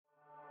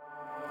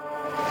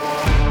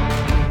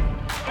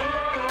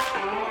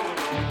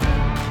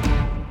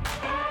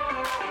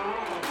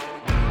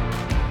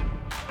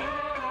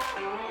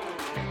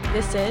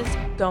This is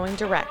Going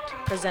Direct,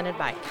 presented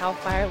by CAL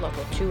FIRE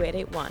Local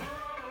 2881,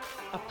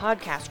 a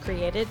podcast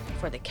created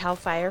for the CAL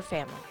FIRE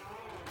family.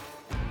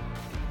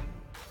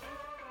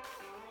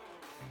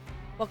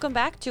 Welcome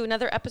back to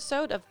another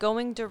episode of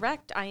Going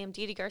Direct. I am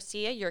Didi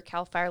Garcia, your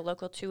CAL FIRE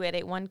Local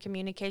 2881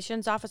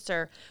 Communications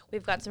Officer.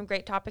 We've got some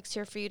great topics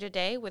here for you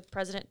today with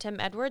President Tim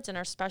Edwards and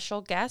our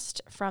special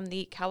guest from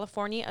the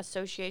California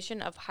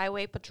Association of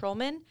Highway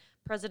Patrolmen,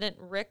 President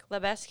Rick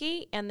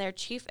Lebeski, and their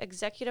Chief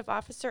Executive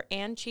Officer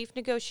and Chief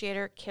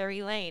Negotiator,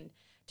 Carrie Lane.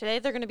 Today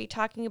they're going to be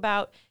talking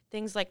about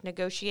things like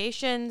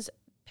negotiations,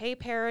 pay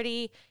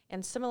parity,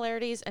 and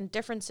similarities and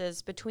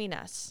differences between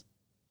us.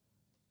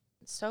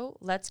 So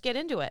let's get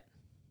into it.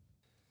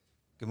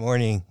 Good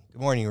morning.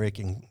 Good morning, Rick.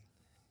 And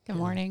Good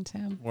morning,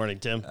 Tim. Morning,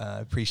 Tim. I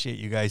appreciate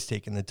you guys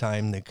taking the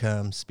time to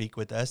come speak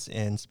with us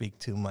and speak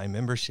to my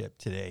membership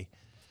today,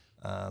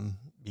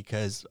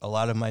 because a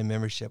lot of my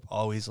membership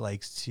always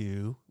likes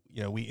to,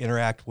 we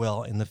interact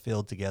well in the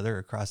field together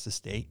across the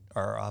state,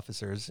 our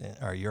officers,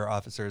 are your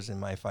officers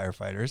and my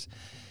firefighters.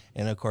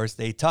 And, of course,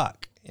 they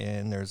talk.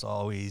 And there's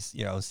always,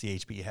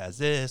 CHP has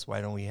this,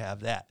 why don't we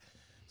have that?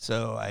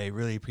 So I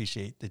really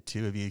appreciate the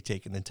two of you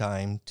taking the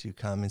time to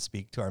come and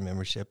speak to our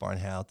membership on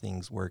how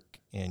things work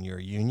in your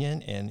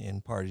union and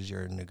in part of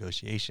your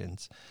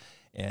negotiations.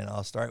 And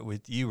I'll start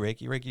with you, Rick.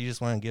 Rick, you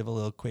just want to give a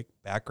little quick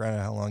background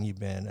on how long you've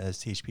been a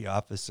CHP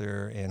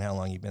officer and how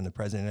long you've been the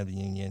president of the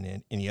union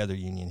and any other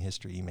union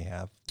history you may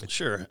have.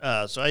 Sure.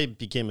 So I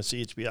became a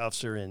CHP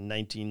officer in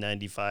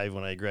 1995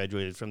 when I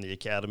graduated from the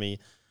academy.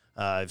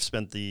 I've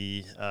spent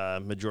the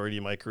majority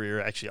of my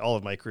career, actually all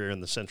of my career, in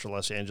the central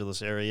Los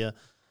Angeles area.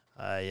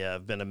 I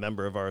have been a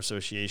member of our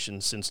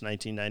association since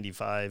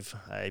 1995.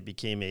 I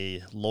became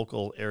a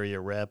local area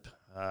rep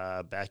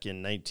back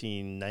in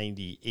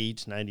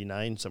 1998,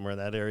 99, somewhere in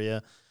that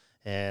area.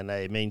 And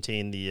I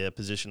maintained the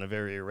position of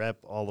area rep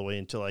all the way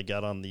until I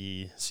got on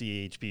the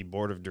CHP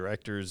Board of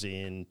Directors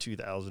in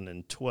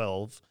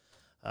 2012,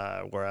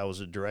 where I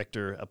was a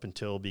director up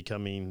until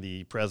becoming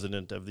the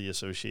president of the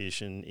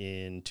association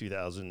in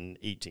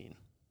 2018.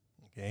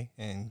 Okay,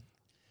 and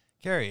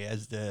Carrie,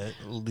 as the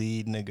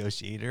lead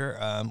negotiator,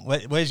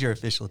 what is your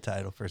official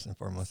title, first and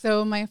foremost?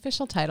 So my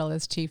official title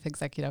is Chief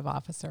Executive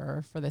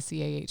Officer for the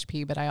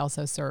CAHP, but I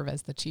also serve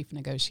as the Chief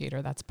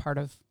Negotiator. That's part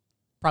of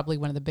probably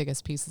one of the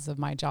biggest pieces of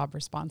my job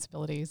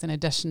responsibilities, in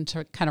addition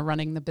to kind of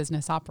running the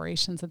business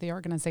operations of the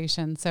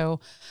organization. So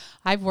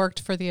I've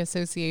worked for the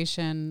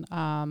association.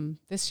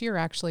 This year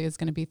actually is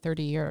going to be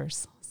 30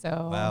 years.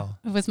 So wow.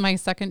 It was my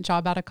second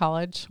job out of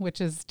college,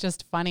 which is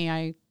just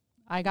funny.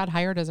 I got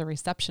hired as a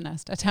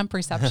receptionist. A temp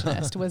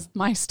receptionist was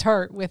my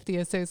start with the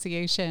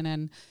association,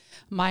 and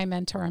my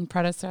mentor and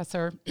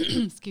predecessor,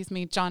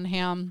 John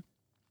Hamm,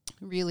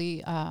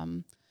 really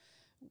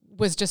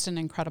was just an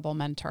incredible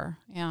mentor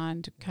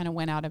and kind of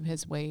went out of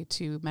his way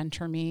to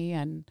mentor me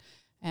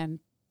and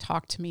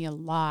talk to me a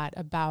lot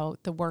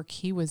about the work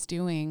he was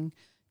doing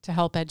to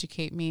help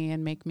educate me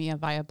and make me a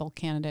viable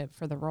candidate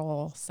for the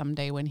role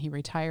someday when he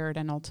retired.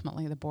 And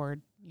ultimately the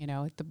board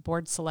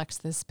selects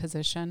this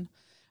position.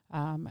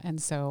 And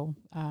so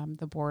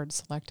the board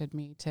selected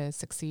me to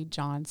succeed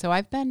John. So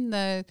I've been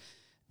the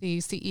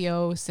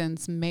CEO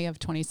since May of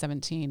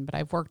 2017, but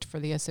I've worked for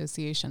the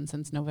association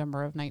since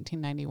November of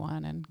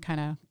 1991 and kind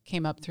of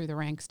came up through the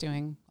ranks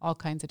doing all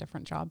kinds of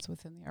different jobs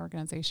within the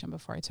organization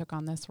before I took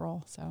on this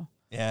role. So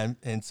yeah,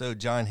 and so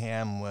John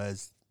Hamm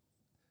was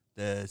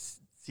the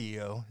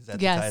CEO, is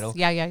that yes, the title?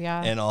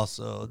 Yeah. And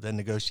also the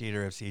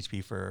negotiator of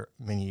CHP for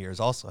many years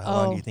also. How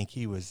long do you think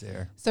he was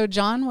there? So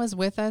John was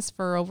with us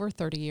for over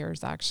 30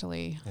 years,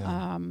 actually.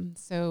 Yeah.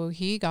 So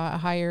he got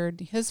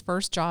hired. His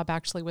first job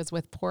actually was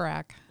with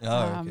PORAC.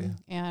 Okay.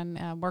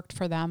 And worked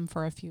for them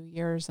for a few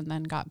years and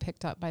then got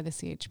picked up by the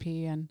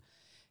CHP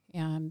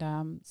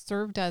and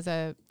served as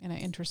in an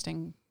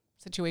interesting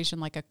situation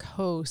like a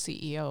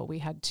co-CEO. We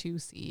had two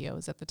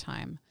CEOs at the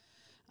time.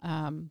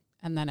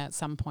 And then at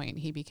some point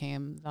he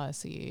became the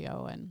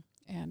CEO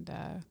and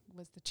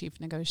was the chief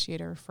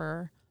negotiator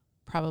for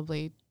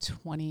probably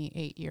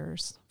 28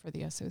 years for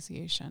the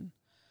association.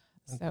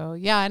 So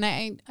yeah,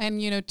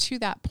 and to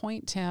that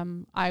point,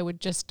 Tim, I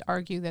would just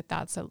argue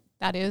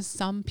that is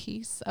some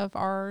piece of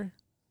our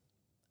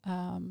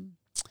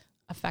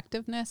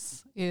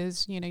effectiveness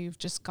is, you've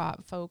just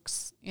got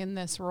folks in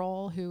this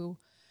role who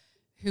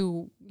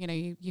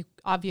you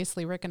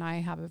obviously, Rick and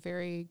I have a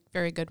very,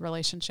 very good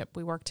relationship.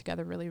 We work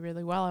together really,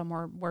 really well, and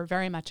we're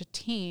very much a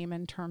team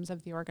in terms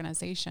of the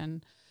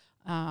organization.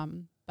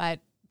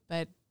 But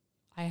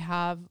I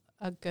have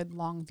a good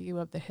long view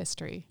of the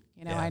history.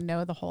 Yeah. I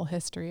know the whole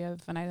history and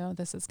I know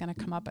this is going to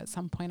come up at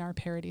some point, our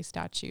parity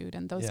statute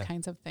and those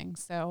kinds of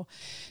things. So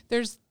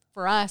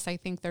for us, I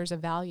think there's a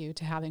value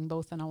to having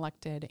both an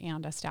elected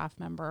and a staff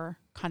member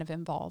kind of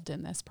involved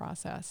in this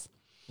process.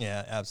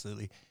 Yeah,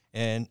 absolutely.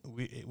 And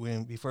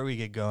before we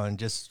get going,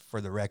 just for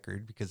the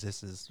record, because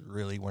this is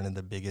really one of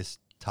the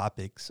biggest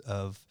topics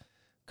of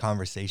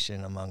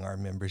conversation among our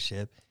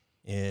membership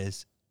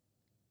is,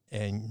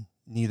 and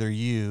neither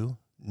you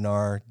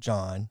nor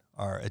John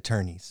are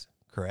attorneys,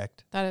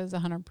 correct? That is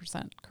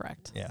 100%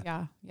 correct.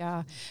 Yeah.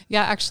 Yeah.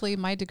 Actually,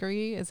 my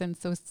degree is in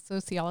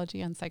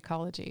sociology and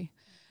psychology,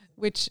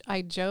 which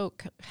I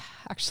joke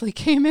actually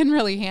came in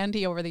really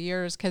handy over the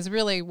years, because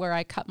really where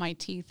I cut my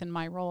teeth in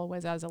my role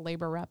was as a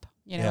labor rep,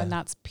 and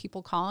that's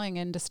people calling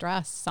in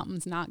distress.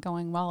 Something's not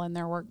going well in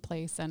their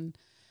workplace, and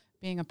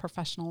being a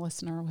professional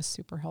listener was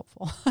super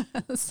helpful.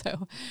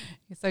 So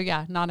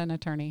yeah, not an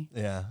attorney.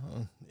 Yeah.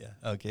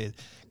 Okay.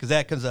 Because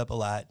that comes up a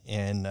lot.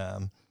 And,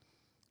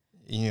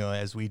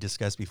 as we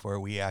discussed before,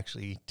 we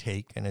actually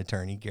take an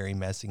attorney, Gary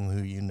Messing, who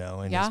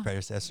and his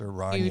predecessor,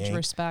 Ron Huge Yank.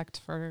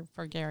 respect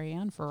for Gary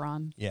and for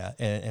Ron. Yeah,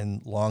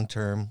 and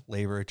long-term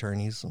labor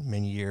attorneys,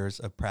 many years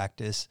of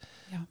practice,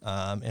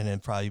 and then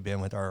probably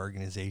been with our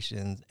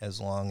organization as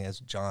long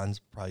as John's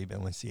probably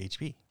been with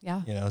CHP.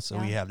 Yeah. So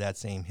we have that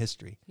same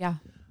history. Yeah.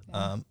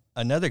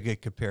 Another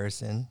good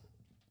comparison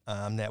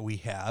that we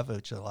have,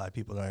 which a lot of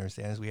people don't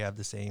understand, is we have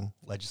the same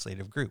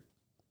legislative group,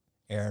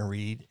 Aaron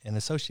Reed and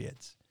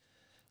Associates.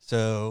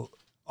 So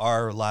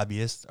our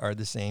lobbyists are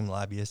the same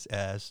lobbyists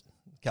as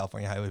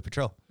California Highway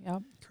Patrol.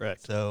 Yep.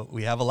 Correct. So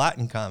we have a lot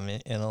in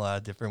common in a lot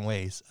of different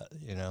ways,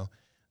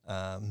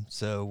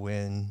 So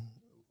when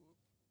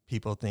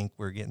people think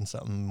we're getting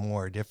something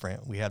more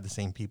different, we have the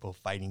same people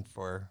fighting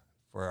for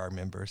our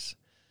members.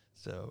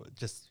 So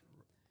just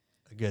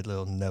a good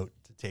little note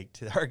to take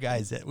to our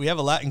guys that we have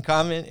a lot in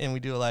common and we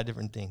do a lot of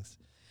different things,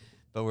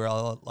 but we're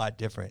all a lot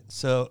different.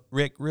 So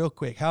Rick, real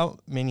quick, how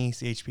many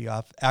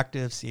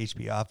active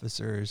CHP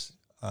officers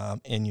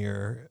in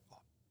your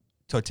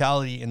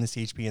totality in the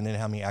CHP, and then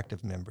how many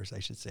active members, I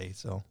should say?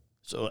 So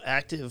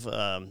active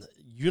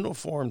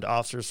uniformed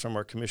officers from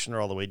our commissioner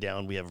all the way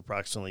down, we have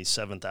approximately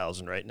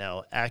 7,000 right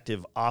now.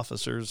 Active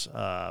officers,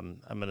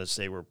 I'm going to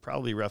say we're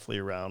probably roughly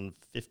around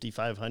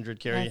 5,500,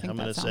 Carrie. I think I'm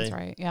going to sounds say.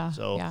 Right. Yeah.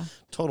 So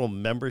total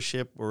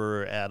membership,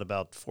 we're at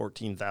about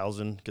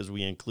 14,000 because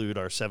we include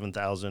our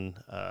 7,000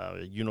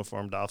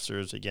 uniformed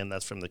officers. Again,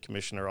 that's from the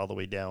commissioner all the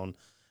way down.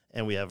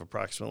 And we have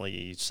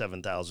approximately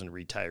 7,000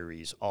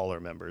 retirees, all our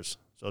members.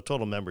 So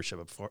total membership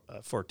of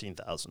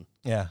 14,000.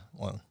 Yeah,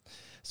 well,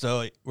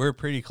 so we're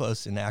pretty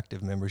close in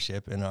active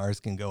membership, and ours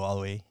can go all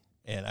the way.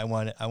 And I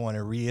want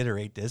to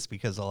reiterate this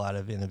because a lot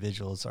of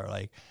individuals are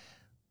like,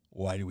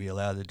 why do we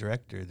allow the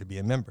director to be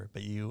a member?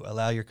 But you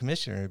allow your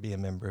commissioner to be a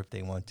member if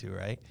they want to,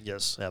 right?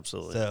 Yes,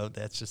 absolutely. So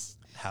that's just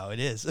how it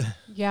is.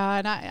 Yeah,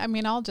 and I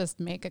mean, I'll just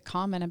make a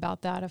comment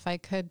about that if I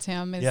could,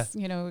 Tim.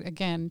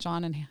 Again,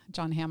 John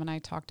Hamm and I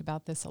talked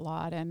about this a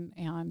lot, and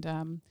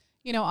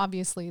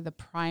obviously the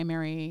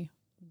primary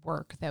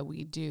work that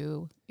we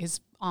do is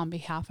on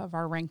behalf of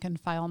our rank and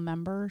file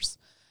members,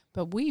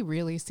 but we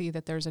really see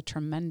that there's a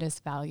tremendous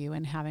value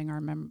in having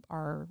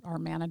our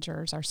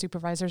managers, our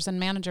supervisors and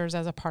managers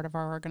as a part of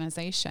our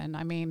organization.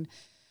 I mean,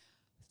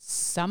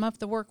 some of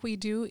the work we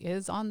do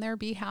is on their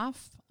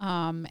behalf,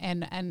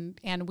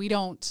 and we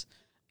don't,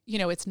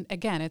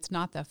 it's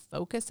not the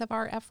focus of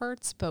our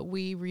efforts, but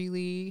we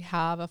really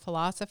have a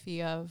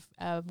philosophy of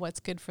what's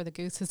good for the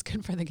goose is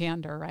good for the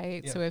gander,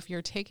 right? Yeah. So if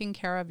you're taking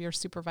care of your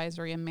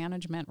supervisory and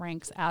management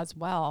ranks as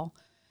well,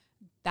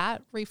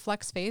 that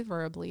reflects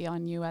favorably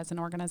on you as an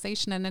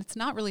organization. And it's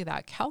not really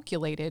that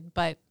calculated,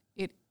 but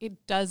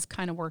it does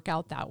kind of work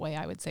out that way,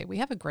 I would say. We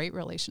have a great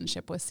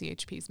relationship with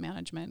CHP's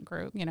management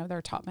group,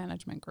 their top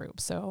management group.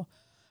 So,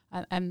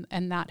 and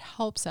that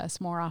helps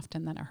us more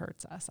often than it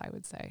hurts us, I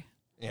would say.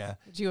 Yeah.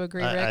 Would you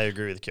agree, Rick? I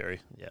agree with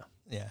Carrie. Yeah.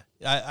 Yeah.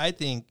 I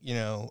think,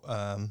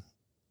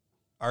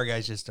 our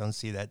guys just don't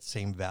see that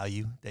same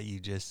value that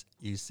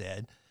you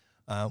said.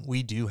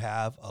 We do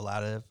have a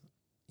lot of,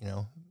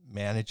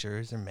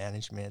 managers and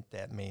management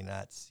that may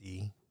not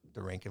see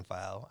the rank and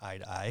file eye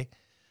to eye.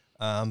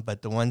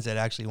 But the ones that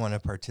actually want to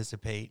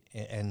participate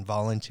and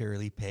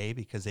voluntarily pay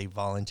because they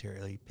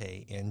voluntarily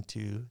pay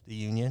into the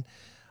union,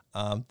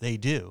 they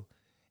do.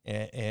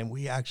 And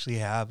we actually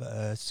have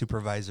a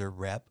supervisor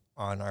rep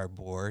on our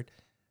board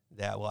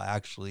that will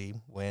actually,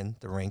 when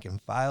the rank and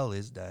file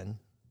is done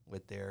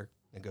with their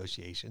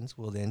negotiations,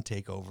 will then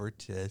take over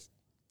to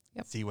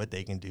see what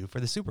they can do for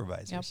the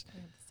supervisors.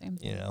 Yep. Same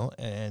thing.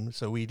 And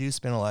so we do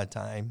spend a lot of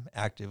time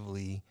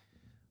actively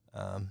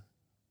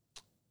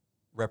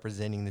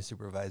representing the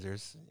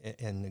supervisors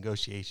in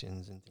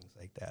negotiations and things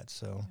like that.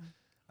 So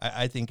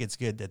I think it's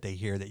good that they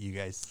hear that you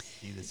guys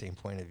see the same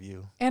point of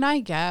view. And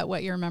I get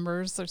what your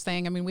members are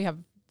saying. I mean, we have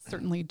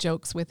certainly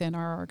jokes within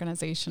our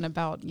organization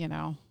about,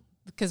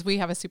 because we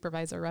have a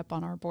supervisor rep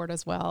on our board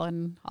as well,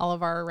 and all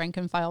of our rank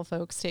and file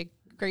folks take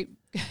great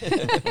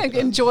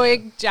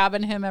enjoy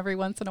jabbing him every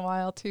once in a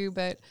while too.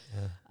 But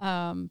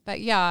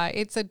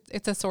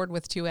it's a sword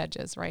with two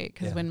edges, right?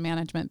 Because when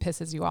management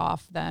pisses you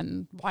off,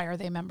 then why are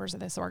they members of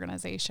this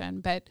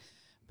organization? But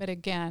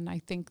again, I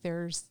think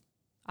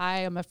I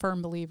am a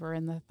firm believer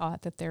in the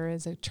thought that there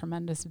is a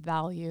tremendous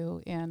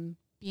value in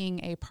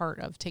being a part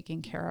of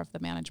taking care of the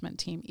management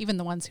team, even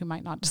the ones who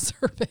might not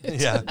deserve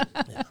it.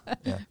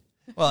 Yeah.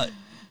 Well,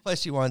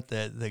 plus you want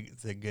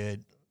the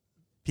good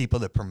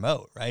people to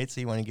promote, right? So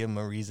you want to give them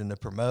a reason to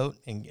promote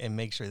and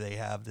make sure they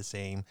have the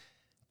same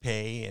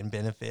pay and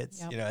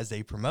benefits, Yep. you know, as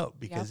they promote.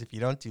 Because Yep. if you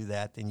don't do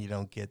that, then you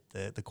don't get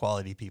the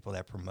quality people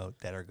that promote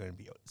that are going to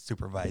be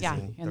supervising Yeah,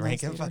 the in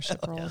rank those and file.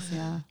 leadership roles,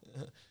 yeah.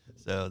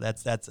 So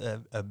that's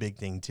a big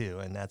thing too,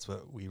 and that's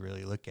what we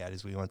really look at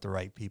is we want the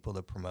right people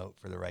to promote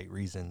for the right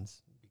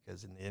reasons.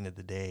 Because in the end of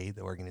the day,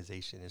 the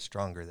organization is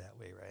stronger that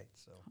way, right?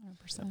 So,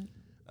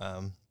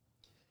 100%.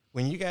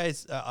 when you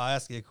guys, I'll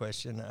ask you a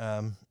question.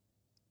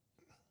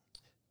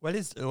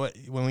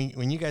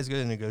 When you guys go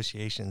to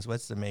negotiations,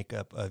 what's the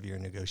makeup of your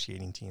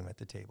negotiating team at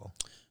the table?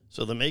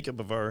 So the makeup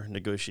of our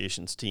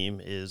negotiations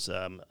team is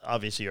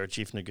obviously our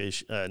chief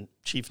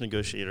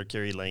negotiator,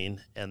 Carrie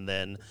Lane, and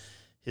then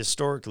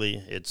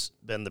historically it's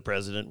been the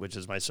president, which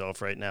is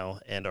myself right now,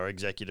 and our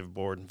executive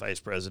board, vice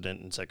president,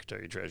 and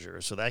secretary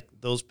treasurer. So that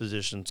those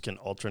positions can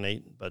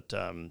alternate, but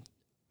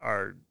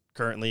our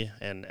currently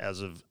and as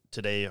of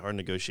today, our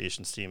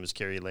negotiations team is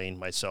Carrie Lane,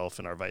 myself,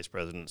 and our vice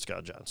president,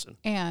 Scott Johnson.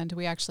 And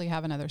we actually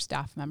have another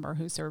staff member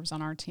who serves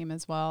on our team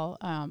as well,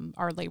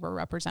 our labor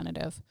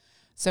representative.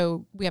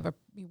 So we have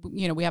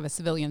a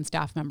civilian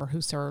staff member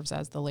who serves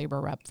as the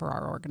labor rep for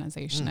our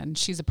organization, and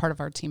she's a part of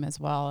our team as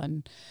well.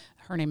 And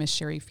her name is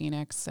Sherry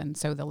Phoenix. And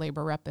so the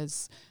labor rep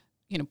is,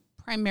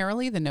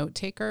 primarily the note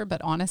taker,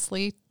 but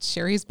honestly,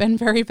 Sherry's been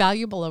very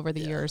valuable over the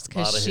years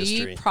because she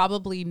history.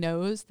 probably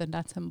knows the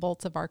nuts and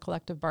bolts of our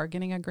collective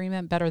bargaining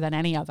agreement better than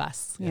any of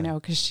us,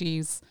 because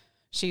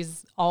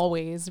she's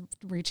always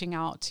reaching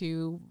out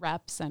to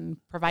reps and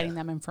providing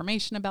them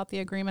information about the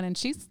agreement. And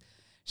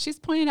she's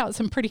pointed out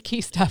some pretty key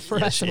stuff for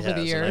us over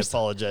the years. And I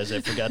apologize. I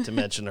forgot to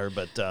mention her,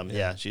 but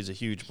she's a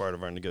huge part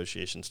of our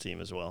negotiations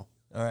team as well.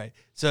 All right.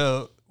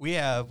 So we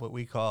have what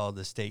we call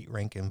the state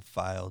rank and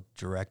file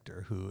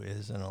director, who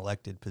is an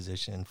elected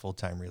position,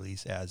 full-time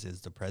release, as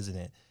is the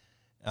president.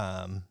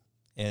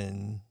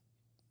 And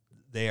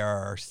they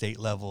are our state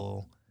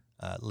level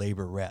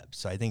labor reps.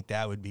 So I think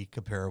that would be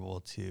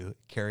comparable to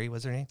Carrie,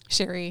 what's her name?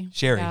 Sherry.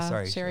 Sherry, Yeah,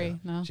 sorry. Sherry.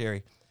 No.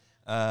 Sherry.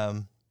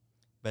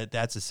 But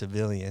that's a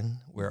civilian,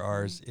 where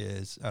ours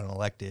is an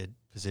elected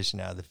position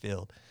out of the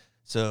field.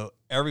 So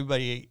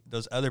everybody,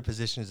 those other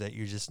positions that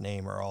you just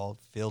named are all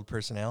field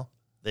personnel?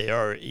 They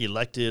are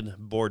elected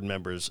board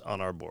members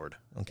on our board.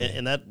 Okay.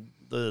 And that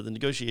the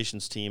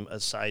negotiations team,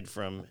 aside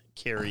from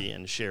Carrie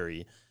and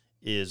Sherry,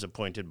 is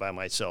appointed by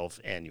myself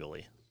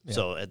annually. Yeah.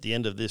 So at the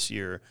end of this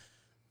year,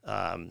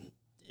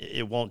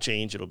 it won't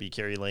change. It'll be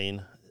Carrie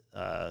Lane,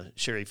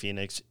 Sherry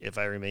Phoenix, if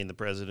I remain the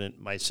president,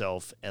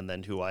 myself, and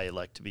then who I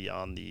elect to be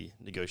on the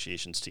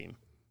negotiations team.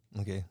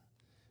 Okay.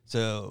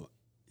 So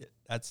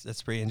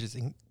that's pretty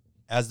interesting.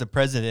 As the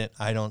president,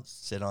 I don't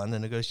sit on the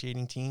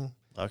negotiating team.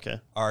 Okay.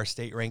 Our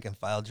state rank and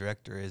file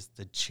director is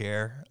the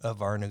chair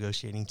of our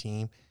negotiating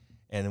team.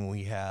 And then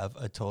we have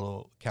a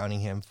total, counting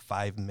him,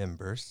 5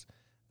 members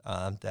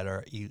that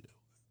are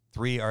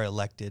 3 are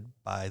elected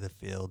by the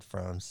field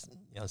from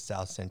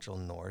South Central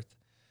North.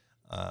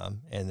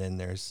 And then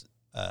there's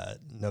a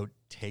note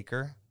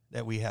taker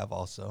that we have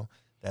also.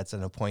 That's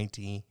an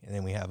appointee. And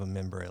then we have a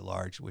member at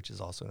large, which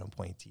is also an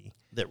appointee.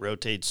 That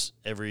rotates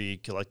every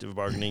collective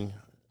bargaining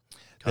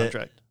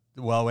contract.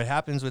 Well, what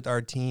happens with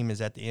our team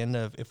is at the end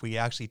of, if we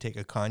actually take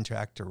a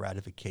contract to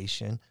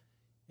ratification,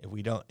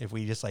 if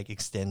we just like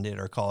extend it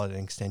or call it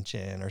an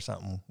extension or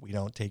something, we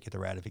don't take it to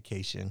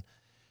ratification,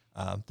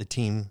 the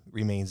team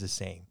remains the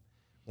same.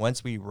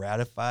 Once we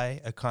ratify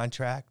a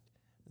contract,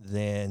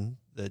 then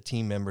the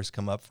team members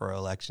come up for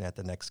election at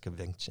the next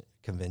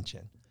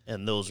convention.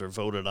 And those are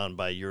voted on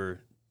by your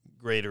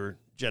greater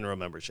general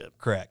membership.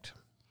 Correct.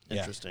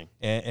 Interesting.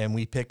 Yeah. And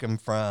we pick them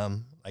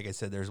from, like I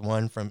said, there's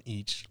one from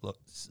each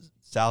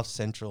South,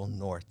 Central,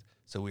 North.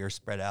 So we are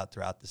spread out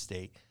throughout the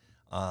state.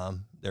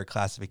 Their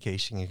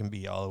classification, it can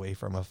be all the way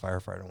from a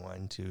firefighter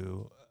 1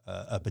 to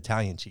a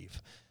battalion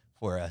chief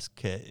for us,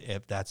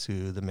 if that's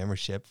who the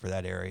membership for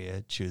that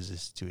area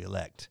chooses to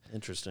elect.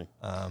 Interesting.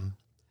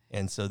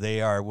 And so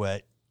they are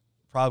what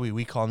probably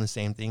we call them the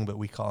same thing, but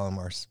we call them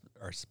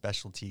our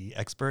specialty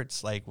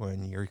experts. Like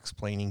when you're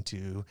explaining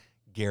to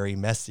Gary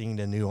Messing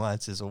the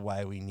nuances of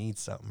why we need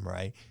something,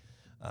 right?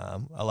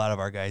 A lot of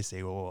our guys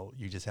say, well,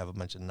 you just have a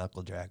bunch of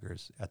knuckle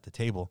draggers at the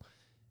table.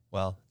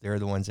 Well, they're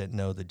the ones that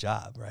know the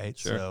job, right?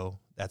 Sure. So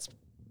that's,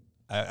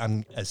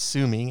 I'm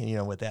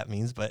assuming, what that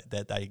means, but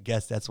that I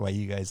guess that's why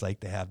you guys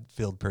like to have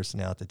field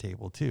personnel at the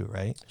table too,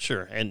 right?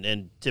 Sure.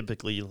 And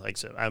typically, like I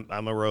said,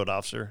 I'm a road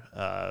officer.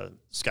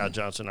 Scott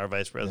Johnson, our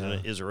vice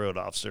president, is a road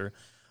officer.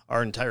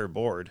 Our entire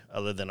board,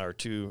 other than our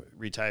 2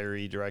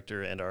 retiree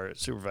director and our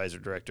supervisor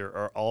director,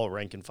 are all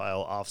rank and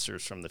file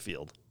officers from the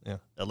field,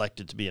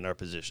 elected to be in our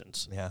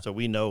positions. Yeah. So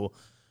we know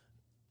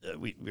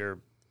we're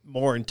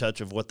more in touch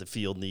of what the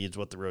field needs,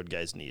 what the road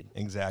guys need.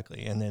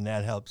 Exactly. And then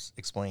that helps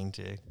explain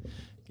to,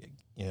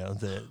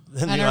 the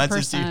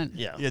nuances.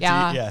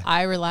 100%.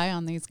 I rely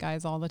on these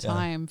guys all the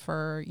time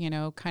for,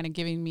 kind of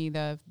giving me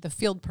the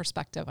field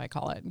perspective, I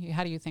call it.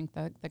 How do you think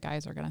the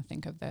guys are going to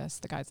think of this,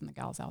 the guys and the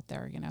gals out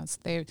there?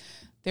 So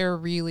they're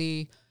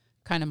really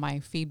kind of my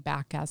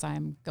feedback as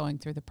I'm going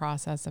through the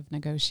process of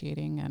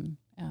negotiating. And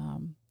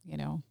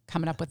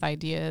coming up with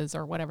ideas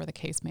or whatever the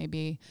case may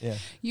be. Yeah.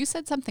 You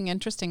said something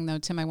interesting though,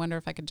 Tim. I wonder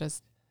if I could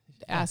just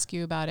ask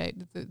you about it.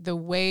 The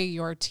way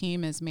your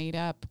team is made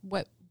up,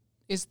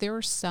 is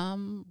there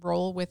some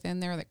role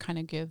within there that kind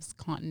of gives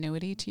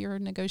continuity to your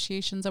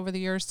negotiations over the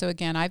years? So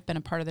again, I've been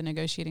a part of the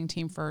negotiating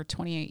team for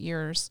 28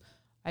 years.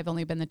 I've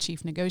only been the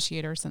chief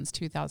negotiator since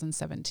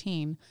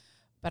 2017,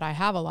 but I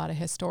have a lot of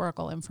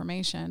historical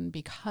information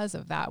because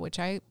of that, which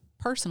I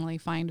personally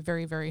find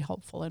very, very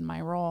helpful in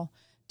my role.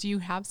 Do you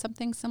have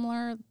something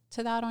similar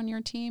to that on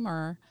your team,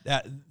 or?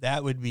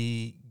 That would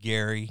be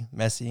Gary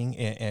Messing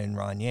and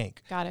Ron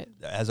Yank. Got it.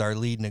 As our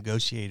lead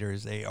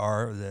negotiators, they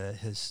are the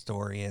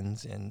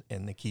historians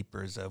and the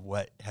keepers of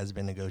what has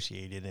been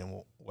negotiated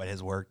and what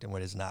has worked and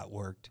what has not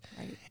worked.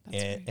 Right.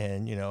 That's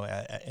and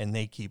and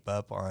they keep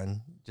up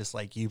on, just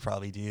like you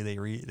probably do.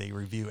 They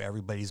review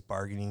everybody's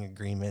bargaining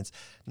agreements,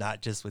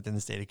 not just within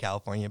the state of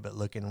California, but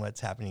looking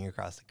what's happening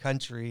across the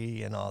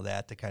country and all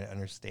that to kind of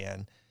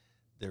understand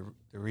the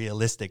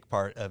realistic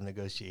part of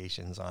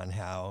negotiations on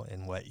how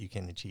and what you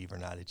can achieve or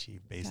not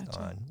achieve based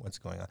on what's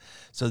going on.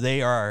 So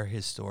they are our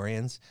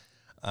historians.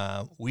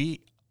 We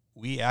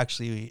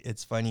actually,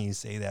 it's funny you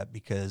say that,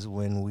 because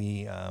when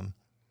we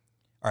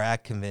are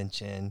at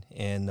convention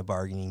and the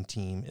bargaining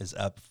team is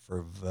up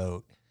for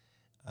vote,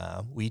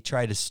 we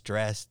try to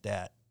stress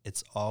that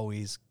it's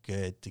always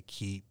good to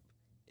keep,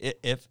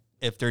 if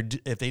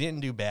they didn't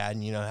do bad,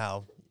 and you know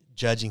how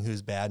judging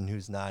who's bad and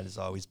who's not is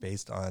always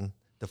based on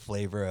the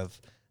flavor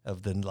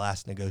of the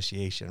last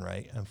negotiation,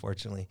 right?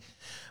 Unfortunately.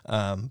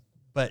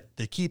 But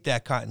to keep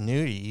that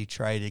continuity, you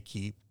try to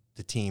keep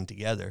the team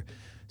together.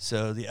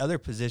 So the other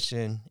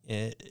position,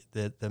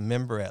 the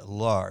member at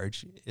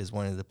large, is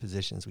one of the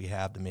positions we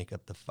have to make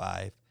up the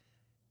 5.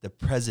 The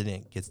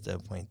president gets to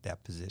appoint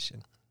that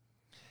position.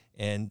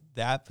 And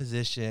that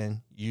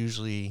position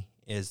usually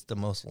is the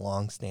most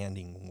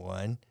long-standing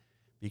one,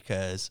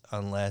 because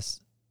unless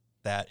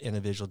that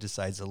individual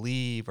decides to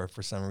leave or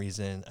for some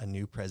reason a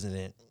new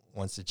president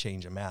wants to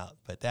change them out.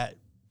 But that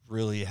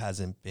really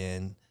hasn't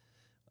been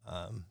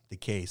the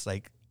case.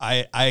 Like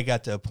I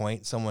got to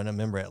appoint someone a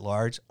member at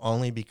large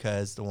only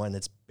because the one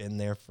that's been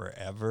there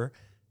forever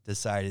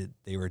decided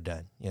they were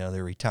done.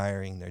 They're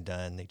retiring, they're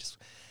done, they just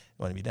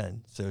want to be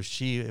done. So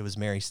it was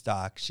Mary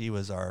Stock. She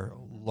was our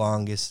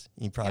longest,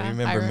 you probably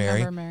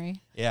remember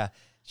Mary. Yeah.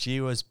 She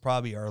was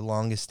probably our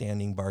longest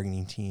standing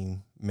bargaining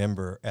team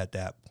member at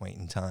that point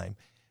in time.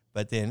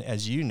 But then,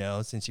 as you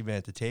know, since you've been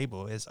at the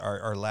table, is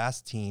our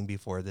last team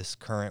before this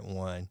current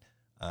one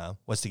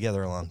was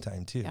together a long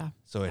time too. Yeah.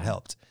 So it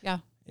helped. Yeah.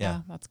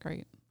 That's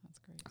great.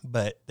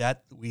 But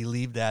we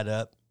leave that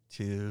up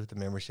to the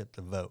membership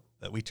to vote.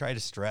 But we try to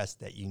stress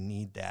that you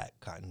need that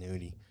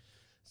continuity.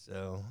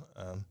 So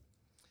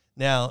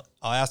now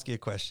I'll ask you a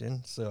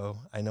question. So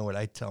I know what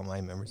I tell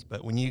my members.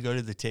 But when you go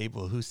to the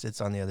table, who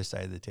sits on the other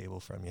side of the table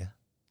from you?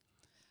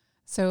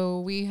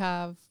 So we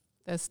have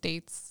the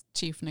state's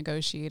chief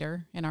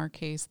negotiator. In our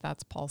case,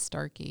 that's Paul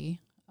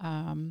Starkey.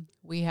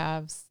 We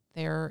have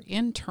their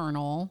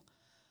internal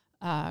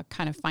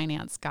kind of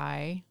finance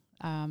guy,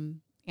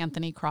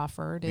 Anthony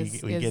Crawford.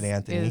 We get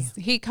Anthony.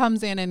 He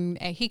comes in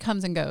and he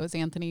comes and goes.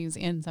 Anthony's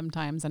in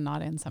sometimes and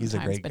not in sometimes.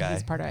 He's a great guy.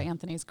 He's part of it.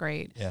 Anthony's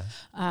great.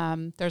 Yeah.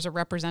 There's a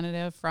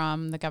representative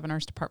from the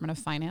Governor's Department of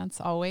Finance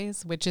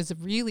always, which is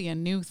really a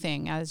new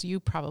thing, as you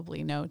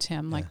probably know,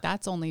 Tim. Yeah. Like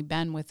that's only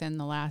been within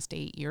the last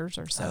 8 years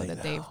or so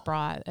that they've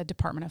brought a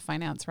Department of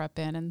Finance rep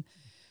in. And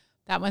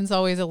that one's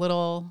always a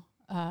little,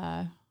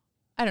 I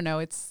don't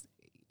know,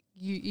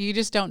 you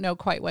just don't know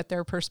quite what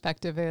their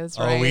perspective is,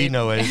 right? Oh, we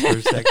know what his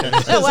perspective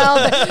is.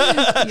 Well,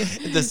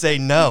 to say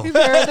no.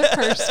 They're the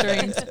purse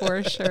strings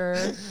for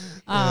sure.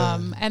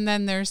 And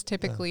then there's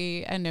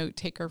typically a note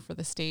taker for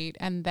the state,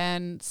 and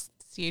then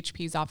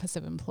CHP's Office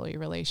of Employee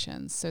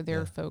Relations. So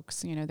their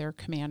folks, their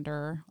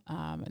commander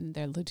and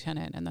their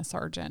lieutenant and the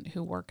sergeant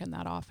who work in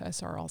that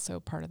office are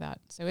also part of that.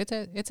 So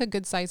it's a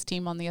good sized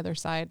team on the other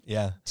side.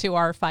 Yeah. To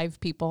our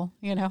 5 people,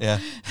 Yeah.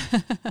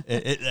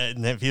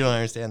 And if you don't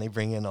understand, they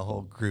bring in a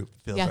whole group,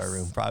 fills our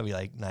room, probably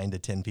like 9 to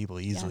 10 people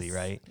easily,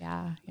 right?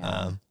 Yeah.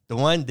 The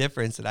one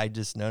difference that I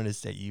just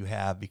noticed that you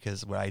have,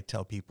 because what I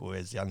tell people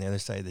is on the other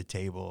side of the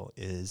table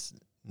is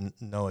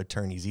no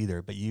attorneys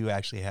either, but you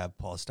actually have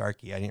Paul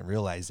Starkey. I didn't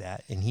realize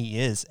that. And he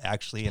is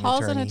actually an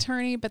Paul's attorney. an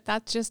attorney, but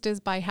that just is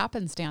by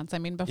happenstance. I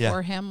mean,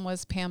 before him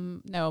was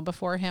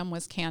before him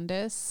was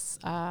Candace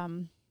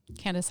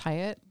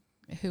Hyatt,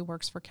 who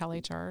works for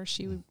CalHR.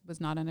 She was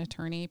not an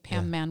attorney.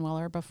 Pam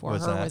Manueller before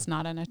was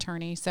not an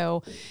attorney.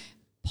 So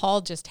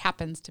Paul just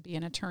happens to be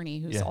an attorney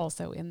who's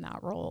also in that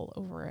role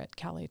over at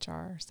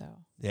CalHR. So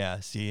yeah,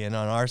 see, and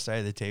on our side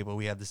of the table,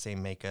 we have the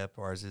same makeup.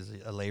 Ours is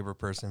a labor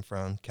person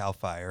from CAL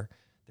FIRE.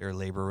 They're a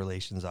labor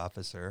relations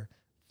officer,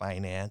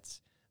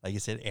 finance. Like I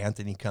said,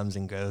 Anthony comes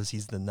and goes.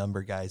 He's the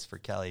number guys for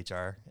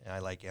CalHR, and I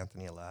like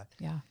Anthony a lot.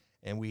 Yeah.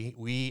 And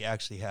we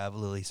actually have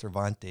Lily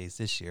Cervantes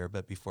this year,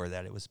 but before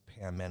that it was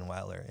Pam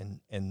Manueller,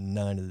 and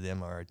none of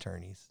them are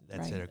attorneys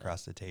that sit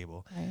across the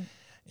table. Right.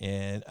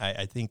 And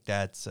I think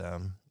that's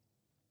a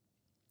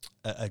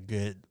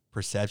good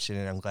perception,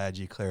 and I'm glad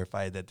you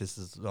clarified that this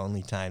is the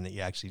only time that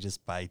you actually just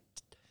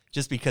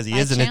because he By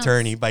is an chance.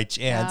 attorney by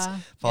chance, Yeah,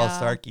 Paul yeah.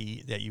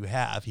 Starkey, that you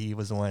have, he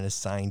was the one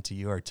assigned to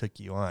you or took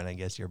you on, I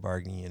guess, your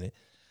bargaining unit.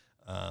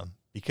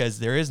 Because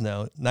there is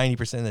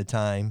 90% of the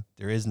time,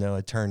 there is no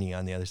attorney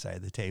on the other side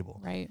of the table.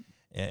 Right.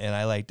 And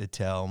I like to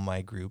tell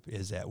my group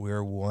is that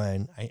we're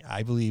one,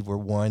 I believe we're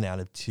one out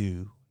of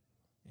two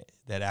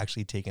that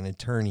actually take an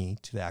attorney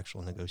to the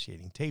actual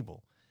negotiating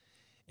table.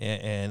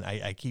 And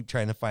I keep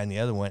trying to find the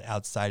other one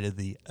outside of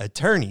the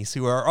attorneys,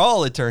 who are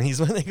all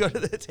attorneys when they go to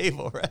the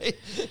table, right?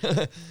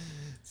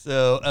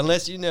 So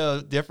unless you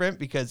know different,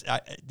 because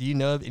do you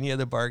know of any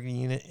other bargaining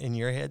unit in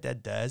your head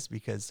that does?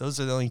 Because those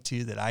are the only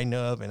two that I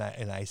know of, and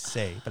I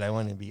say, but I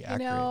want to be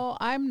accurate.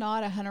 I'm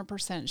not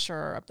 100%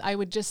 sure.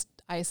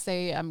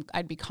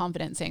 I'd be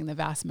confident saying the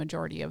vast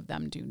majority of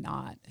them do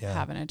not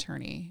have an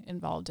attorney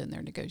involved in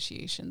their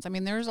negotiations. I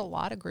mean, there's a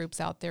lot of groups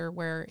out there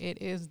where it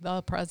is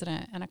the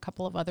president and a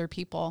couple of other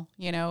people,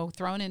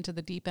 thrown into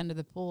the deep end of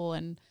the pool.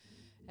 And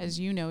as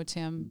you know,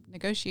 Tim,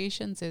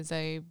 negotiations is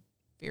a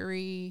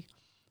very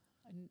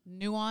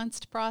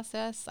nuanced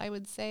process, I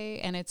would say,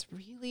 and it's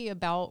really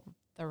about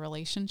the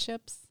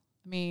relationships.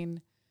 I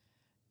mean,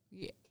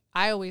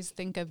 I always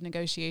think of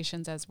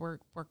negotiations as we're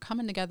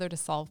coming together to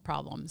solve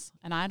problems,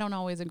 and I don't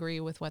always agree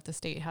with what the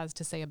state has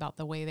to say about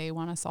the way they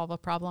want to solve a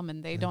problem,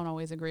 and they don't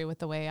always agree with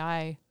the way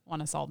I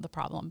want to solve the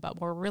problem,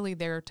 but we're really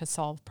there to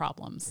solve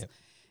problems.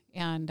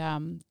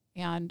 Yep.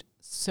 And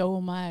so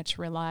much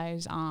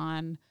relies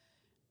on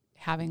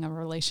having a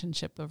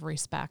relationship of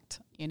respect.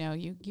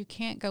 You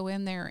can't go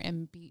in there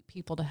and beat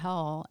people to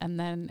hell and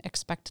then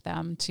expect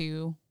them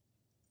to,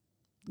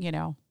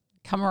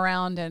 come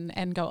around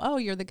and go, oh,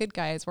 you're the good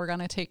guys, we're going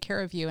to take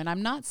care of you. And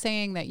I'm not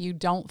saying that you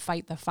don't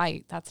fight the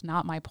fight. That's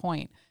not my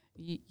point.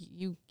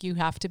 You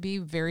have to be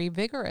very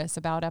vigorous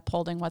about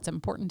upholding what's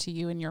important to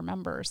you and your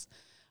members.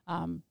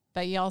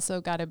 But you also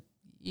got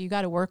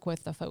to work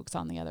with the folks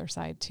on the other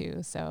side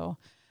too. So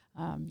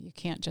you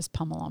can't just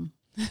pummel them.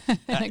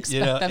 and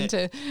expect them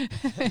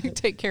to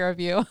take care of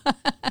you.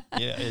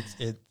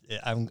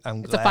 I'm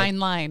glad. It's a fine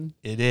line.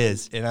 It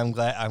is, and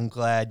I'm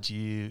glad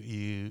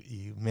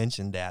you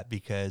mentioned that,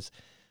 because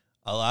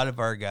a lot of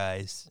our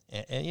guys,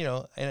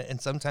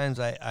 and sometimes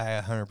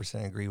I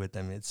 100% agree with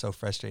them. It's so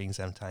frustrating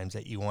sometimes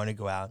that you want to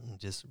go out and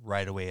just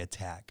right away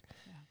attack,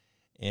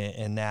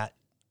 and that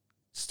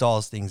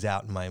stalls things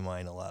out in my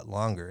mind a lot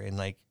longer.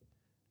 And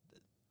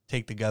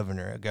take the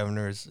governor. A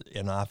governor's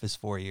in office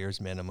 4 years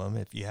minimum.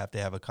 If you have to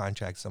have a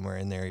contract somewhere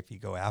in there, if you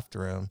go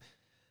after him,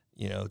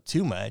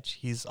 too much,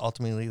 he's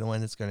ultimately the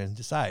one that's going to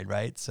decide,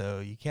 right? So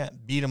you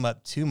can't beat him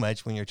up too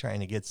much when you're trying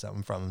to get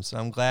something from him. So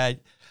I'm glad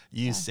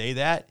you say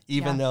that,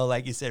 even though,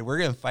 like you said, we're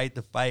going to fight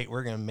the fight.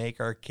 We're going to make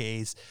our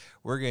case.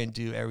 We're going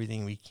to do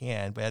everything we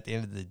can. But at the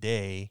end of the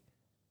day,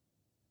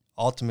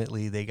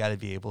 ultimately, they got to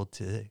be able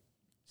to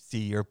see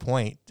your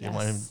point and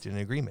want him to an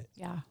agreement.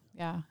 Yeah,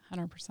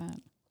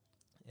 100%.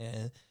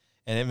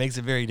 And it makes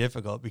it very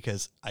difficult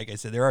because, like I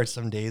said, there are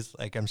some days,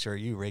 like I'm sure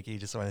you, Ricky,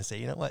 just want to say,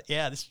 you know what,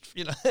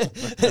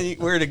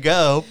 where to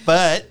go,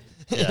 but.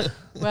 Yeah.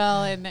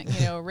 Well, and,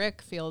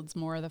 Rick fields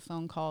more of the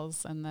phone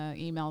calls and the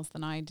emails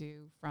than I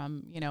do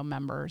from,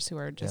 members who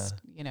are just,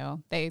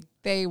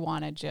 they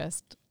want to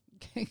just,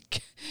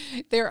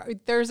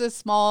 there's a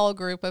small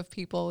group of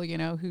people,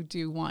 who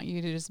do want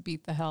you to just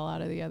beat the hell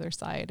out of the other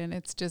side. And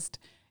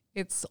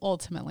it's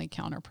ultimately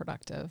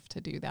counterproductive to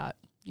do that.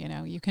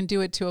 You can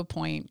do it to a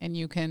point, and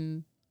you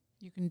can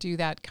do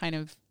that kind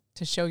of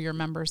to show your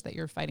members that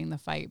you're fighting the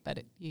fight,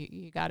 but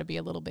you got to be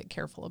a little bit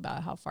careful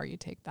about how far you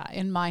take that,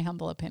 in my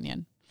humble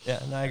opinion.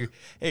 Yeah, and I agree.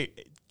 Hey,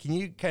 can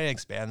you kind of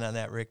expand on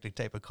that, Rick, the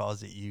type of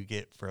calls that you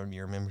get from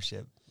your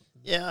membership?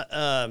 Yeah,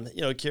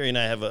 Carrie and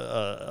I have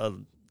a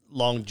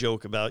long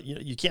joke about,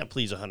 you can't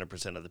please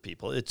 100% of the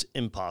people. It's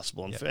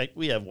impossible. In fact,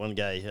 we have one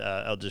guy,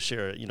 I'll just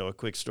share, a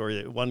quick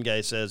story. One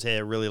guy says, hey, I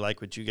really like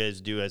what you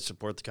guys do. I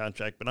support the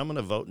contract, but I'm going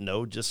to vote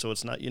no just so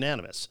it's not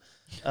unanimous.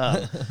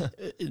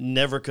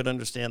 Never could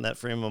understand that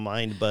frame of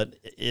mind, but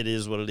it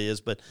is what it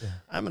is. But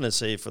I'm going to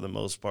say for the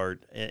most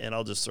part, and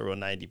I'll just throw a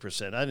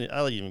 90%.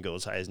 I'll even go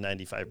as high as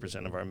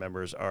 95% of our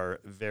members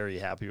are very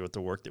happy with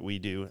the work that we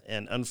do.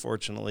 And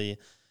unfortunately,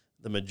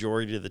 the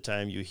majority of the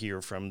time you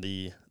hear from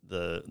the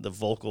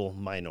vocal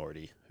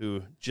minority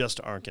who just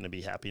aren't going to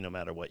be happy no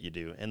matter what you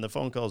do. And the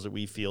phone calls that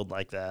we field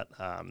like that,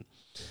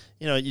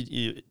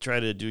 you try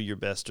to do your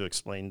best to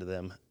explain to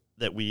them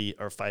that we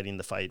are fighting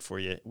the fight for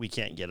you. We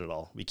can't get it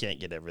all. We can't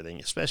get everything,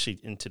 especially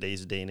in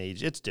today's day and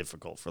age. It's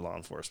difficult for law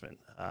enforcement.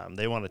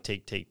 They want to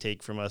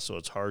take from us, so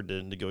it's hard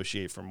to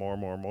negotiate for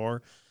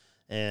more.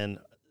 And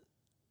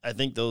I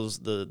think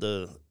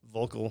the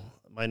vocal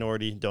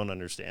minority don't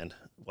understand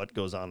what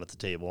goes on at the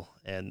table,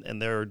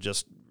 and they're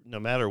just, no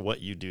matter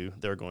what you do,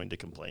 they're going to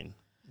complain.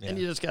 And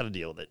you just got to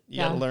deal with it. You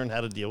got to learn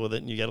how to deal with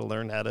it, and you got to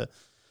learn how to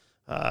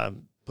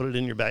put it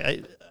in your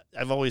bag.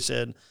 I've always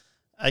said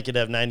I could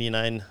have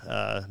 99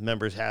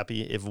 members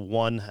happy. If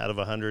 1 out of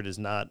 100 is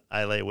not,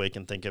 I lay awake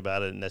and think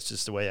about it, and that's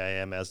just the way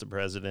I am as the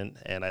president,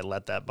 and I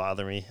let that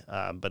bother me.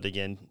 But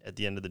again, at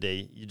the end of the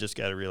day, you just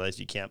got to realize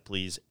you can't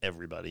please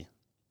everybody.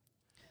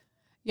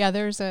 Yeah,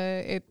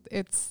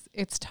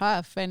 it's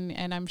tough,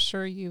 and I'm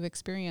sure you've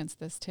experienced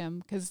this, Tim,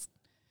 because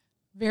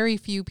very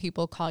few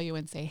people call you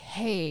and say,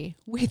 hey,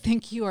 we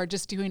think you are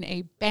just doing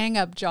a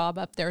bang-up job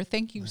up there.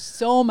 Thank you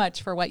so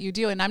much for what you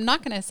do. And I'm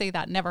not going to say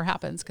that never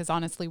happens, because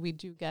honestly, we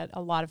do get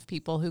a lot of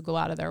people who go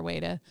out of their way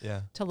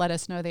to let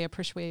us know they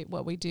appreciate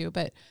what we do.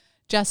 But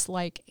just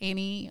like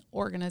any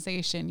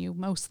organization, you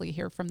mostly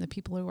hear from the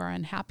people who are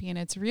unhappy. And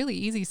it's really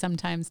easy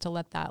sometimes to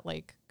let that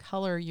like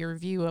color your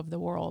view of the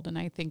world. And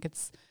I think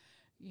it's,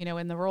 you know,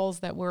 in the roles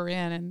that we're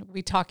in, and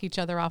we talk each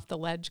other off the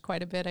ledge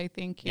quite a bit, I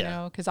think, you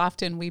know, because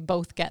often we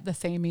both get the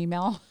same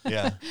email.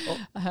 Yeah.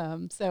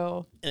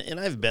 So. And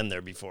I've been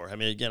there before. I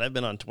mean, again, I've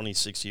been on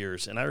 26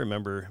 years, and I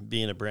remember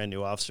being a brand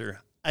new officer.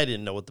 I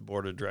didn't know what the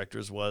board of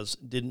directors was,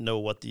 didn't know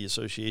what the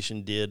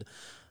association did,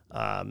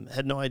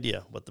 had no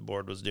idea what the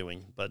board was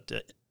doing. But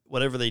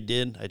whatever they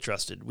did, I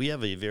trusted. We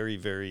have a very,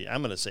 very,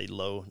 I'm going to say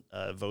low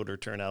voter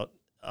turnout.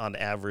 On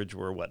average,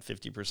 we're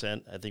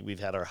 50%. I think we've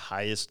had our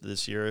highest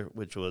this year,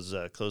 which was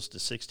close to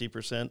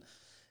 60%.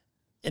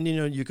 And, you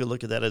know, you could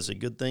look at that as a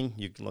good thing.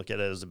 You can look at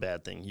it as a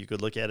bad thing. You could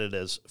look at it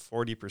as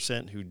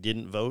 40% who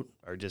didn't vote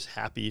are just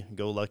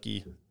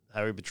happy-go-lucky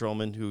highway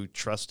patrolmen who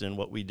trust in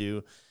what we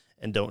do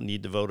and don't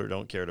need to vote or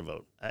don't care to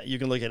vote. You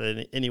can look at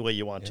it any way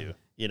you want to,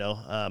 you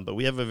know. But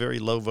we have a very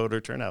low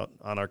voter turnout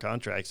on our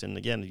contracts. And,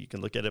 again, you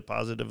can look at it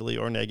positively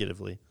or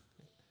negatively.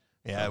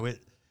 Yeah,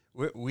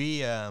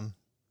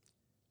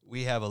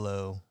 we have a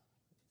low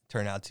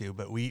turnout too,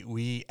 but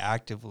we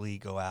actively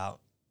go out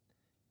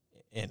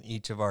in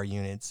each of our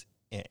units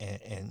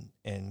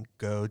and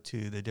go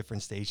to the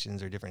different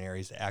stations or different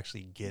areas to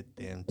actually get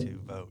them to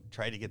vote,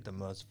 try to get the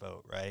most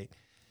vote, right?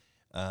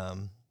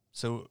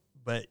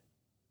 But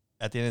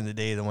at the end of the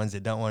day, the ones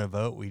that don't want to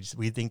vote,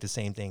 we think the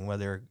same thing,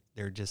 whether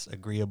they're just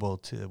agreeable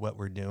to what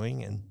we're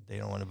doing and they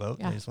don't want to vote,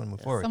 they just want to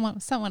move forward.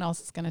 Someone else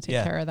is going to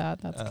take care of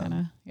that. That's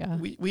kind of,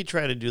 We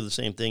try to do the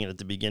same thing. And at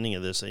the beginning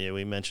of this,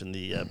 we mentioned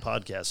the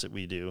podcasts that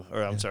we do,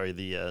 or I'm sorry,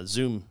 the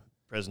Zoom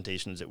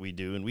presentations that we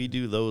do. And we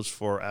do those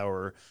for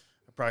our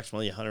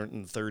approximately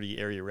 130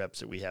 area reps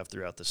that we have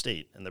throughout the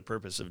state. And the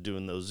purpose of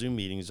doing those Zoom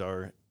meetings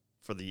are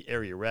for the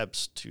area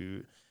reps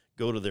to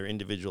go to their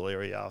individual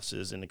area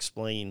offices and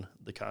explain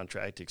the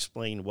contract,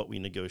 explain what we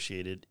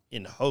negotiated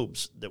in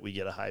hopes that we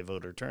get a high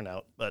voter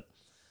turnout. But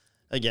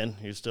again,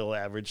 you still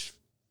average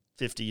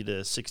 50 to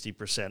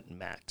 60%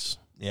 max.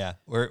 Yeah,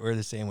 we're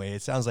the same way.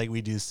 It sounds like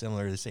we do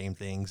similar to the same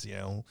things, you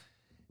know,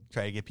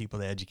 try to get people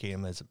to educate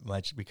them as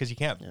much, because you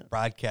can't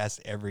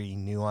broadcast every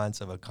nuance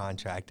of a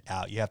contract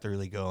out. You have to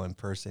really go in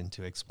person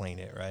to explain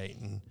it, right?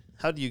 And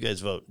how do you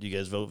guys vote? Do you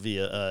guys vote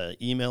via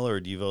email, or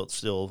do you vote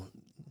still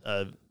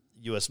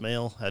U.S.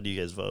 mail? How do you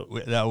guys vote?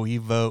 We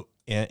vote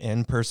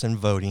in-person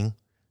voting.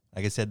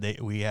 Like I said,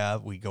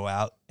 we go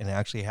out and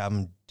actually have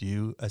them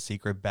do a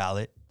secret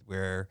ballot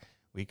where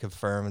we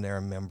confirm they're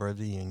a member of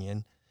the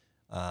union.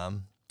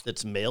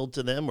 It's mailed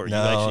to them, or you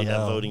actually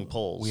have voting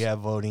polls? We have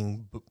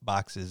voting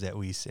boxes that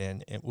we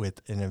send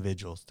with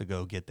individuals to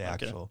go get the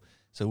actual.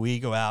 So we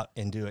go out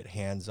and do it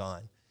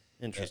hands-on.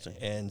 Interesting.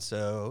 And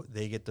so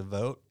they get to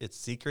vote. It's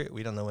secret.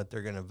 We don't know what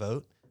they're going to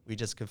vote. We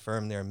just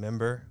confirm they're a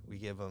member. We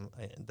give them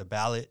the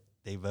ballot.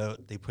 They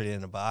vote. They put it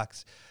in a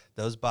box.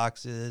 Those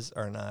boxes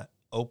are not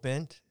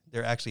opened.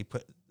 They're actually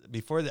put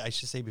before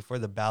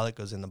the ballot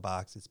goes in the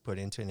box. It's put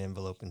into an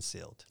envelope and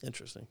sealed.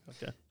 Interesting.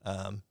 Okay.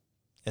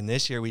 And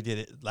this year we did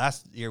it.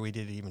 Last year we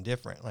did it even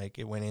different. Like,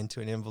 it went into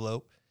an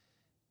envelope,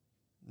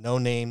 no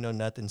name, no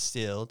nothing,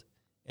 sealed,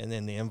 and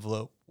then the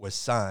envelope was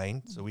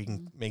signed, so we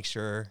can make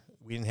sure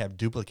we didn't have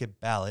duplicate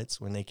ballots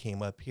when they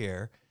came up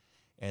here.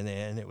 And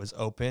then it was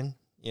open.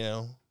 You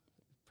know,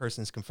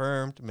 person's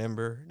confirmed,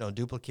 member, no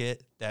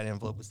duplicate. That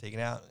envelope was taken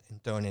out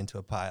and thrown into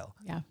a pile.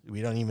 Yeah.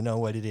 We don't even know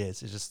what it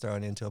is. It's just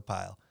thrown into a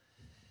pile.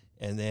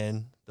 And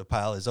then the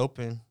pile is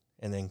open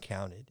and then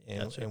counted.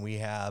 And we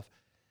have,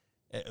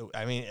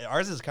 I mean,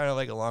 ours is kind of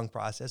like a long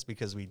process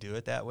because we do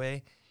it that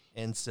way.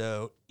 And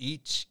so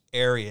each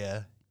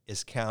area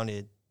is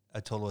counted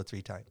a total of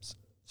 3 times.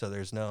 So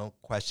there's no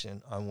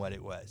question on what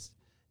it was.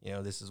 You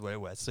know, this is what it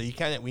was. So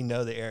we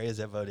know the areas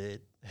that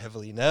voted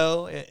heavily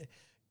no,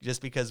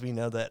 just because we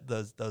know that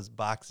those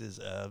boxes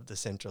of the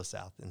Central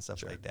South and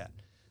stuff like that.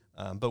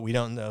 But we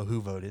don't know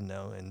who voted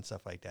no and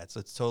stuff like that. So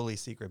it's totally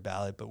secret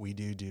ballot, but we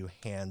do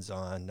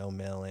hands-on, no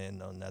mail-in,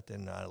 no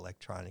nothing, not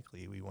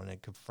electronically. We want to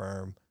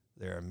confirm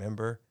they're a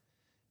member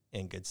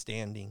in good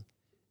standing,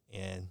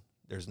 and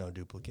there's no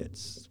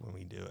duplicates when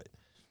we do it.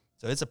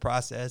 So it's a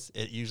process.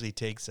 It usually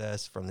takes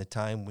us from the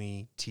time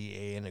we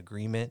TA an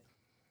agreement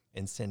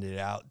and send it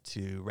out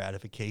to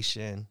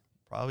ratification,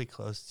 probably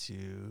close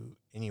to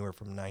anywhere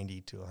from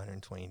 90 to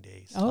 120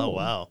 days. Oh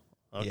wow.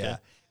 Okay. Yeah.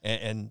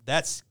 And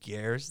that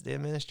scares the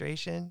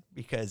administration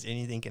because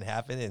anything can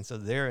happen. And so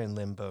they're in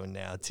limbo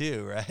now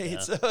too, right? Yeah.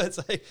 So it's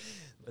like,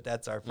 but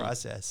that's our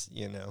process,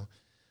 you know.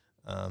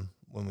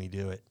 when we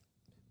do it.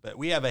 But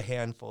we have a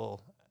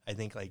handful, I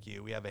think like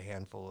you, we have a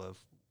handful of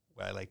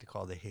what I like to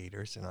call the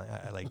haters, and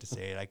I like to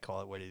say it, I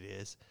call it what it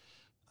is,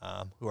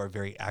 who are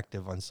very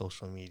active on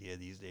social media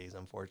these days,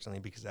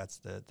 unfortunately, because that's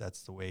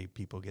the way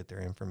people get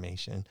their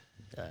information.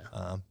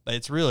 Yeah. But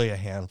it's really a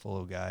handful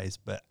of guys.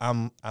 But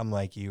I'm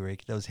like you,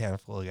 Rick. Those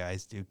handful of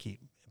guys do it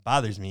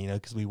bothers me,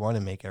 because we want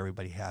to make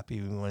everybody happy.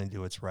 We want to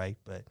do what's right.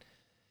 But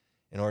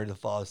in order to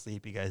fall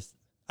asleep, you guys,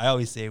 I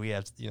always say we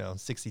have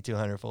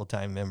 6,200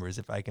 full-time members.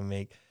 If I can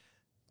make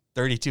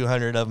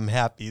 3,200 of them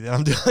happy, then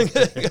I'm doing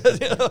good.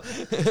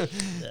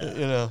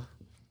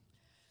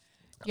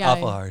 Yeah,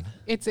 awful hard.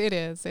 It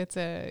is. It's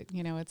a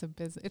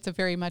it's a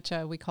very much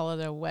we call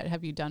it a what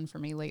have you done for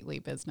me lately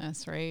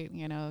business, right?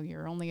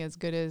 You're only as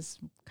good as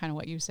kind of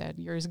what you said.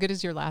 You're as good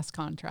as your last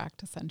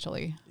contract,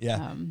 essentially.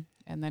 Yeah.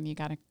 And then you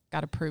got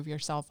to prove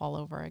yourself all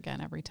over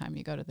again every time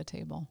you go to the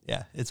table.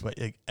 Yeah, it's what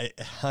I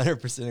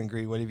 100%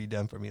 agree. What have you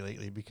done for me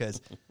lately?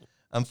 Because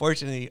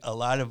unfortunately, a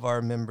lot of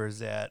our members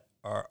that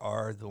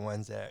are the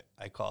ones that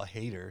I call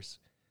haters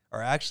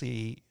are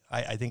actually,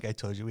 I think I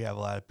told you, we have a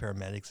lot of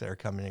paramedics that are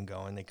coming and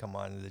going. They come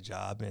onto the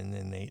job and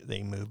then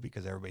they move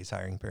because everybody's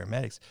hiring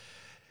paramedics.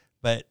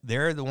 But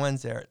they're the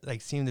ones that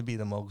seem to be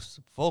the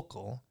most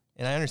vocal.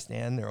 And I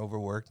understand they're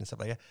overworked and stuff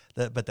like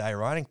that. But the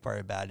ironic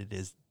part about it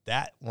is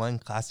that one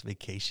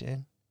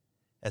classification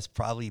has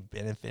probably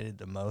benefited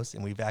the most.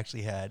 And we've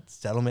actually had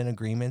settlement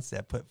agreements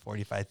that put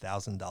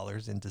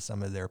 $45,000 into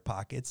some of their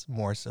pockets,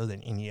 more so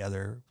than any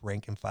other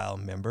rank and file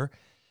member.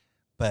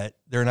 But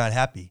they're not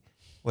happy.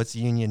 What's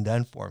the union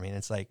done for me? And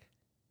it's like,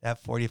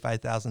 that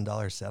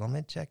 $45,000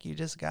 settlement check you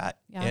just got,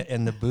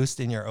 and the boost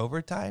in your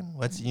overtime,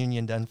 what's the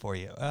union done for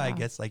you? Well, I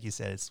guess, like you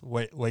said, it's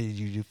what did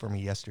you do for me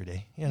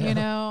yesterday?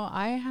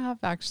 I have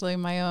actually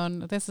my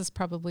own, this is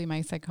probably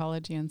my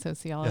psychology and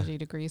sociology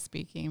degree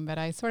speaking, but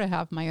I sort of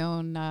have my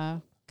own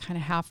kind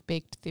of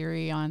half-baked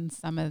theory on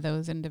some of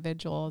those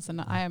individuals. And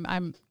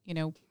I'm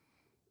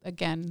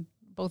again,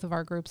 both of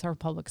our groups are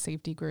public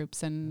safety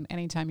groups, and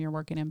anytime you're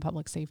working in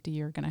public safety,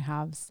 you're going to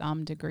have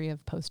some degree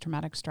of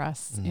post-traumatic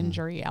stress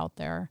injury out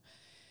there.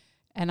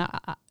 And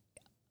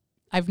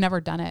I've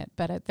never done it,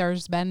 but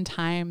there's been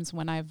times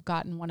when I've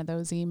gotten one of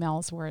those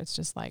emails where it's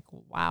just like,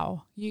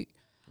 wow,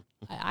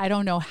 I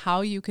don't know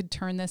how you could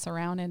turn this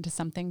around into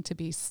something to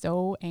be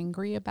so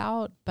angry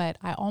about, but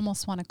I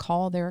almost want to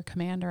call their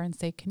commander and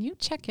say, can you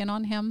check in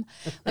on him?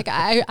 Like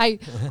I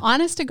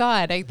honest to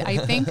God, I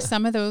think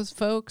some of those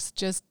folks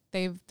just,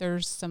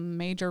 there's some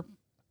major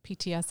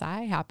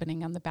PTSI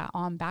happening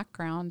on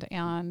background,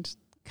 and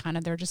kind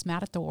of, they're just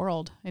mad at the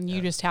world, and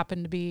you just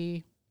happen to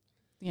be,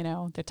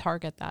 the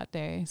target that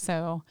day.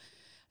 So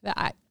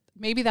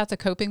maybe that's a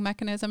coping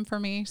mechanism for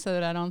me, so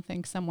that I don't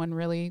think someone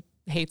really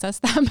hates us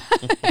that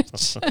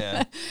much.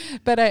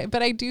 But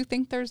I do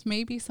think there's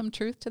maybe some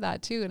truth to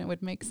that too. And it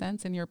would make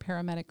sense in your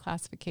paramedic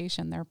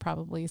classification. They're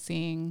probably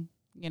seeing,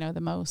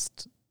 the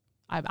most,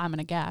 I'm going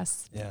to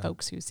guess,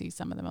 folks who see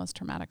some of the most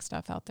traumatic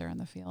stuff out there in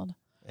the field.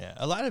 Yeah.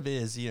 A lot of it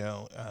is,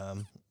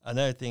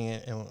 another thing,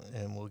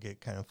 and we'll get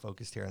kind of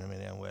focused here in a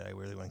minute on what I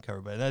really want to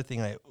cover. But another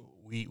thing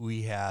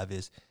we have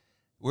is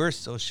we're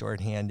so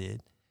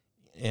shorthanded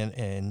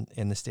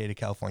in the state of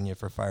California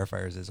for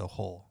firefighters as a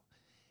whole.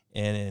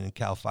 And in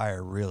CAL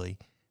FIRE, really.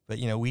 But,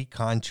 we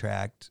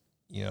contract,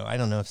 I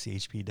don't know if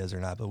CHP does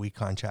or not, but we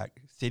contract,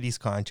 cities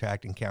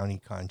contract and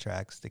county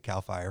contracts to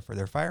CAL FIRE for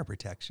their fire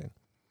protection.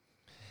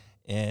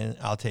 And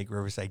I'll take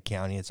Riverside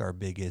County. It's our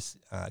biggest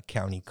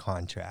county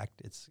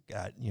contract. It's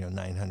got,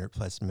 900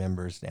 plus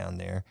members down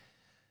there.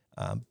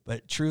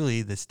 But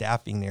truly, the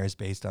staffing there is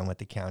based on what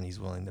the county's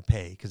willing to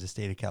pay, because the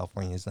state of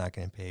California is not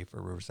going to pay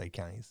for Riverside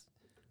County's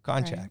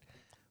contract. Right.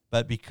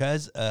 But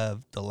because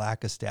of the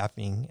lack of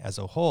staffing as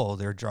a whole,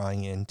 they're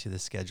drawing into the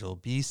Schedule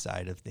B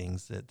side of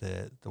things,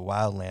 the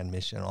wildland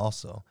mission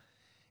also.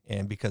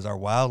 And because our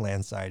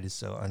wildland side is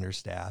so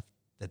understaffed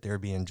that they're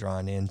being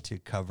drawn in to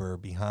cover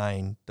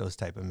behind those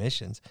type of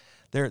missions,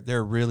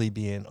 they're really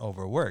being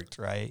overworked,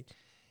 right?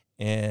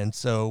 And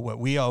so what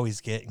we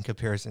always get in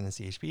comparison to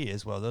CHP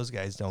is, well, those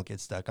guys don't get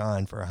stuck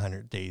on for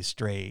 100 days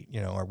straight,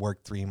 or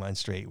work 3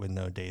 months straight with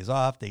no days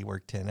off. They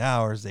work 10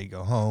 hours, they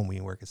go home.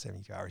 We work a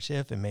 72-hour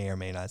shift and may or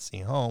may not see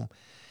home.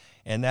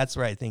 And that's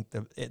where I think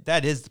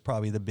that is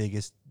probably the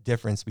biggest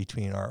difference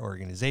between our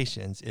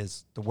organizations,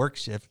 is the work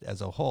shift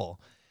as a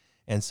whole.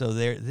 And so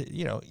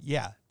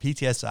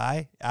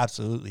PTSI,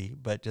 absolutely,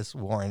 but just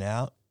worn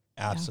out,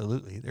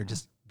 absolutely. They're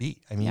just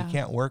beat. I mean, you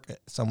can't work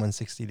someone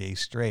 60 days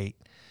straight.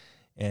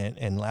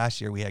 And last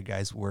year we had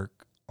guys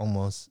work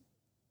almost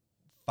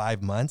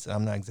 5 months.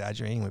 I'm not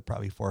exaggerating, with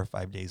probably 4 or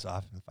 5 days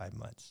off in 5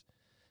 months.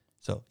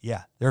 So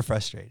they're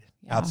frustrated.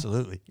 Yeah.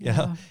 Absolutely.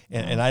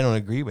 And I don't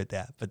agree with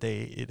that, but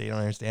they don't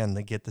understand.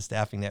 They get the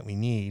staffing that we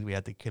need. We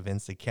have to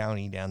convince the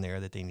county down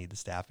there that they need the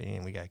staffing,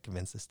 and we got to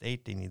convince the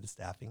state they need the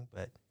staffing.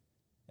 But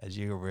as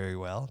you know very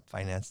well,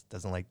 finance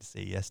doesn't like to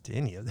say yes to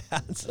any of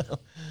that.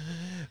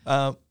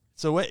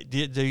 So what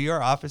do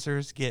your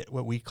officers get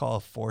what we call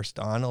forced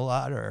on a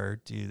lot,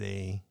 or do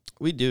they?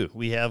 We do.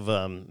 We have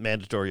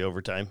mandatory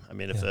overtime. I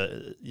mean, if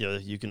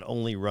you can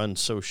only run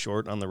so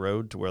short on the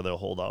road to where they'll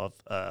hold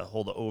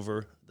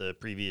over the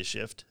previous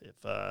shift.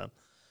 If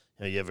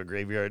you have a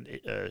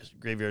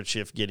graveyard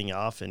shift getting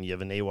off, and you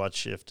have an AWATS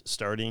shift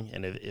starting,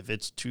 and if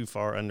it's too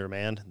far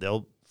undermanned,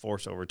 they'll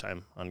force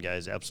overtime on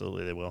guys.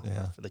 Absolutely, they will.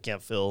 Yeah. If they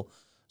can't fill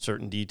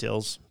certain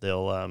details,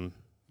 they'll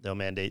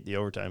mandate the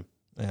overtime.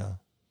 Yeah.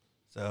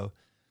 So,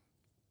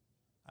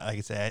 like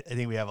I said, I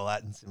think we have a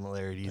lot in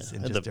similarities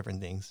and just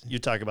different things. You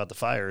talk about the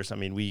fires. I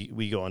mean,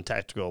 we go on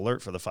tactical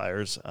alert for the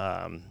fires,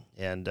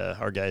 and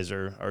our guys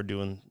are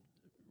doing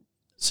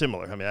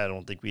similar. I mean, I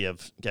don't think we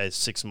have guys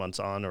 6 months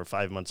on or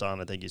 5 months on,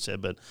 I think you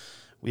said, but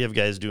we have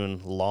guys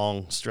doing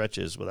long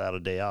stretches without a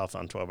day off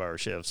on 12-hour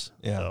shifts.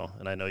 Yeah. So,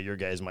 and I know your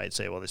guys might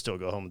say, well, they still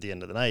go home at the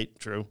end of the night.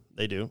 True,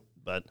 they do,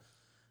 but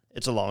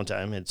it's a long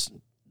time. It's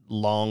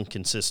long,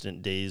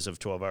 consistent days of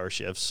 12-hour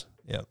shifts.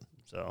 Yep.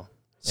 So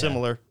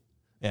similar.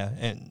 Yeah,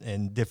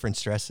 and different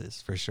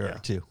stresses for sure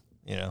too.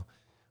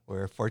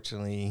 Where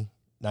fortunately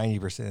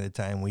 90% of the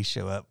time we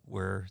show up,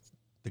 we're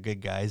the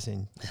good guys,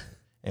 and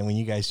when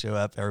you guys show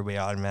up, everybody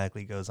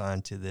automatically goes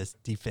on to this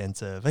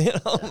defensive,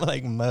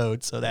 like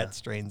mode. So that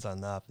strains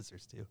on the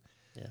officers too.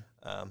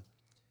 Yeah.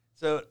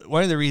 So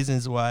one of the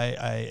reasons why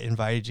I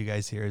invited you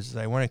guys here is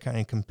I want to kind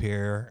of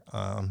compare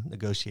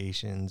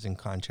negotiations and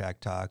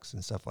contract talks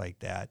and stuff like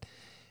that.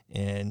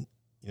 And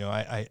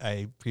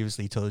I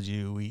previously told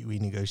you we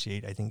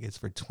negotiate, I think it's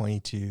for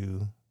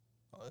 21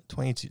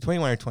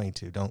 or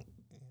 22.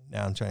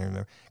 Now I'm trying to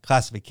remember.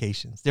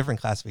 Different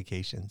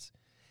classifications.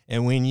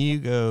 And when you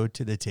go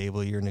to the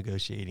table, you're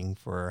negotiating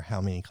for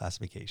how many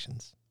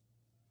classifications?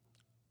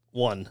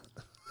 One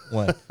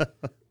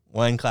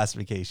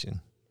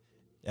classification.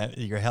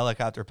 Your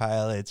helicopter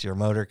pilots, your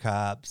motor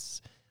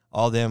cops,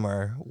 all of them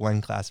are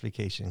one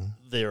classification.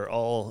 They're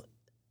all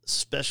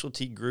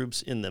specialty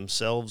groups in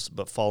themselves,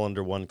 but fall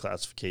under one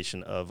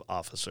classification of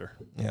officer.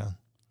 Yeah.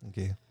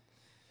 Okay.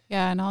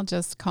 Yeah, and I'll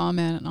just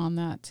comment on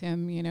that,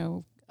 Tim.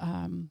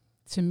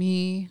 To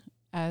me,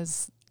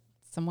 as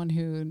someone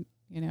who,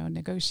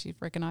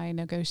 Rick and I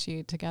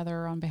negotiate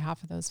together on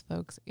behalf of those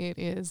folks, it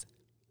is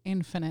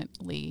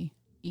infinitely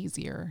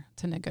easier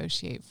to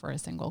negotiate for a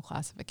single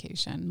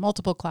classification.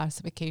 Multiple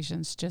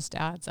classifications just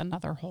adds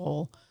another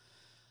whole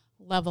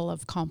level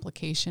of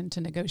complication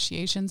to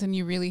negotiations, and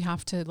you really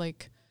have to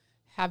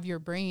have your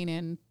brain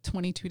in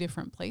 22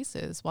 different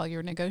places while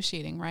you're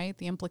negotiating, right?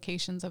 The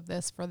implications of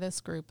this for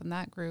this group and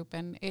that group,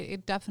 and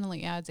it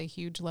definitely adds a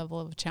huge level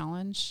of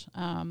challenge.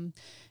 And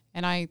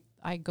I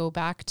go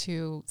back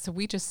to, so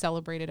we just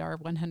celebrated our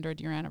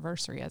 100-year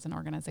anniversary as an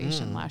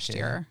organization last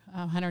year,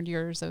 100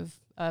 years of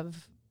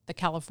the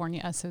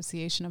California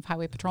Association of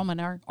Highway Patrolmen.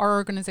 Our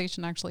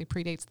organization actually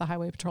predates the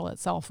Highway Patrol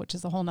itself, which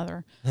is a whole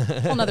nother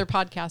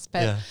podcast.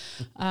 But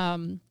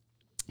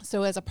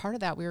so as a part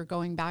of that, we were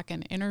going back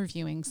and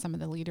interviewing some of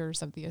the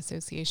leaders of the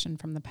association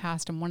from the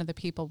past. And one of the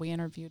people we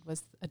interviewed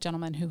was a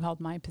gentleman who held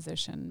my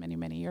position many,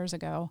 many years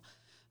ago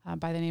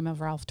by the name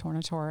of Ralph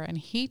Tornator. And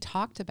he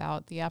talked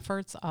about the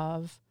efforts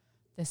of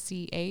the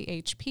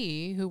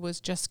CAHP, who was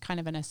just kind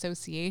of an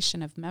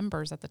association of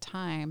members at the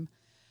time,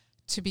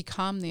 to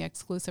become the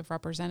exclusive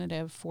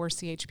representative for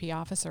CHP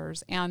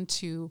officers and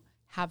to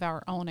have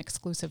our own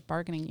exclusive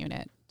bargaining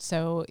unit.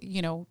 So,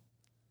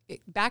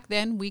 back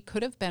then we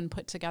could have been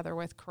put together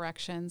with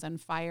corrections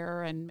and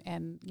fire and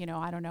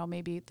I don't know,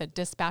 maybe the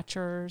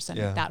dispatchers and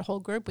that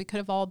whole group. We could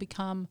have all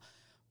become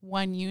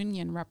one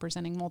union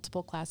representing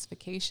multiple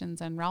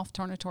classifications. And Ralph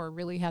Tornator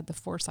really had the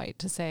foresight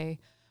to say,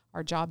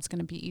 our job's going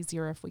to be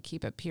easier if we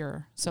keep it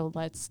pure. So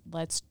let's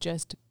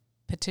just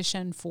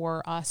petition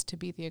for us to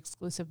be the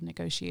exclusive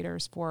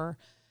negotiators for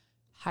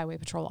highway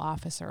patrol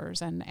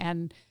officers.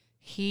 And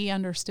he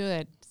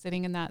understood,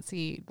 sitting in that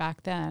seat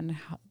back then,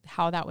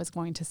 how that was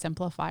going to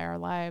simplify our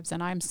lives.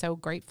 And I'm so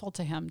grateful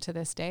to him to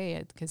this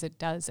day, because it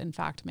does, in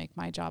fact, make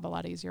my job a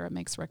lot easier. It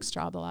makes Rick's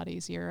job a lot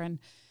easier. And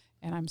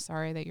I'm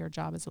sorry that your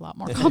job is a lot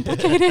more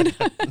complicated.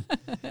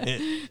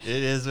 It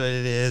is what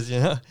it is,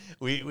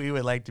 We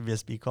would like to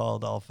just be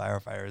called all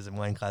firefighters in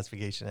one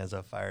classification as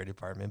a fire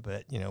department,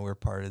 but, we're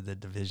part of the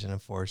Division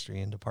of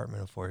Forestry and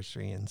Department of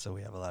Forestry, and so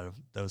we have a lot of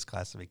those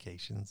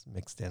classifications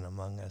mixed in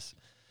among us.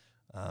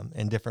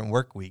 And different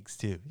work weeks,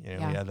 too. We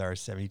have our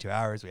 72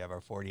 hours, we have our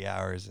 40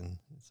 hours, and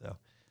so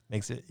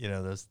makes it,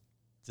 those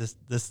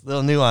this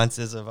little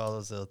nuances of all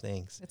those little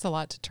things. It's a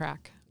lot to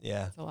track.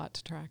 Yeah. It's a lot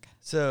to track.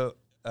 So,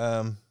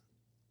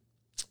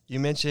 you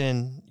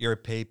mentioned your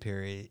pay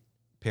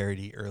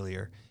parity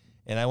earlier,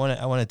 and I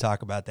want to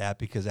talk about that,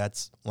 because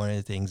that's one of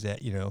the things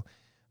that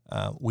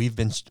we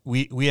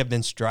have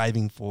been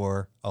striving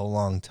for a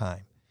long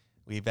time.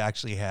 We've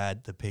actually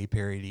had the pay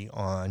parity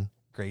on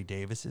Gray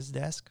Davis's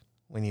desk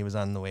when he was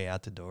on the way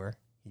out the door.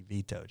 He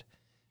vetoed.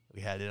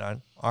 We had it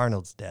on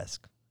Arnold's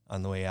desk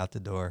on the way out the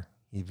door.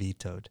 He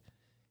vetoed.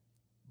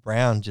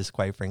 Brown just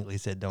quite frankly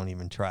said, "Don't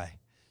even try."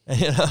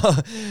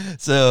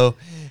 So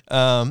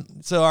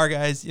our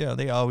guys,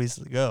 they always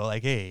go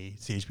like, "Hey,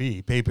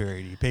 CHP, pay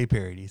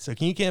parity." So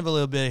can you give a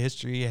little bit of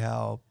history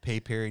how pay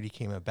parity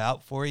came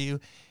about for you,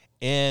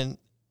 and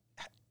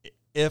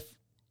if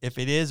it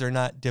is or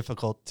not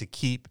difficult to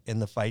keep in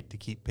the fight to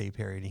keep pay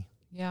parity.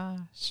 Yeah,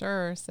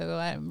 sure.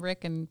 So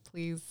Rick, and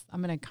please,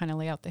 I'm going to kind of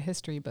lay out the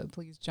history, but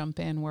please jump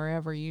in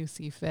wherever you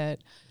see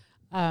fit.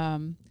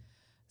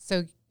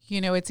 So,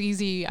 it's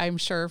easy, I'm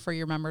sure, for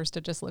your members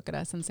to just look at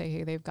us and say,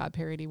 hey, they've got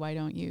parity. Why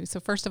don't you? So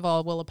first of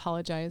all, we'll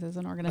apologize as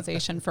an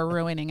organization for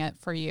ruining it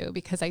for you,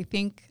 because I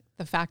think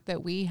the fact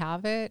that we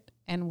have it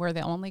and we're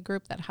the only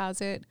group that has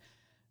it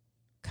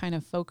kind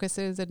of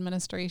focuses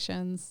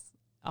administrations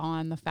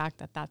on the fact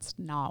that that's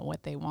not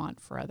what they want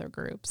for other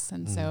groups.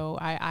 And so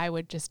I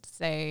would just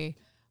say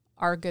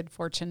our good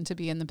fortune to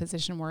be in the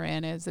position we're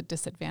in is a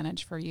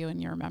disadvantage for you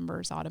and your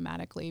members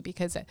automatically,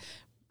 because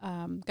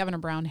Governor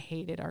Brown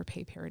hated our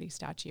pay parity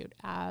statute,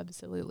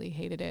 absolutely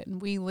hated it. And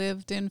we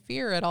lived in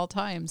fear at all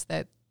times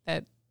that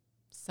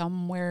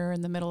somewhere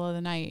in the middle of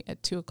the night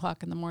at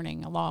 2:00 in the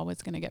morning, a law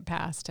was going to get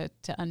passed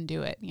to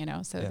undo it,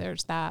 So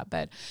there's that.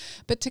 But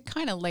to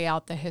kind of lay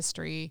out the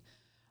history,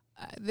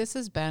 this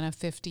has been a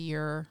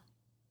 50-year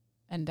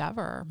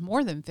endeavor,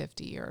 more than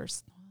 50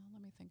 years. Well,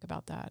 let me think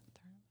about that.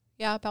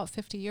 Yeah, about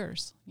 50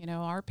 years.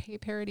 Our pay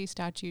parity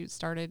statute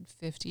started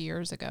 50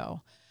 years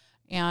ago.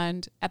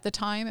 And at the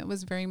time, it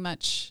was very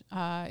much,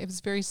 it was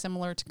very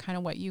similar to kind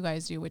of what you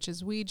guys do, which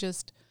is we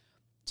just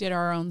did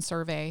our own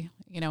survey,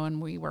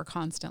 and we were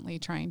constantly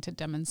trying to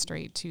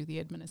demonstrate to the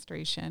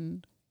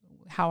administration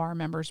how our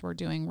members were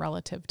doing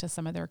relative to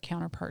some of their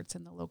counterparts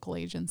in the local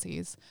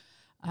agencies.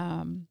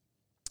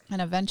 And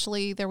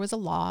eventually there was a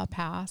law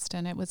passed,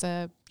 and it was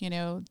the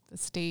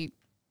state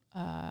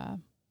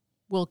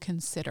will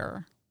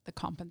consider the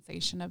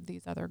compensation of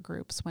these other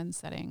groups when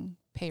setting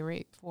pay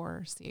rate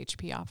for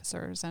CHP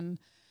officers. And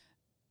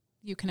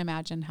you can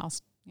imagine how,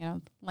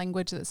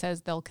 language that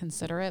says they'll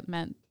consider it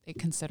meant they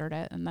considered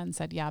it and then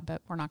said, yeah,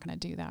 but we're not going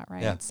to do that.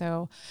 Right. Yeah.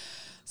 So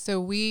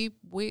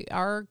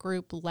our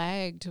group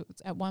lagged.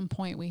 At one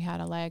point we had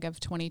a lag of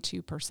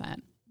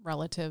 22%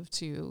 relative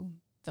to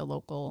the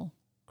local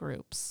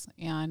groups.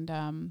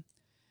 And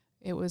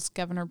it was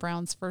Governor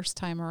Brown's first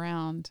time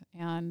around.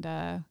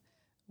 And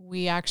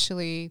we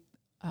actually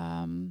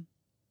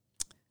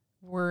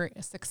were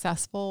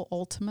successful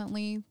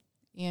ultimately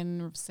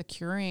in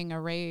securing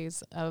a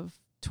raise of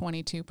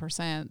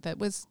 22% that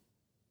was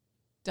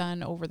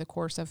done over the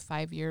course of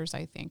 5 years,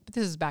 I think. But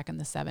this is back in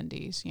the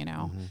 70s,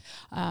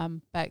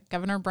 But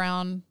Governor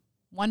Brown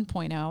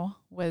 1.0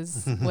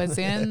 was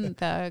in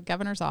the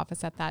governor's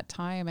office at that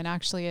time, and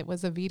actually it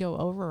was a veto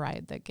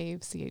override that gave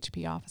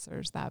CHP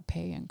officers that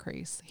pay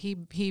increase. He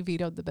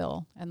vetoed the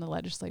bill, and the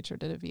legislature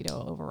did a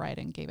veto override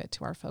and gave it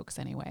to our folks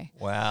anyway.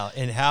 Wow.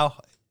 And how,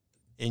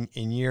 in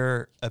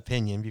your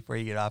opinion, before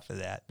you get off of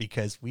that,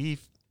 because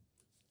we've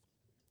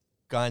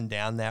gone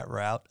down that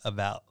route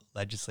about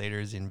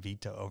legislators in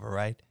veto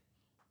override,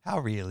 how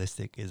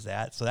realistic is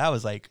that? So that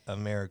was like a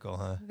miracle,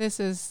 huh? This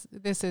is the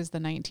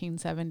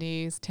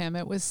 1970s, Tim.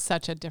 It was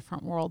such a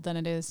different world than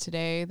it is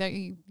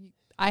today.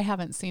 I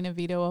haven't seen a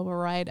veto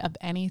override of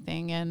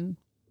anything in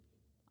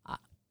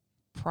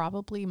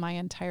probably my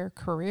entire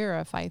career,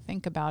 if I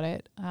think about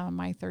it,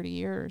 my 30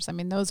 years. I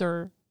mean, those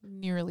are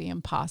nearly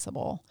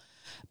impossible.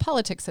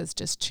 Politics has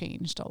just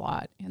changed a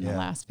lot in the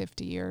last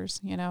 50 years,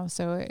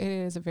 so it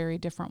is a very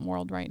different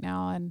world right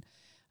now. And,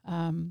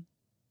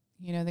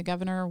 the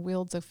governor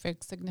wields a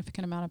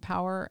significant amount of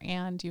power,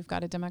 and you've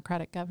got a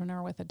Democratic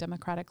governor with a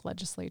Democratic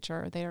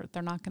legislature. They're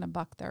not going to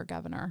buck their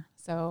governor.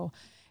 So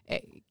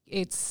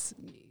it's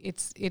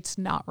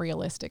not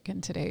realistic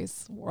in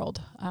today's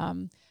world.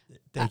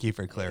 Thank you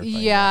for clarifying.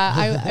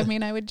 Yeah. I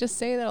mean, I would just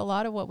say that a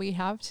lot of what we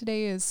have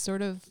today is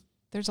sort of,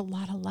 there's a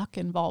lot of luck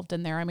involved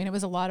in there. I mean, it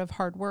was a lot of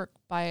hard work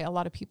by a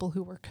lot of people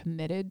who were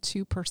committed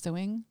to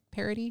pursuing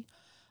parity,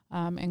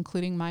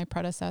 including my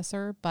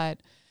predecessor.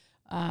 But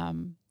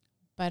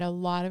a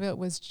lot of it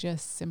was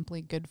just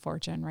simply good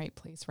fortune, right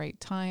place, right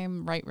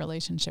time, right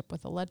relationship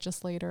with a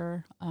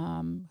legislator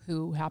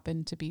who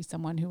happened to be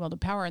someone who wielded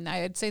power. And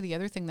I'd say the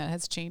other thing that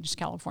has changed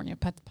California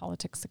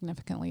politics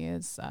significantly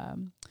is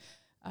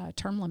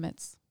term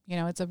limits.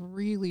 It's a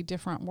really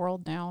different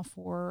world now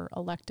for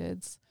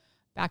electeds.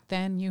 Back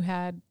then you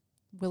had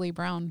Willie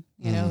Brown,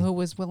 who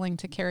was willing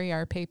to carry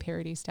our pay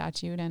parity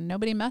statute, and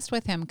nobody messed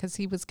with him because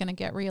he was going to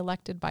get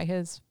reelected by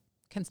his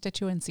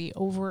constituency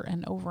over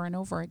and over and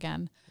over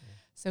again.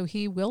 So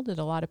he wielded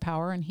a lot of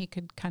power, and he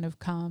could kind of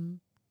come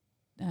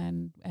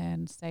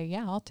and say,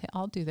 yeah,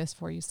 I'll do this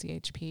for you,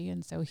 CHP.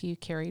 And so he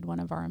carried one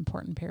of our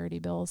important parity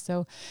bills.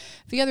 So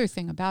the other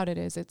thing about it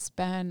is it's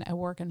been a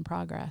work in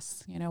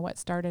progress. What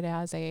started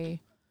as the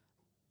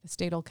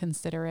state will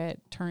consider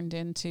it turned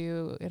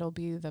into it'll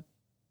be the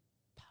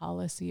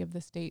policy of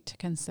the state to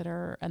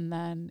consider, and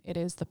then it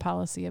is the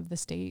policy of the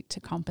state to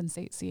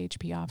compensate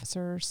CHP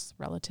officers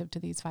relative to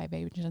these 5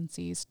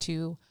 agencies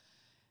to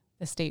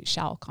the state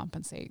shall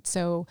compensate.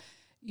 So,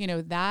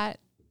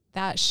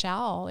 that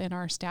shall in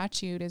our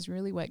statute is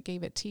really what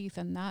gave it teeth,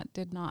 and that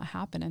did not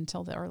happen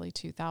until the early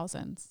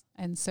 2000s.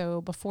 And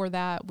so before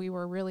that, we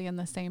were really in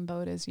the same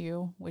boat as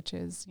you, which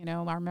is,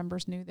 our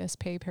members knew this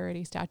pay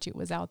parity statute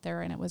was out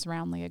there, and it was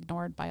roundly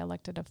ignored by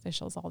elected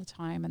officials all the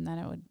time, and then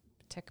it would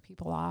tick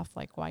people off.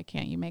 Like, why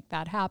can't you make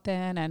that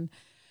happen?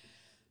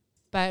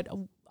 But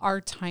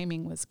our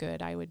timing was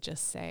good, I would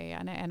just say.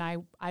 And I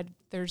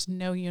there's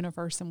no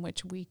universe in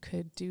which we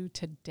could do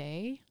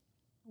today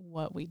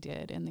what we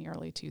did in the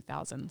early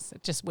 2000s.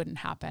 It just wouldn't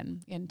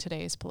happen in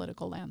today's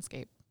political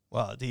landscape.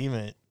 Well,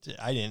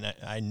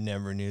 I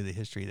never knew the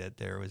history that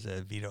there was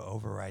a veto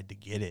override to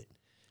get it.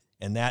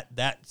 And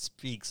that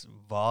speaks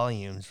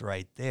volumes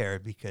right there,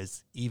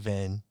 because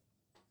even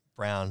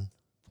Brown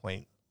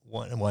 .10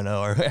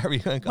 or whatever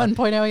you want to call it.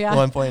 1.0, yeah.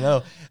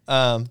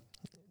 1.0.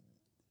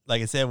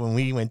 Like I said, when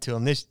we went to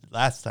him this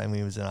last time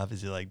he was in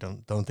office, he's like,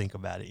 don't think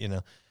about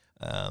it,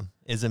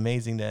 It's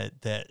amazing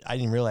that I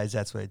didn't realize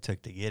that's what it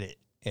took to get it.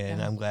 And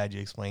Yeah. I'm glad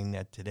you explained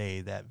that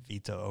today, that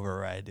veto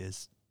override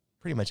is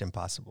pretty much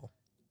impossible.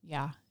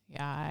 Yeah.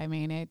 I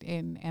mean,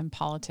 and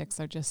politics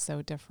are just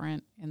so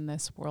different in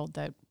this world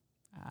that,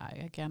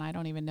 again, I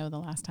don't even know the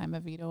last time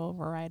a veto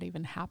override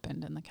even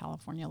happened in the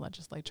California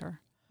legislature.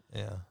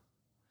 Yeah.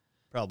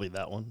 Probably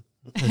that one.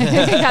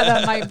 Yeah,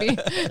 that might be.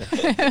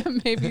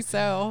 Maybe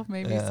so.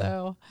 Yeah.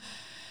 So.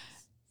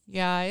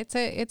 Yeah, it's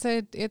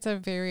a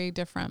very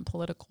different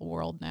political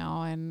world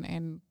now,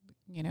 and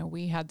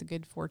we had the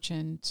good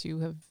fortune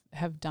to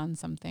have done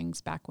some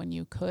things back when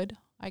you could,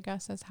 I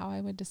guess is how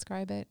I would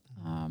describe it.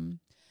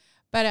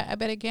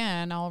 But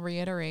again, I'll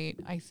reiterate,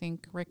 I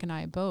think Rick and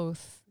I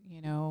both,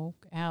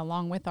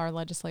 along with our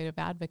legislative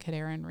advocate,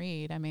 Aaron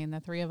Reed, I mean, the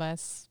three of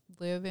us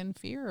live in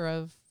fear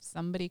of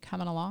somebody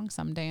coming along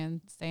someday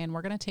and saying,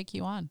 we're going to take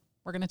you on.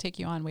 We're going to take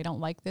you on. We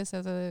don't like this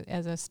as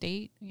a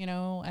state, we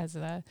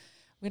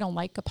don't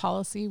like a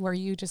policy where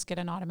you just get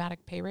an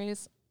automatic pay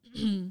raise.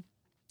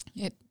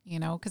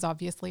 Because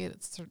obviously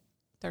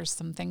there's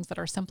some things that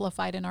are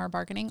simplified in our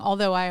bargaining.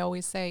 Although I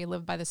always say,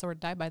 live by the sword,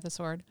 die by the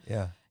sword.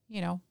 Yeah.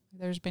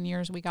 There's been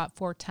years we got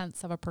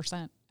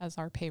 0.4% as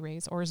our pay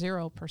raise, or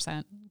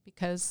 0%,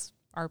 because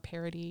our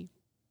parity,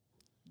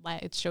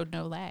 it showed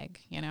no lag,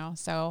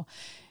 So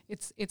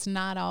it's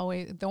not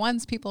always the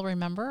ones people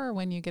remember are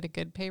when you get a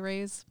good pay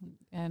raise,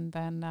 and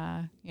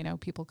then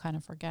people kind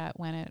of forget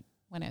when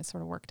it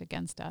sort of worked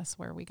against us,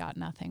 where we got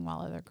nothing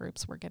while other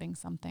groups were getting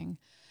something.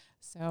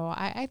 So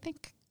I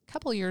think a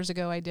couple of years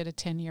ago I did a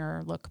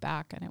 10-year look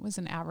back, and it was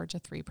an average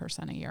of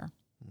 3% a year.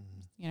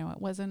 Mm-hmm.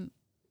 It wasn't.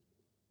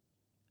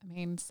 I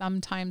mean,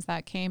 sometimes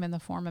that came in the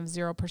form of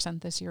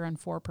 0% this year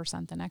and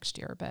 4% the next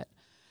year, but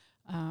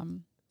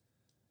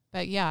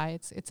yeah,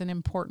 it's an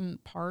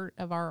important part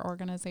of our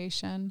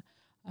organization.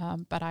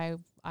 But I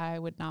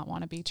would not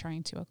want to be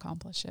trying to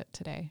accomplish it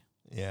today.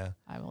 Yeah.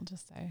 I will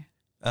just say.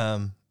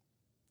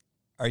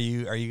 Are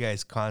you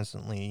guys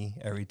constantly,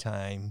 every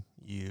time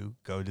you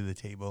go to the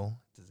table,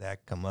 does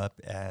that come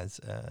up as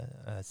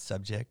a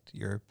subject,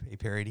 your pay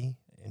parity?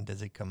 And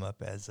does it come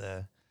up as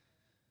a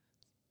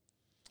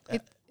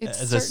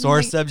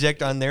sore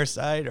subject on their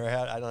side, or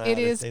I don't know? It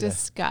is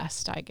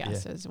discussed, I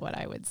guess, is what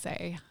I would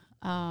say.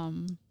 I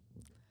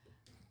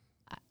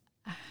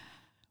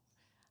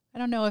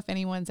don't know if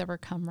anyone's ever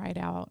come right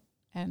out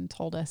and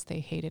told us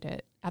they hated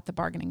it at the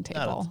bargaining table.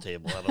 Not at the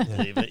table, I don't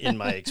believe it, in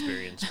my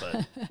experience.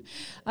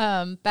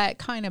 But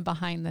kind of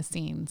behind the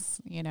scenes,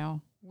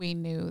 we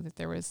knew that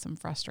there was some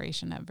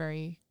frustration at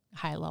very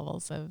high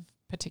levels of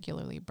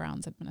particularly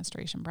Brown's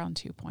administration, Brown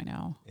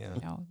 2.0. Yeah.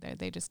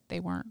 They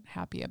weren't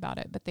happy about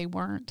it, but they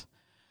weren't.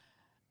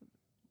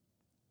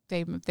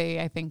 They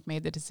I think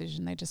made the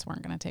decision they just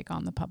weren't going to take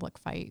on the public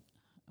fight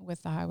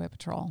with the highway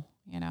patrol.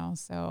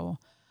 So.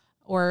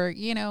 Or,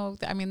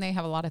 I mean, they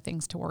have a lot of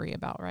things to worry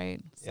about,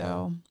 right? Yeah.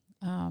 So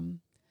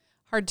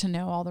hard to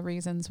know all the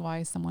reasons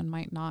why someone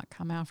might not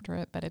come after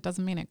it, but it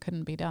doesn't mean it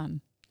couldn't be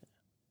done.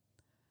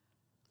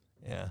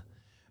 Yeah.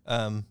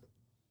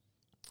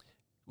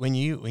 When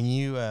you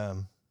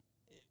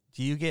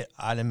do you get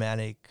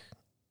automatic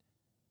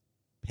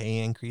pay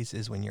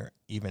increases when you're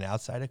even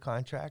outside a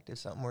contract if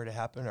something were to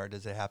happen, or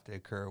does it have to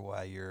occur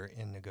while you're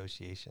in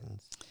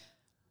negotiations?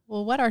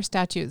 Well, what our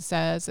statute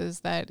says is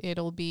that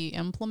it'll be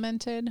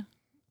implemented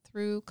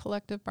through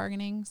collective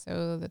bargaining,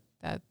 so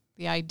that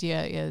the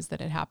idea is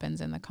that it happens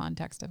in the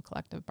context of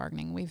collective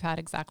bargaining. We've had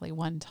exactly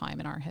one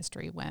time in our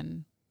history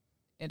when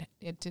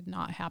it did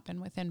not happen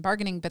within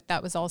bargaining, but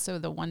that was also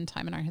the one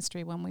time in our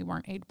history when we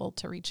weren't able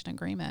to reach an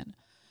agreement,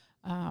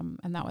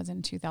 and that was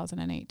in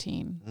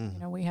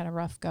 2018. We had a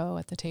rough go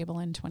at the table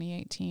in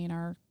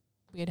 2018.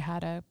 We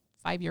had a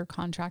 5-year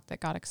contract that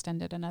got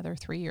extended another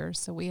 3 years.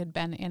 So we had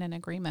been in an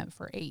agreement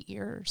for 8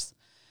 years.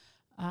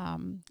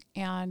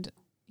 And,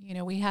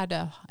 we had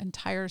an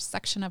entire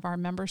section of our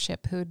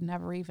membership who'd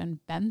never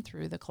even been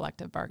through the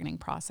collective bargaining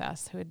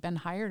process, who had been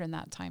hired in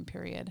that time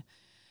period.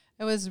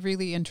 It was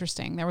really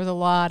interesting. There was a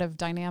lot of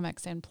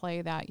dynamics in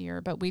play that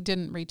year, but we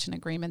didn't reach an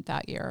agreement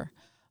that year.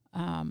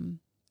 And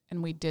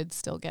we did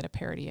still get a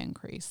parity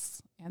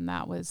increase. And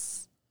that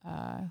was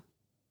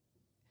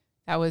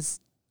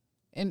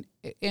an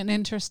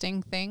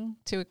interesting thing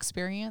to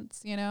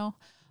experience,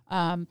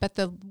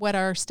 but what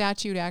our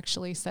statute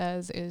actually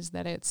says is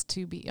that it's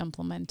to be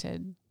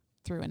implemented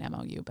through an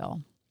MOU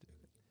bill.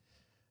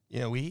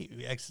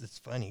 It's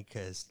funny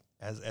because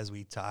as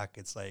we talk,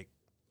 it's like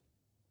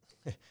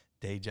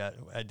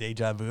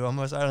deja vu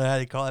almost. I don't know how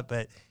to call it,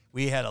 but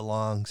we had a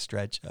long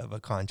stretch of a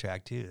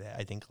contract too that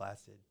I think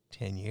lasted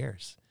 10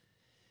 years.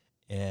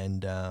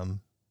 And a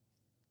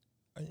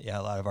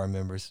lot of our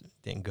members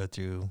didn't go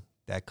through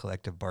that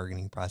collective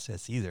bargaining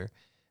process either.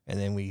 And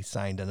then we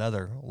signed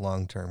another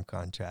long-term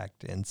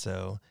contract. And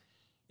so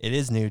it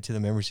is new to the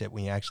membership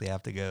when you actually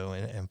have to go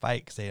and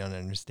fight, because they don't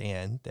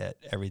understand that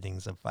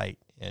everything's a fight.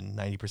 And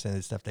 90% of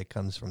the stuff that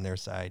comes from their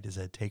side is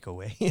a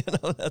takeaway.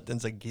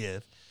 Nothing's a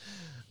gift.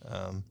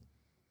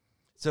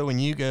 So when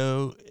you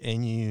go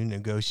and you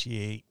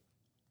negotiate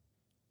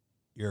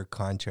your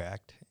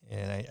contract,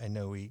 and I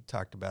know we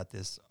talked about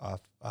this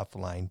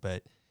offline,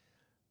 but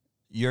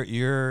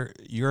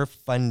your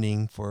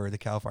funding for the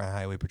California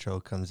Highway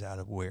Patrol comes out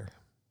of where?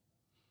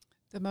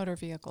 The motor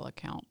vehicle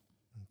account,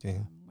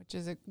 Okay.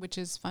 Which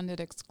is funded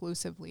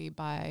exclusively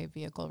by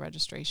vehicle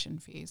registration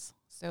fees.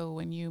 So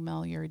when you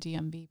mail your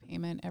DMV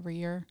payment every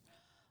year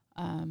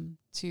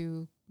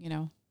to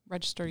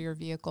register your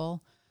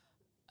vehicle,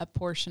 a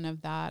portion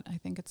of that, I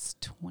think it's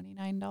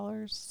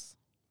 $29.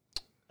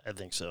 I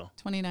think so.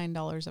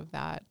 $29 of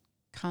that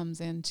comes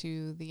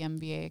into the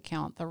MVA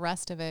account. The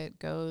rest of it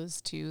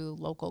goes to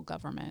local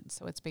government.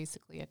 So it's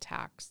basically a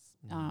tax,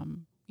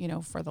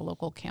 for the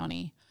local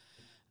county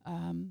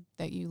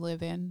that you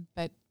live in.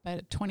 But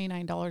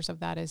 $29 of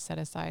that is set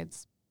aside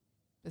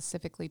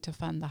specifically to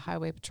fund the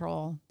Highway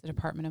Patrol, the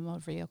Department of Motor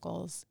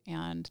Vehicles,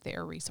 and the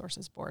Air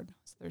Resources Board.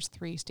 So there's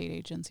 3 state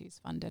agencies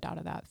funded out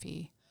of that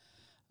fee.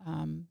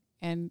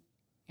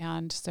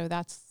 And so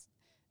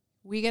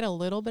we get a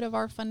little bit of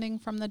our funding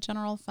from the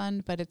general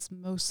fund, but it's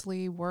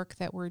mostly work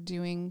that we're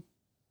doing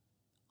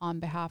on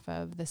behalf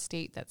of the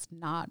state that's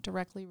not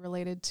directly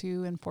related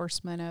to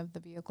enforcement of the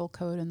vehicle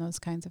code and those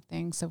kinds of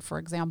things. So for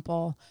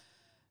example,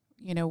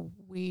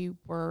 we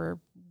were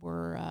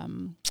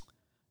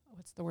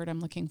what's the word I'm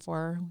looking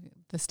for?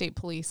 The state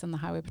police and the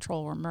highway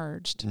patrol were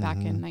merged back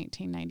in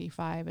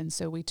 1995. And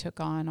so we took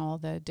on all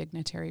the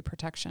dignitary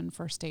protection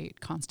for state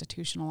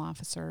constitutional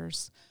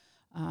officers,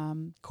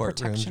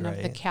 protection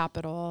of the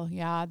Capitol,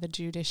 the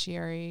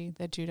judiciary,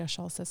 the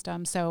judicial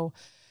system. So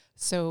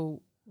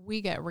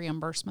we get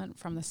reimbursement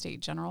from the state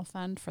general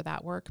fund for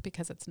that work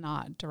because it's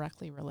not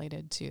directly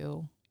related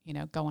to,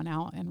 going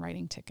out and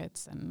writing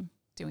tickets and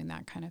doing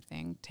that kind of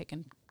thing,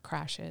 taking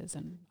crashes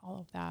and all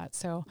of that.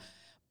 So,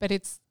 but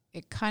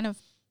it kind of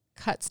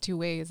cuts 2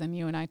 ways. And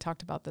you and I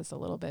talked about this a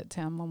little bit,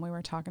 Tim, when we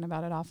were talking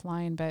about it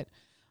offline, but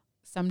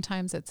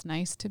sometimes it's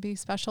nice to be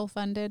special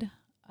funded.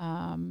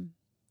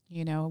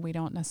 We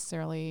don't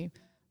necessarily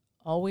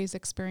always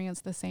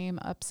experience the same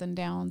ups and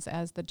downs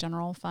as the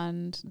general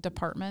fund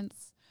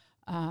departments.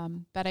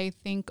 But I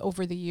think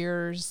over the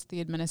years,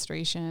 the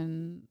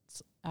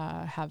administrations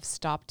have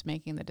stopped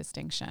making the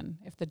distinction.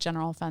 If the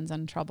general fund's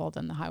in trouble,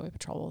 then the highway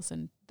patrol is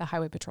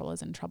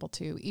in trouble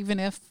too. Even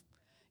if,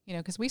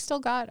 because we still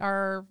got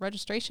our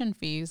registration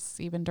fees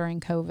even during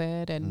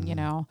COVID,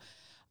 and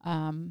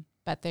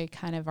but they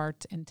kind of are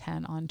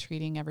intent on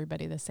treating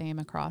everybody the same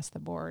across the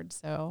board.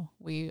 So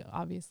we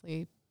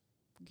obviously,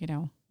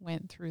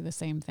 went through the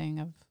same thing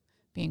of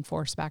being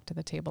forced back to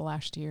the table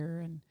last year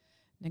and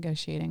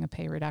negotiating a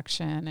pay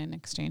reduction in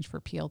exchange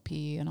for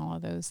PLP and all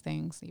of those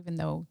things, even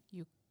though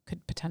you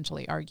could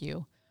potentially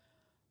argue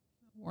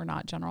we're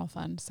not general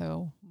fund,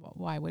 so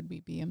why would we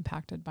be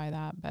impacted by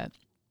that? But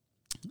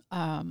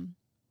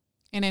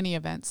in any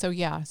event, so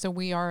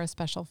we are a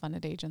special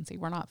funded agency.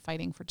 We're not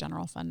fighting for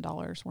general fund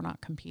dollars. We're not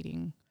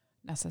competing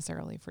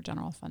necessarily for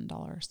general fund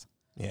dollars.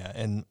 Yeah,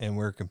 and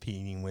we're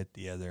competing with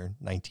the other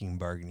 19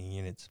 bargaining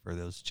units for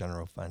those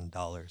general fund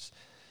dollars.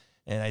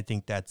 And I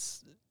think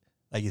that's,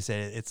 like you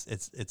said,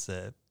 it's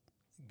a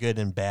good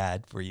and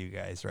bad for you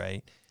guys,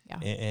 right? Yeah.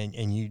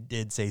 And you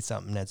did say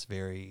something that's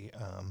very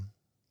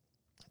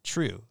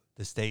true.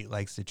 The state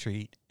likes to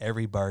treat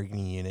every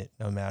bargaining unit,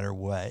 no matter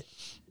what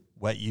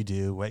you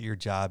do, what your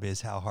job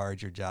is, how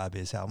hard your job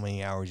is, how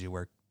many hours you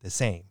work, the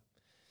same.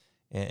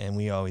 And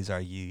we always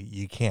argue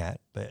you can't,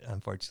 but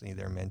unfortunately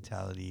their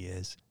mentality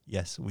is,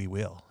 yes, we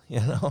will,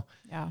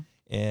 Yeah.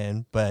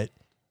 But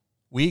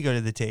we go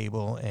to the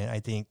table, and I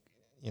think,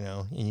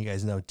 and you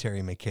guys know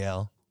Terry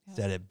McHale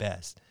said it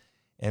best.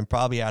 And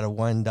probably out of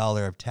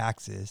 $1 of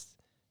taxes,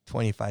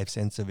 25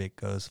 cents of it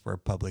goes for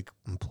public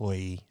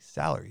employee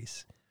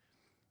salaries.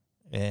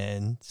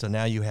 And so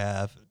now you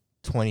have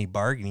 20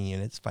 bargaining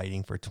units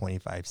fighting for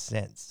 25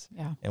 cents.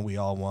 Yeah. And we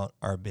all want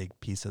our big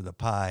piece of the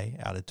pie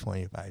out of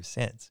 25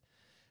 cents.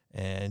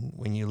 And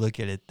when you look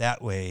at it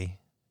that way,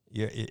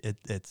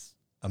 it's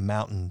a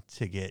mountain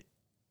to get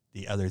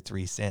the other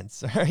 3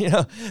 cents, or,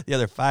 the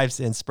other 5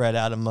 cents spread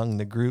out among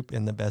the group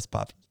in the best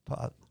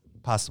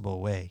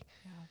possible way.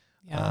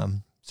 Yeah.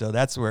 So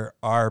that's where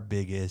our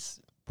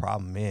biggest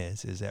problem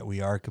is that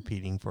we are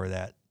competing for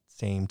that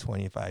same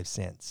 25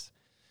 cents,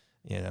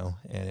 and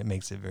it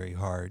makes it very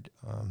hard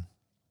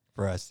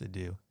for us to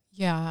do.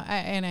 Yeah,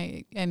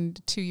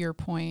 and to your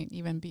point,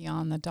 even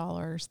beyond the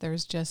dollars,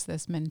 there's just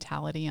this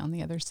mentality on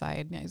the other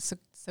side.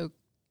 So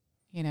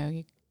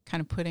you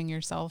kind of putting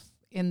yourself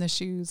in the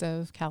shoes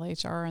of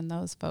CalHR and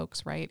those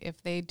folks, right?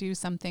 If they do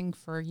something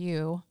for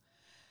you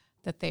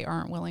that they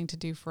aren't willing to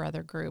do for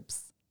other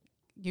groups,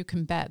 you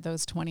can bet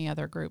those 20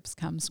 other groups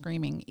come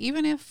screaming.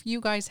 Even if you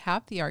guys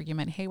have the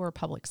argument, hey, we're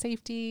public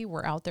safety,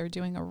 we're out there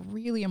doing a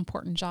really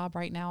important job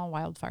right now.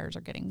 Wildfires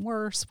are getting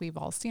worse. We've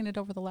all seen it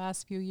over the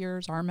last few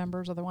years. Our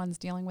members are the ones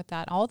dealing with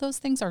that. All those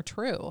things are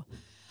true.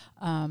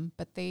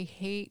 But they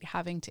hate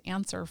having to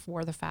answer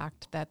for the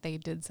fact that they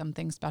did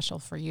something special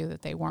for you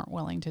that they weren't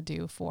willing to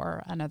do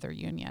for another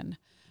union.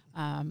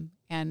 And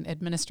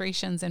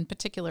administrations in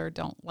particular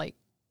don't like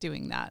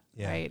doing that,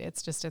 right?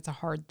 It's a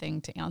hard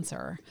thing to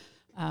answer.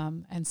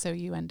 And so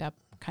you end up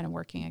kind of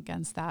working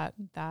against that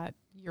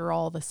you're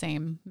all the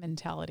same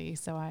mentality.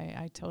 So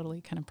I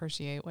totally can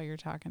appreciate what you're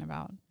talking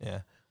about.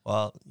 Yeah.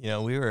 Well,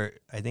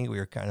 I think we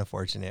were kind of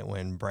fortunate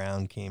when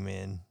Brown came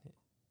in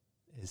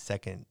his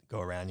second go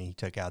around, he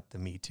took out the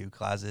Me Too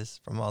clauses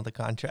from all the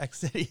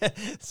contracts that he had,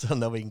 so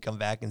nobody can come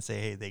back and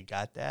say, hey, they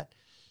got that.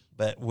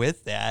 But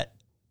with that,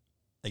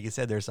 like you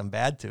said, there's some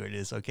bad to it.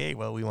 Is okay,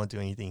 well, we won't do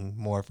anything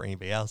more for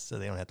anybody else, so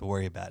they don't have to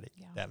worry about it.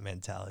 Yeah. That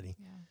mentality.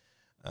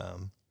 Yeah.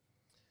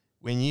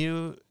 When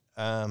you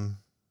go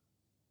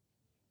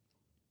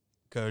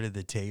to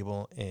the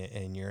table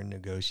and you're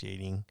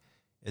negotiating,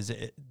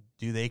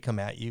 do they come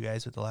at you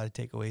guys with a lot of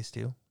takeaways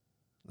too?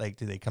 Like,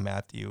 do they come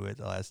after you with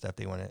a lot of stuff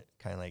they want to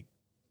kind of like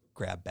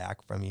grab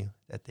back from you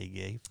that they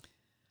gave?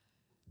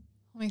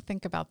 Let me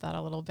think about that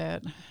a little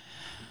bit.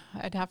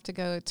 I'd have to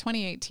go.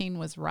 2018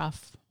 was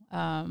rough,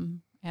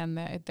 and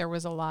there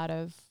was a lot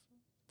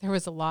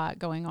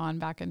going on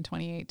back in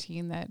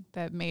 2018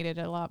 that made it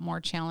a lot more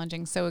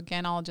challenging. So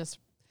again,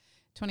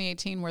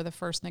 2018 were the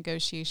first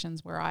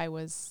negotiations where I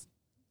was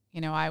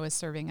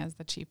serving as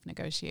the chief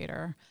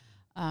negotiator.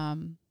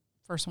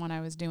 First one I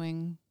was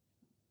doing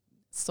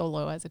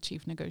solo as a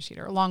chief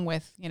negotiator, along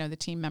with, the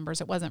team members.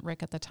 It wasn't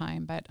Rick at the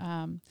time, but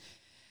I'm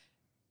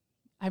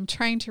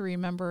trying to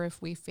remember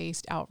if we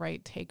faced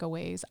outright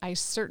takeaways. I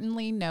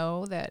certainly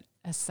know that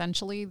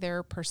essentially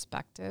their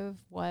perspective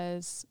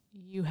was,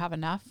 you have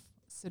enough,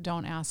 so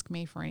don't ask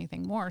me for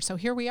anything more. So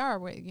here we are.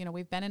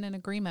 We've been in an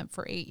agreement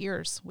for 8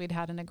 years. We'd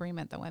had an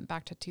agreement that went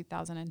back to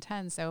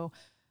 2010. So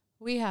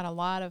we had a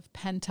lot of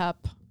pent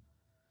up,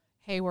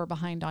 hey, we're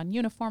behind on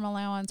uniform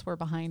allowance. We're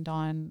behind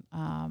on,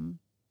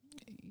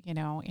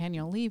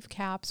 annual leave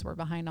caps. We're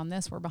behind on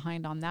this. We're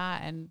behind on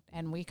that.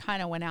 And we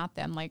kind of went at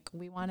them like,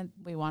 we want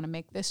to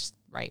make this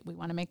right. We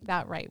want to make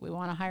that right. We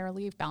want a higher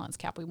leave balance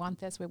cap. We want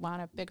this. We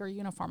want a bigger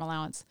uniform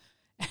allowance.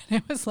 And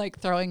it was like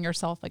throwing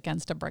yourself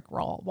against a brick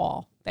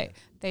wall.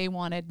 They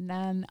wanted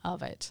none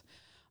of it.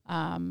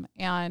 I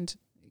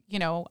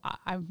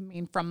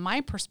mean, from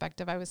my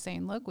perspective, I was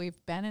saying, look,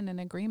 we've been in an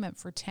agreement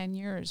for 10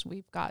 years.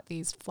 We've got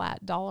these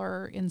flat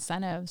dollar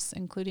incentives,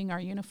 including our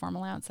uniform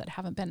allowance, that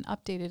haven't been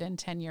updated in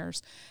 10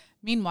 years.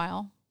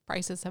 Meanwhile,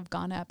 prices have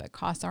gone up. It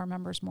costs our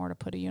members more to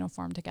put a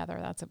uniform together.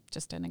 That's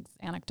just an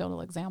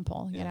anecdotal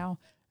example, And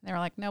they were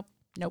like, nope.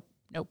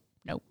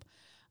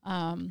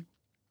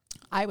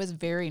 I was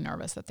very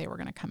nervous that they were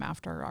going to come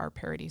after our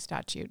parity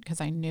statute because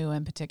I knew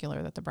in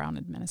particular that the Brown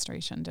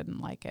administration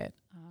didn't like it.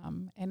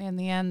 And in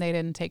the end, they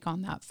didn't take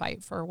on that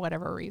fight for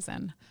whatever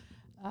reason.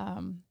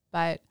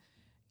 But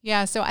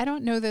yeah, so I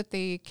don't know that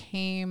they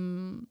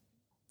came.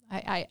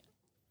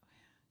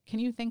 Can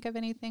you think of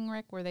anything,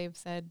 Rick, where they've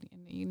said,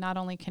 not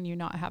only can you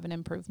not have an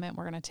improvement,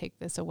 we're going to take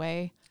this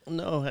away?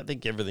 No, I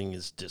think everything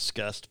is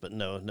discussed, but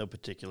no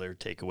particular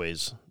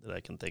takeaways that I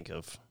can think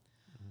of.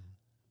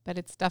 But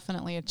it's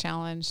definitely a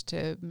challenge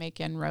to make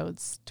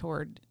inroads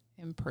toward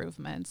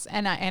improvements.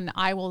 And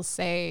I will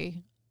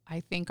say,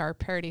 I think our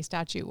parity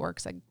statute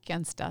works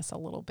against us a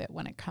little bit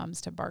when it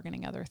comes to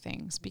bargaining other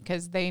things,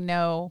 because they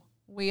know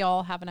we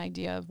all have an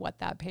idea of what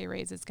that pay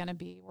raise is going to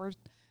be.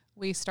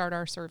 We start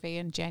our survey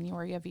in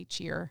January of each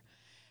year.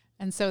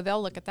 And so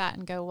they'll look at that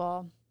and go,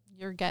 well,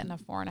 you're getting a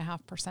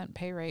 4.5%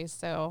 pay raise,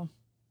 so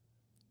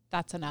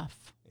that's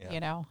enough.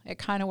 Yeah. It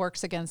kind of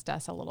works against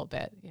us a little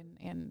bit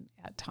in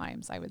at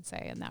times, I would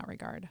say, in that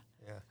regard.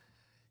 Yeah.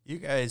 You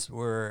guys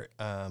were,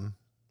 and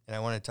I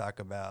want to talk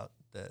about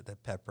the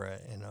PEPRA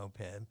and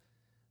OPEB.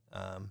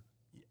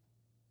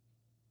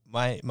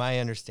 My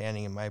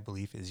understanding and my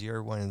belief is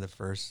you're one of the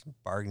first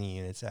bargaining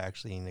units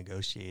actually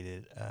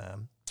negotiated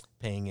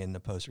paying in the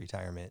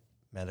post-retirement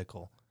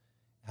medical.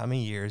 How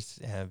many years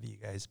have you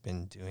guys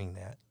been doing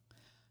that?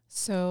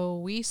 So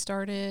we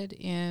started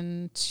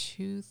in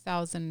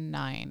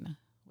 2009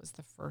 was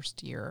the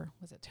first year.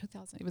 Was it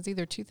 2000? It was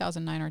either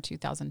 2009 or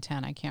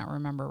 2010. I can't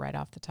remember right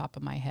off the top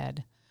of my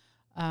head.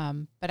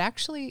 But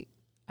actually,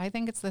 I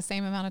think it's the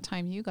same amount of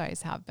time you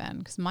guys have been,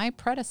 because my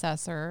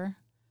predecessor,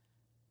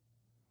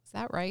 is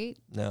that right?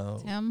 No.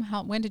 Tim,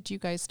 when did you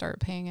guys start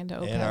paying into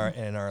OPEB?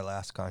 In our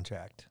last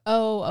contract.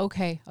 Oh,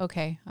 okay.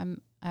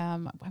 I'm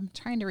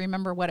trying to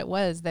remember what it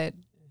was that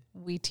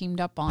we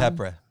teamed up on.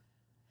 PEPRA.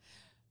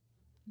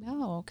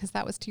 No, because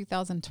that was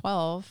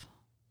 2012.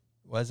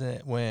 Wasn't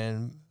it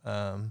when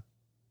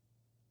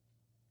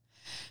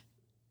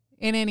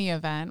In any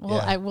event, well,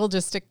 Yeah. I will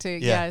just stick to,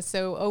 Yeah.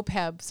 so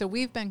OPEB. So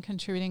we've been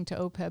contributing to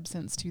OPEB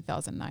since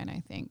 2009, I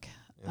think.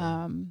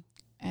 Yeah. And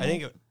I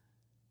think.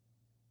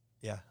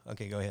 Yeah.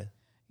 Okay. Go ahead.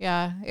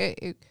 yeah,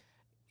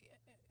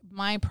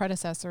 my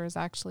predecessor is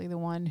actually the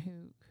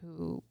one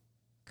who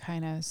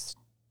kind of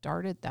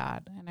started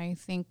that. And I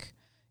think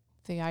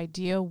the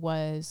idea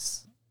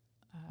was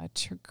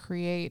to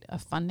create a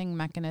funding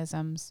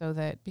mechanism so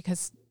that,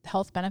 because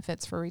health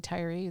benefits for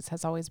retirees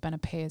has always been a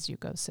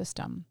pay-as-you-go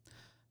system.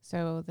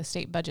 So the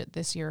state budget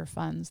this year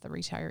funds the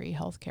retiree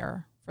health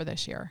care for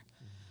this year.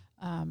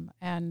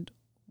 And,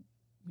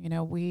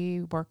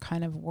 we were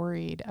kind of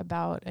worried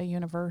about a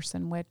universe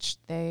in which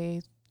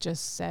they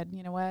just said,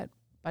 you know what,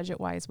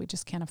 budget-wise, we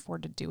just can't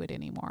afford to do it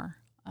anymore.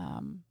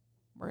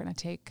 We're going to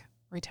take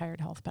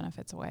retired health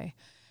benefits away.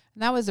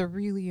 And that was a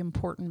really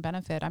important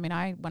benefit. I mean,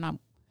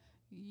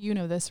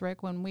 this,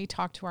 Rick, when we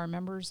talk to our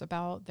members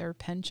about their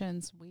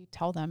pensions, we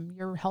tell them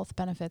your health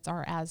benefits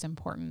are as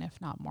important, if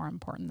not more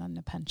important than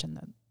the pension,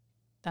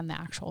 than the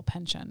actual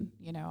pension,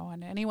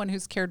 and anyone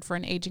who's cared for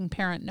an aging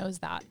parent knows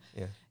that.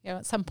 Yeah.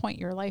 At some point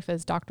your life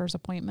is doctor's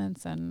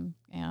appointments and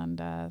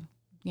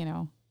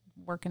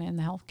working in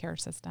the healthcare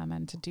system,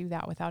 and to do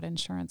that without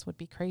insurance would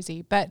be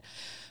crazy. But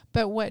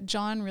what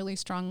John really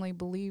strongly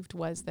believed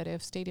was that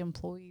if state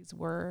employees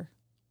were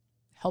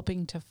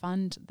helping to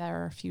fund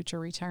their future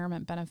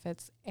retirement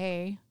benefits,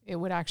 it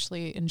would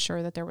actually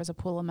ensure that there was a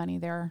pool of money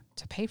there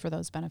to pay for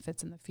those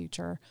benefits in the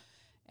future.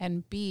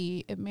 And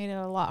B, it made it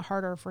a lot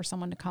harder for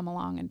someone to come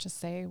along and just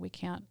say, we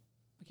can't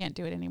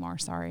do it anymore.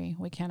 Sorry,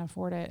 we can't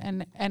afford it.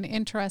 And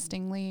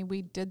interestingly,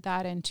 we did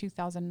that in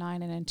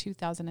 2009, and in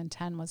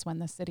 2010 was when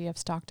the city of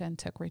Stockton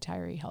took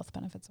retiree health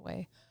benefits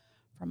away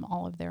from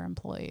all of their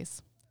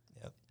employees.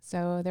 Yep.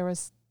 So there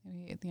was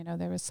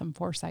some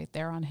foresight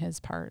there on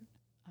his part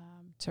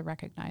to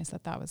recognize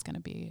that was going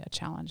to be a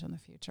challenge in the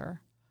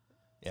future.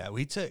 Yeah,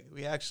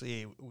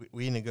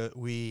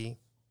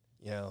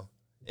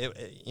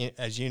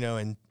 as you know,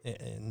 in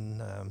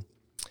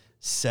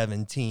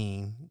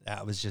 17,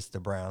 that was just the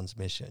Browns'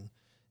 mission.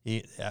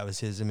 That was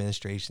his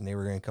administration. They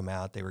were going to come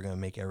out. They were going to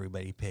make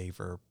everybody pay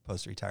for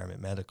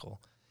post-retirement medical.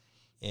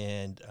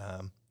 And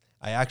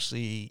I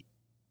actually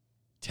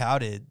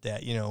touted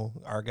that,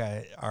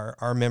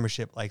 our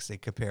membership likes to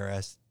compare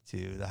us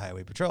to the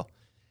Highway Patrol.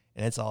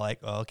 And it's all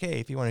like, well,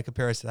 okay, if you want to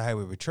compare us to the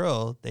Highway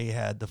Patrol, they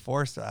had the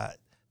forethought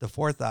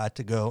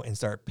to go and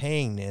start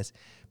paying this,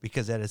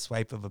 because at a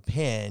swipe of a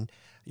pen,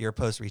 your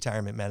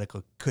post-retirement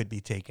medical could be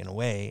taken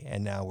away,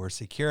 and now we're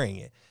securing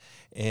it.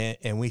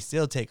 And we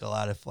still take a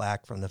lot of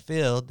flack from the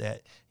field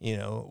that,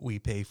 we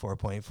pay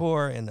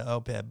 4.4 in the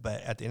OPEB,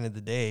 but at the end of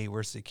the day,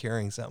 we're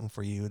securing something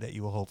for you that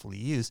you will hopefully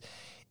use.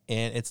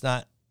 And it's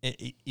not,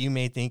 you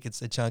may think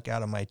it's a chunk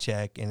out of my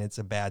check and it's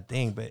a bad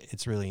thing, but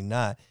it's really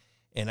not.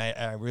 And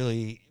I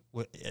really,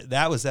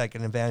 that was like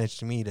an advantage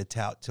to me to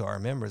tout to our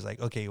members,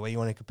 like, okay, well, you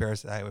want to compare us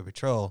to the Highway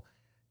Patrol?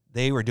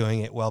 They were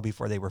doing it well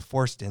before they were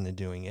forced into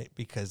doing it,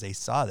 because they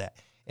saw that.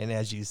 And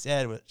as you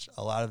said, which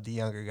a lot of the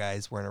younger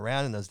guys weren't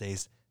around in those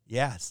days,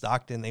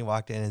 Stockton, they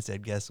walked in and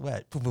said, guess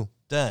what? Boom, boom,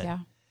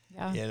 done.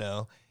 Yeah.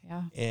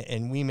 Yeah.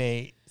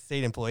 And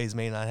state employees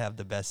may not have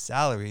the best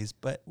salaries,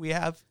 but we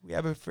have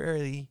a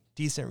fairly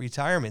decent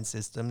retirement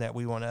system that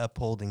we want to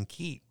uphold and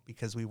keep,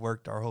 because we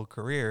worked our whole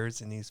careers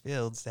in these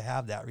fields to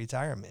have that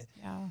retirement.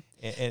 Yeah.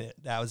 And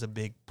that was a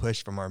big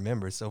push from our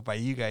members. So by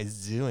you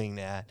guys doing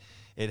that,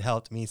 it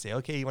helped me say,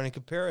 okay, you want to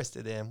compare us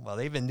to them? Well,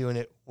 they've been doing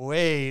it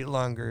way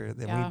longer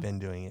than we've been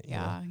doing it.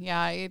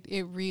 Yeah.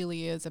 It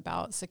really is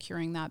about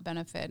securing that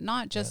benefit,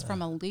 not just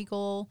from a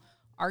legal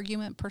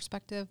argument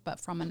perspective, but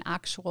from an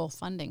actual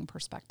funding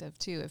perspective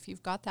too. If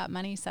you've got that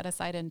money set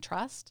aside in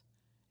trust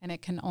and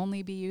it can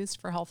only be used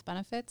for health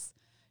benefits,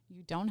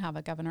 you don't have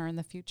a governor in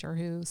the future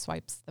who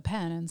swipes the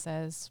pen and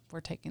says,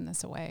 we're taking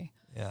this away.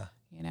 Yeah.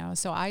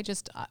 So I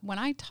just, when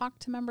I talk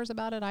to members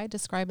about it, I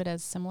describe it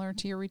as similar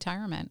to your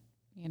retirement.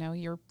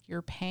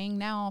 You're paying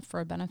now for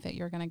a benefit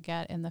you're going to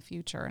get in the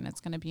future, and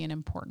it's going to be an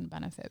important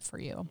benefit for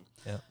you.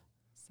 Yeah.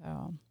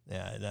 So.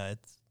 Yeah, no,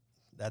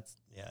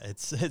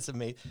 it's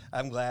amazing.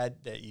 I'm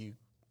glad that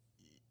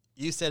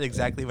you said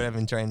exactly what I've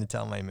been trying to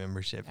tell my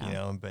membership,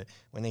 but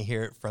when they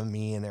hear it from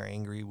me and they're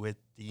angry with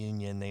the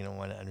union, they don't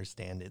want to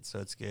understand it. So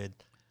it's good.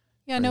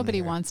 Yeah,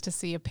 nobody wants to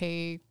see a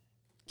pay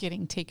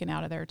getting taken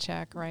out of their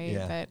check, right?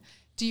 Yeah. But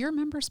do your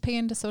members pay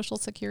into Social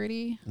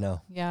Security?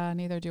 No. Yeah,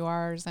 neither do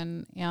ours.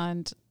 And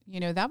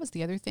that was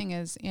the other thing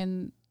is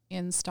in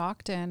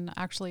Stockton,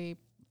 actually,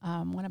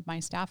 one of our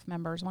staff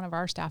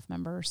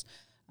members,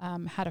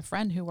 had a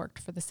friend who worked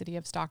for the city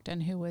of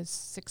Stockton who was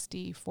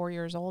 64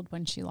 years old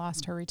when she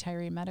lost her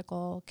retiree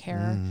medical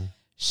care.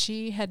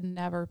 She had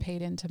never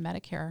paid into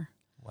Medicare.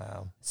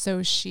 Wow.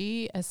 So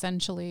she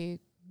essentially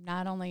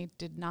not only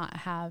did not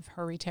have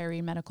her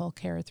retiree medical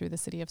care through the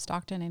city of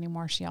Stockton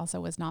anymore, she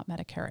also was not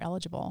Medicare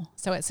eligible.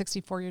 So at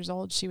 64 years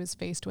old, she was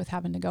faced with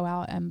having to go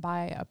out and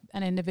buy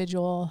an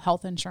individual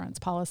health insurance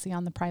policy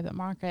on the private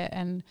market.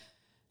 And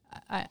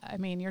I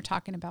mean, you're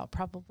talking about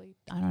probably,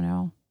 I don't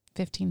know,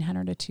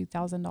 $1,500 to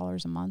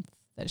 $2,000 a month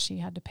that she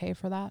had to pay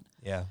for that.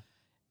 Yeah.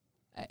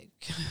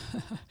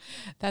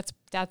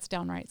 That's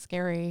downright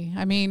scary.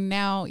 I mean,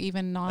 now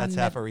even on That's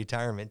half a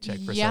retirement check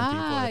for some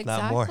people, if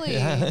not more.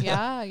 Exactly.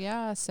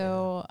 Yeah.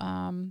 So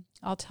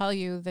I'll tell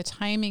you, the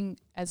timing,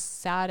 as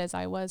sad as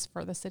I was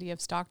for the city of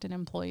Stockton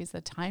employees,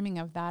 the timing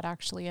of that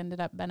actually ended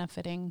up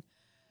benefiting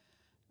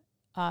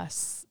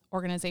us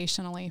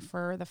organizationally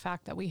for the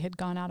fact that we had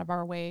gone out of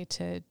our way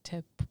to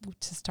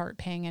start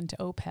paying into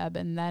OPEB,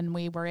 and then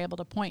we were able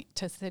to point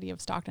to the city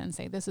of Stockton and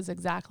say, this is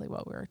exactly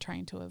what we were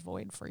trying to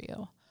avoid for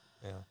you.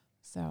 Yeah.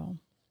 So,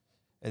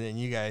 and then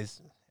you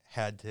guys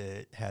had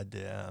to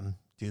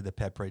do the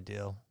PEPRA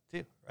deal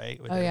too,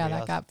 right? With oh yeah, everybody that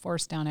else? got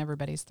forced down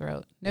everybody's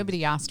throat.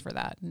 Nobody asked for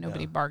that.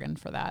 Nobody Yeah. bargained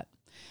for that.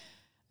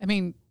 I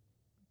mean,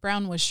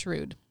 Brown was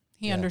shrewd.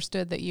 He Yeah.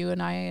 understood that you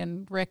and I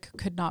and Rick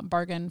could not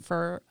bargain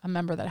for a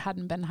member that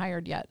hadn't been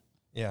hired yet,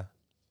 Yeah.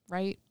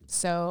 right?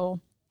 So,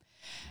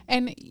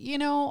 and you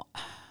know,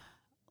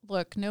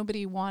 look,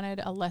 nobody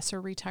wanted a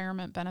lesser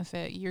retirement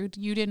benefit. You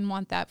didn't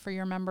want that for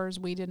your members.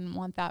 We didn't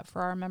want that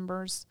for our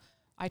members.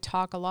 I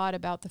talk a lot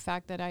about the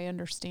fact that I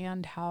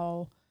understand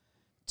how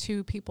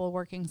two people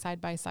working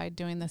side by side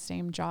doing the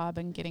same job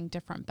and getting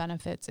different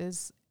benefits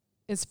is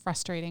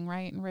frustrating,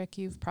 right? And Rick,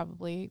 you've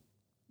probably,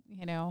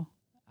 you know,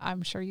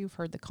 I'm sure you've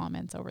heard the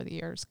comments over the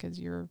years because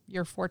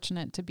you're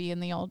fortunate to be in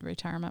the old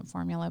retirement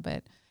formula,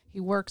 but he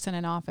works in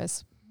an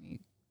office,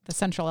 the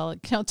Central LA.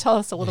 Tell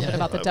us a little bit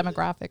about the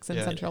demographics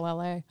in Central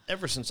LA.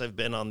 Ever since I've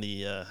been on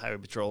the Highway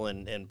Patrol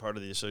and part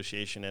of the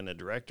association and a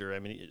director, I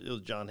mean, it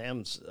was John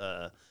Hamm's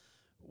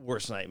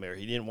worst nightmare.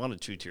 He didn't want a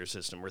 2-tier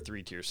system or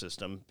 3-tier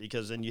system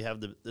because then you have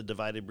the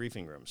divided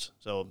briefing rooms.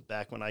 So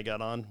back when I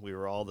got on, we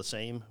were all the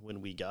same.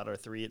 When we got our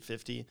 3 at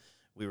 50,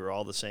 we were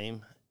all the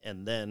same.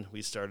 And then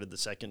we started the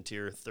 2nd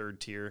tier, 3rd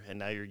tier, and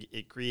now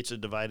it creates a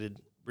divided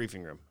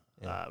briefing room.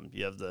 Yeah.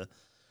 You have the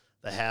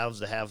haves,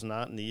 the haves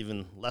not, and the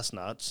even less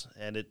nots,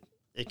 and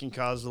it can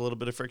cause a little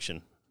bit of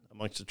friction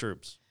amongst the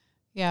troops.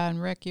 Yeah,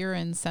 and Rick, you're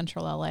in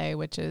Central LA,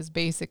 which is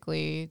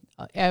basically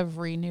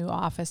every new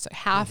office.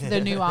 Half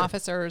the new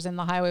officers in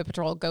the Highway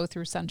Patrol go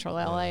through Central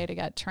LA to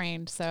get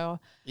trained. So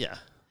yeah.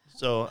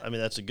 So, I mean,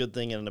 that's a good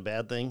thing and a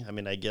bad thing. I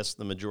mean, I guess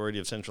the majority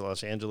of Central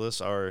Los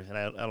Angeles are, and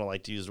I don't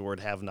like to use the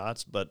word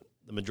have-nots, but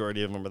the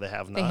majority of them are the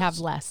have-nots. they have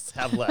less.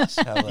 Have less.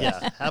 Have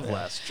less. Yeah, have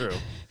less, true.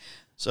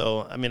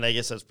 So, I mean, I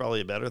guess that's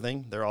probably a better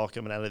thing. They're all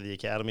coming out of the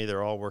academy.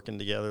 They're all working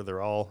together.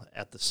 They're all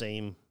at the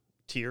same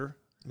tier.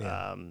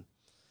 Yeah.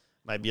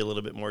 Might be a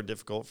little bit more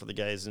difficult for the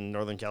guys in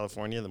Northern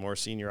California, the more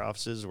senior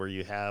offices where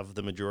you have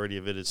the majority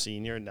of it as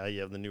senior. Now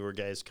you have the newer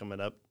guys coming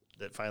up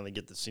that finally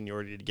get the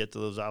seniority to get to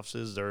those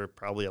offices. They're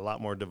probably a lot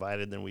more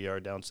divided than we are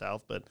down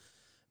south, but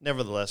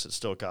nevertheless, it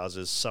still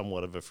causes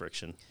somewhat of a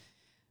friction.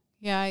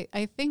 Yeah,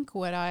 I think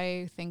what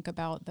I think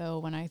about, though,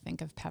 when I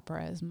think of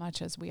PEPRA, as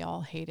much as we all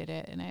hated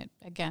it, and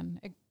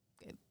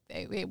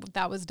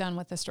that was done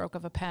with the stroke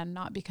of a pen,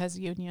 not because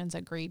unions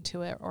agreed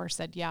to it or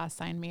said, yeah,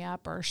 sign me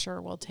up, or sure,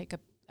 we'll take a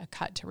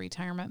cut to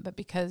retirement, but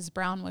because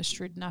Brown was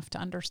shrewd enough to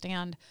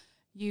understand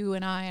you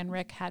and I and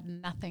Rick had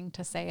nothing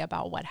to say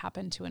about what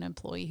happened to an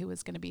employee who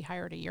was going to be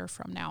hired a year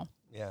from now.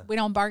 Yeah. We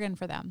don't bargain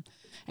for them.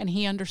 And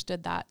he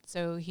understood that.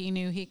 So he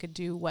knew he could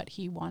do what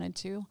he wanted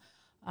to.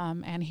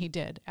 And he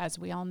did, as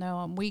we all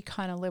know. And we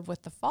kind of live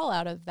with the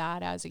fallout of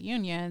that as a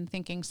union,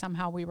 thinking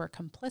somehow we were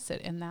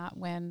complicit in that,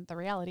 when the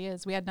reality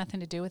is we had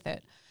nothing to do with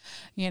it.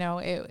 You know,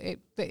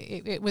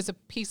 it was a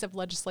piece of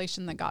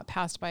legislation that got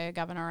passed by a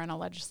governor and a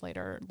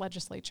legislature,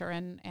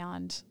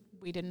 and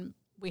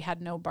we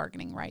had no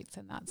bargaining rights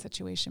in that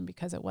situation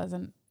because it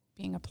wasn't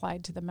being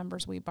applied to the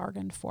members we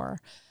bargained for.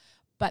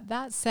 But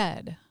that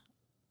said,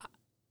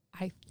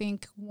 I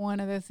think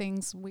one of the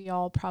things we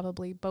all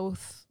probably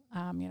both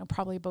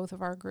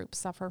of our groups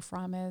suffer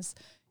from is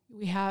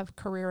we have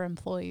career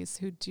employees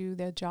who do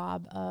the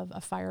job of a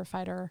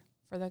firefighter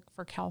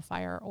for CAL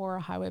FIRE or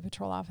a highway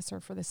patrol officer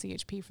for the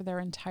CHP for their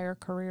entire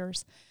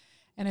careers.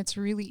 And it's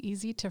really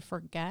easy to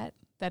forget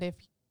that if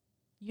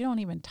you don't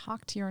even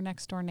talk to your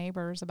next door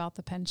neighbors about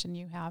the pension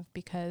you have,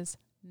 because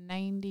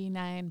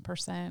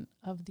 99%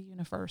 of the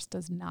universe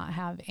does not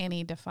have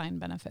any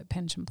defined benefit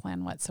pension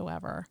plan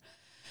whatsoever.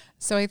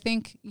 So I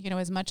think,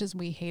 as much as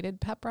we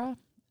hated PEPRA,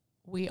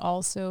 we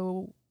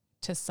also,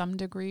 to some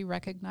degree,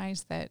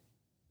 recognize that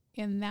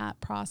in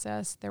that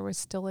process, there was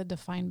still a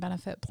defined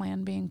benefit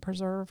plan being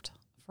preserved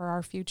for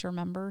our future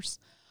members.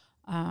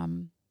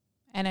 And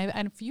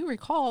if you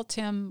recall,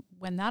 Tim,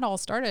 when that all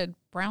started,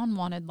 Brown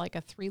wanted like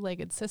a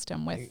 3-legged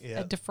system with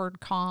a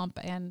deferred comp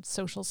and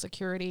Social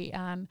Security.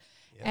 And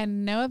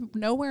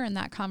nowhere in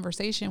that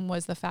conversation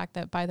was the fact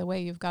that, by the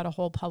way, you've got a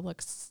whole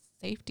public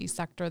safety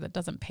sector that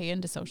doesn't pay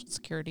into Social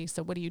Security.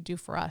 So what do you do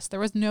for us?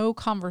 There was no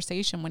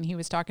conversation when he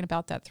was talking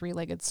about that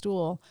 3-legged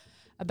stool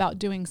about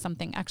doing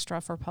something extra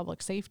for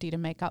public safety to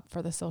make up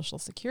for the Social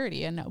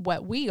Security. And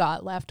what we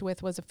got left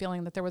with was a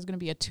feeling that there was going to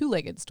be a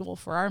 2-legged stool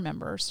for our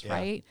members,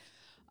 right?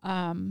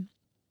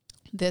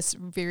 This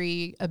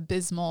very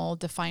abysmal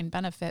defined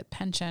benefit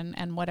pension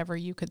and whatever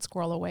you could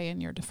squirrel away in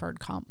your deferred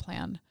comp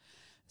plan.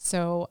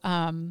 So,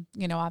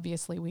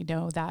 obviously we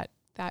know that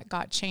that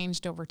got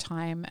changed over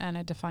time, and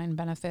a defined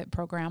benefit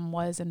program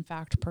was in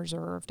fact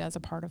preserved as a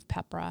part of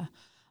PEPRA.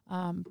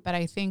 But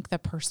I think the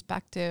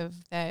perspective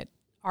that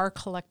our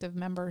collective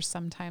members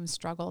sometimes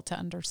struggle to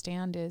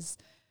understand is,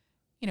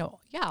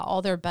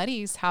 all their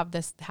buddies have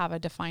a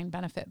defined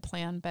benefit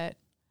plan, but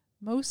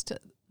most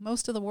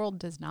of the world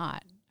does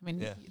not. I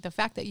mean, the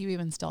fact that you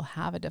even still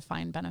have a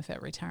defined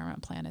benefit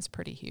retirement plan is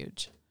pretty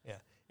huge. Yeah.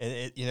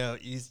 And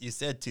you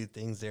said two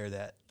things there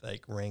that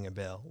like ring a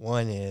bell.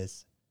 One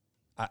is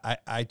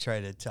I try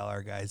to tell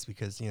our guys,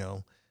 because,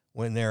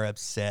 when they're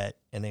upset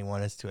and they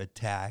want us to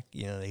attack,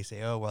 they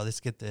say, oh, well, let's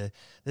get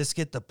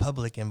the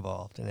public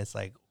involved. And it's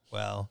like,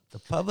 well, the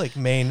public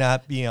may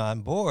not be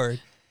on board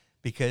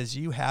because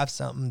you have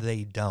something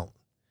they don't.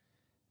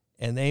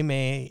 And they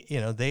may,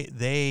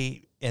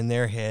 they in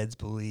their heads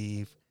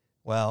believe,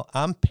 well,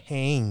 I'm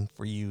paying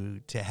for you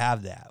to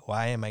have that.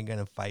 Why am I going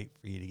to fight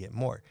for you to get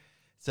more?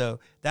 So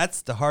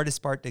that's the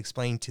hardest part to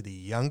explain to the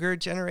younger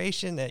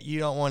generation, that you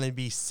don't want to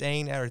be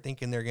saying that or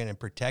thinking they're going to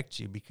protect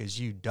you,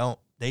 because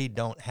they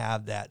don't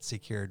have that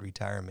secured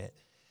retirement.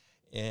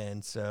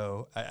 And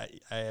so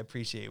I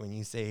appreciate when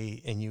you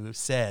say, and you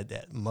said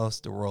that most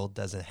of the world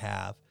doesn't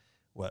have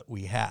what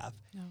we have.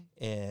 No.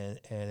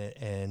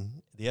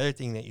 And the other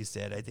thing that you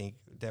said, I think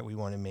that we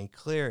want to make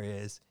clear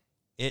is,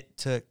 it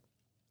took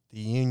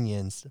the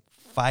unions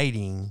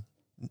fighting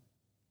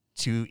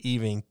to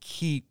even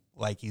keep,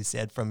 like you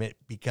said, from it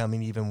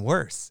becoming even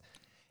worse.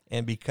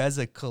 And because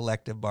of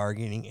collective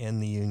bargaining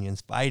and the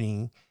unions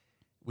fighting,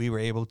 we were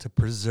able to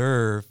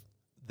preserve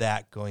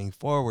that going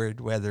forward,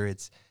 whether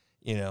it's,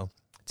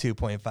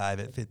 2.5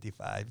 at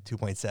 55,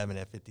 2.7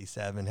 at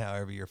 57,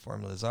 however your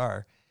formulas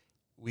are.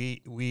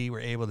 We were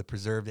able to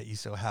preserve that you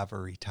still have a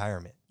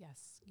retirement. Yes.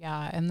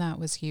 Yeah. And that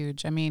was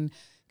huge. I mean,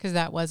 because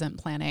that wasn't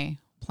plan A.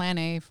 Plan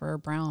A for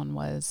Brown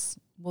was,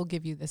 we'll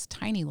give you this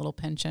tiny little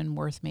pension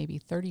worth maybe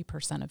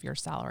 30% of your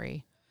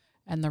salary,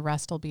 and the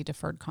rest will be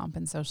deferred comp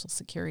and Social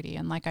Security.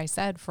 And like I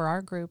said, for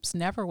our groups,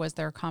 never was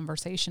there a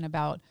conversation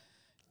about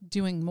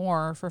doing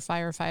more for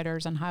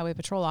firefighters and highway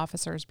patrol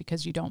officers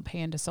because you don't pay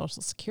into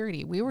Social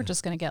Security. We were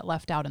just going to get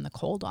left out in the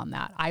cold on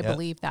that. I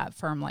believe that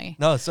firmly.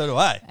 No, so do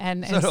I.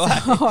 And so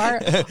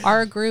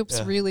our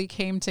groups really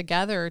came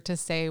together to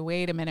say,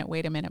 wait a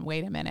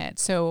minute.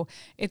 So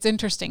it's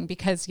interesting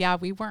because,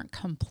 we weren't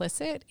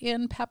complicit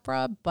in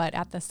PEPRA, but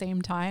at the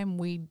same time,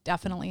 we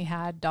definitely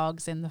had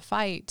dogs in the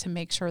fight to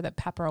make sure that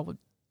PEPRA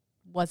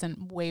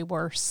wasn't way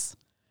worse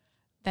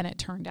than it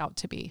turned out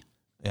to be.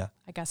 Yeah,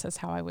 I guess that's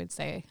how I would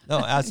say. No,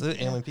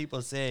 absolutely. And when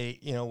people say,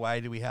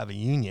 why do we have a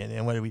union,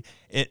 and what do we?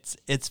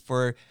 It's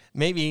for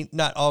maybe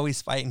not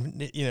always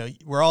fighting.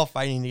 We're all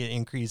fighting to get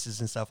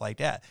increases and stuff like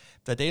that,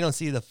 but they don't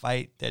see the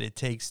fight that it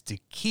takes to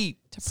keep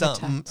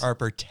something or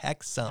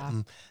protect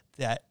something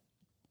that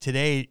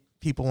today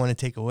people want to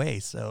take away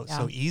so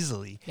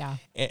easily. Yeah,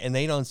 and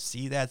they don't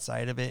see that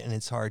side of it, and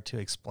it's hard to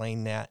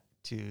explain that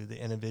to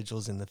the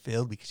individuals in the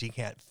field, because you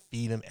can't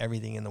feed them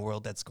everything in the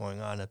world that's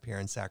going on up here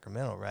in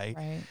Sacramento, right?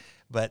 Right.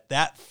 But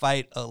that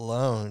fight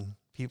alone,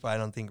 people I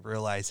don't think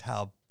realize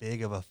how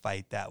big of a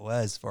fight that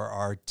was for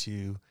our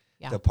two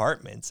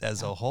departments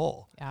as a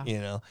whole,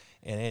 and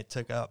it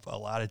took up a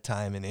lot of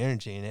time and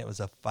energy, and it was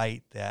a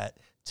fight that,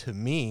 to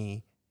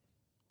me,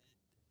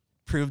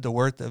 proved the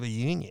worth of a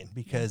union,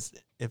 because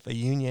if a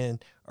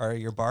union or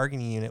your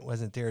bargaining unit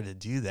wasn't there to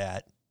do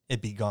that,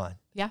 it'd be gone.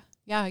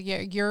 Yeah,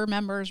 your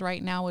members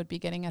right now would be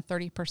getting a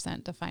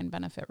 30% defined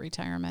benefit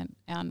retirement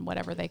and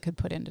whatever they could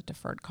put into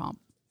deferred comp.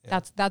 Yeah.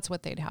 That's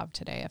what they'd have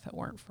today if it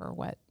weren't for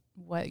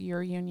what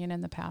your union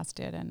in the past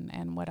did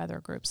and what other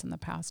groups in the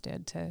past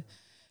did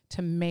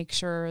to make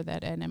sure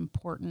that an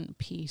important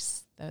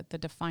piece, the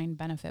defined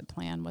benefit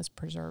plan, was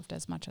preserved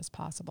as much as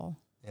possible.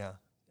 Yeah,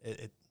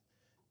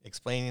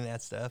 explaining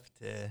that stuff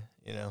to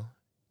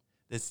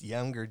this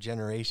younger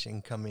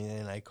generation coming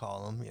in, I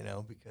call them,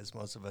 because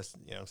most of us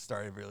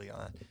started really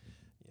on,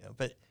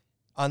 but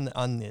on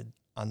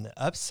the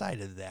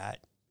upside of that,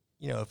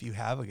 if you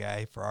have a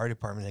guy for our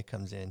department that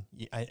comes in,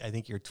 I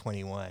think you're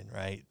 21,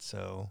 right?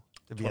 So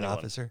to be 21. An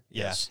officer,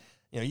 yes,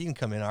 you can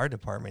come in our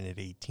department at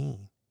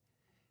 18,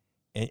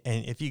 and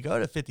if you go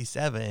to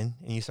 57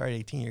 and you start at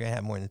 18, you're gonna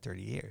have more than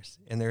 30 years,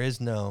 and there is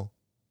no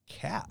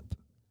cap.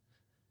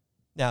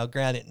 Now,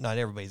 granted, not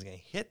everybody's gonna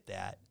hit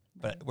that,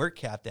 but we're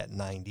capped at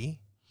 90.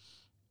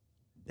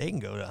 They can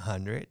go to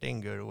 100. They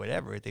can go to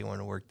whatever if they want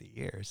to work the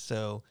years.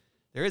 So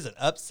there is an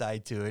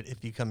upside to it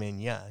if you come in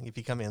young. If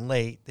you come in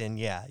late, then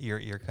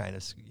you're kind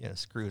of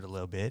screwed a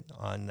little bit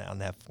on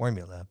that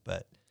formula.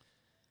 But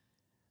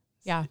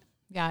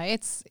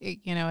it's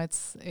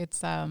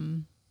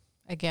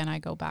again, I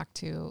go back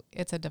to,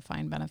 it's a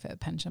defined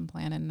benefit pension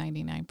plan, and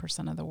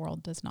 99% of the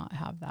world does not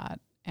have that,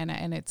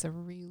 and it's a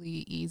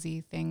really easy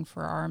thing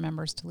for our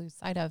members to lose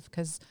sight of,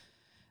 because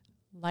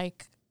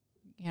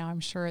I'm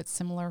sure it's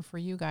similar for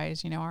you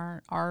guys.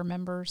 Our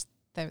members,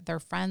 their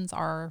friends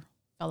are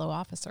fellow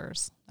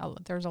officers.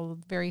 There's a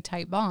very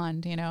tight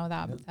bond,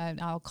 that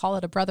I'll call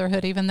it a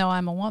brotherhood, even though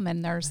I'm a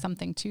woman. There's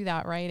something to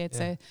that, right? It's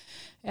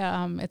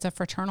a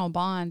fraternal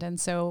bond. And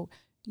so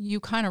you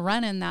kind of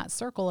run in that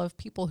circle of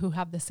people who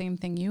have the same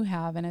thing you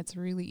have, and it's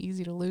really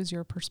easy to lose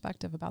your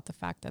perspective about the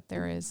fact that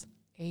there is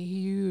a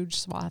huge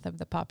swath of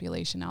the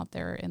population out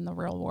there in the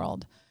real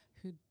world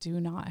who do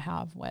not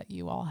have what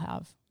you all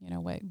have,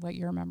 what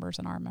your members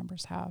and our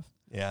members have.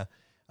 Yeah.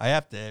 I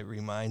have to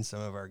remind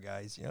some of our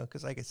guys,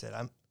 because like I said,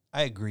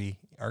 I agree.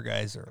 Our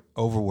guys are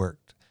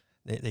overworked.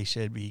 They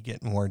should be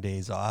getting more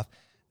days off.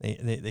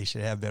 They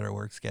should have better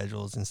work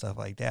schedules and stuff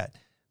like that.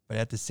 But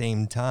at the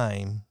same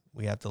time,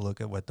 we have to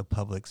look at what the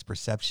public's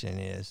perception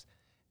is,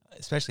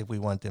 especially if we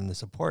want them to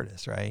support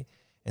us, right?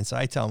 And so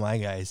I tell my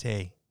guys,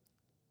 hey,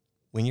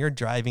 when you're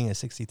driving a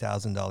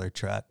 $60,000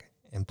 truck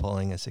and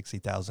pulling a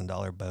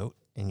 $60,000 boat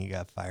and you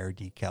got fire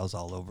decals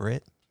all over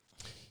it,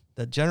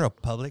 the general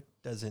public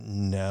doesn't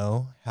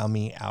know how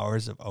many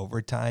hours of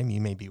overtime you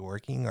may be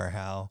working or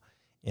how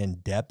in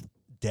debt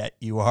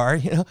you are.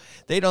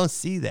 They don't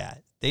see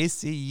that. They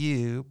see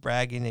you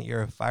bragging that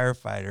you're a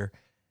firefighter,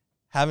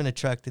 having a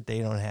truck that they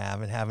don't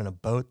have and having a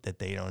boat that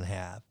they don't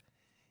have.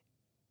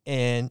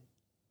 And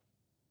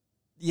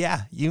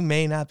yeah, you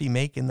may not be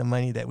making the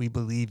money that we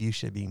believe you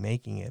should be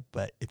making it,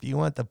 but if you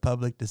want the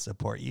public to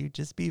support you,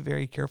 just be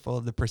very careful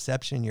of the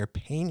perception you're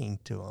painting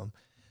to them.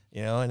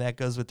 And that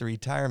goes with the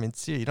retirement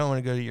too. You don't want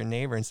to go to your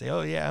neighbor and say,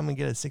 oh yeah, I'm going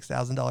to get a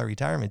 $6,000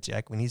 retirement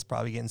check when he's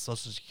probably getting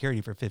Social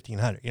Security for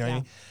 $1,500. You know what I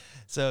mean?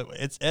 So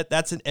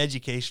that's an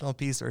educational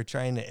piece. We're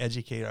trying to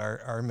educate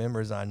our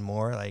members on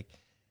more, like,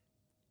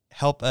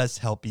 help us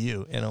help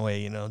you in a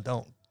way.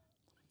 Don't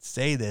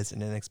say this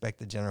and then expect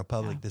the general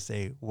public to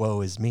say,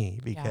 woe is me,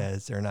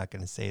 because they're not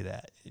going to say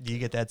that. Do you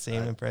get that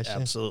same impression?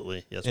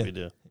 Absolutely. Yes, we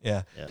do.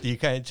 Yeah. Do you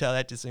kind of tell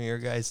that to some of your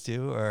guys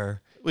too,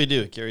 or? We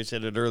do. Carrie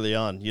said it early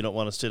on. You don't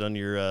want to sit on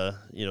your,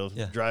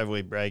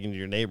 driveway bragging to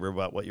your neighbor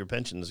about what your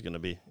pension is going to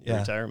be, your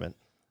retirement.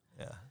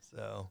 Yeah.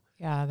 So.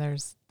 Yeah,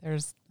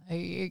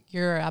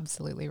 you're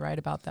absolutely right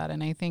about that.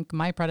 And I think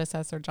my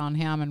predecessor, John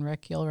Hamm, and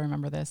Rick, you'll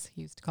remember this,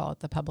 he used to call it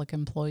the public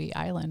employee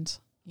island.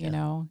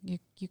 You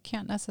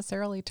can't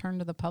necessarily turn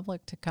to the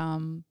public to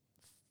come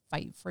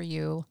fight for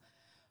you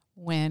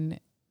when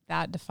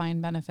that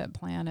defined benefit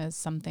plan is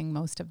something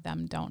most of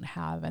them don't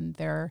have. And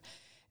they're,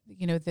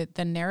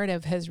 the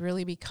narrative has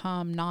really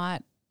become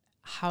not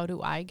how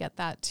do I get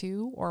that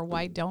too, or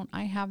why don't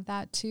I have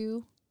that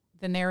too?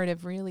 The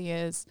narrative really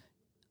is,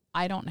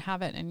 I don't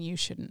have it and you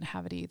shouldn't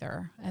have it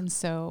either. And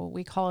so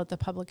we call it the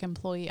public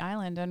employee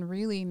island. And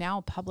really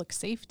now public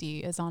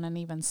safety is on an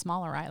even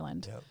smaller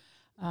island. Yep.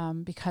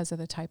 Because of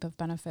the type of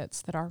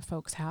benefits that our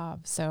folks have.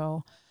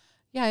 So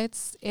yeah,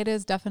 it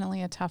is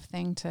definitely a tough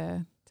thing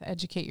to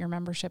educate your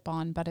membership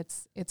on, but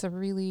it's a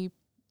really,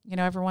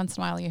 every once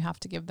in a while you have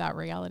to give that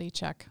reality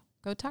check.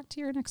 Go talk to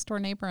your next door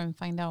neighbor and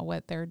find out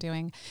what they're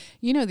doing.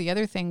 The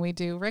other thing we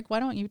do, Rick, why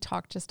don't you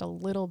talk just a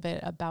little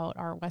bit about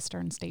our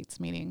Western States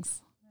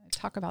meetings?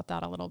 Talk about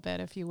that a little bit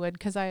if you would,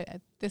 because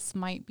this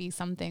might be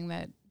something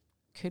that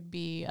could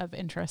be of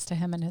interest to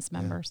him and his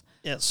members.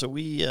 Yeah. So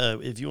we,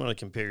 if you want to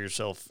compare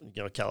yourself,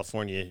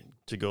 California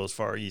to go as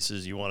far east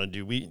as you want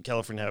to do,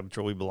 California Highway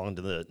Patrol, we belong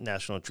to the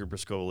National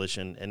Troopers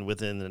Coalition, and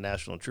within the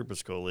National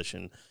Troopers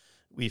Coalition,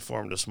 we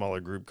formed a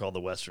smaller group called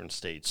the Western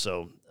States.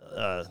 So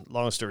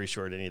long story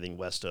short, anything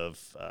west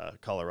of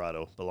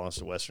Colorado belongs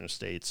to Western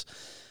States.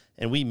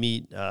 And we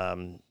meet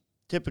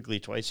typically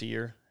twice a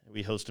year.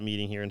 We host a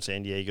meeting here in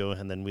San Diego,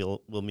 and then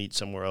we'll meet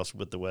somewhere else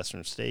with the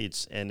Western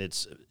States. And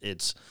it's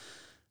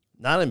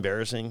not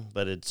embarrassing,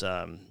 but it's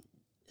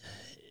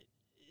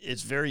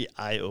very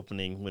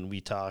eye-opening when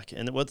we talk.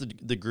 And what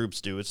the groups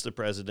do, it's the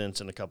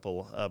presidents and a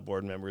couple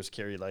board members.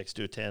 Carrie likes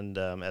to attend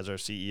as our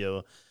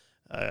CEO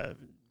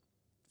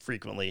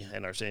frequently,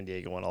 and our San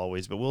Diego one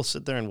always. But we'll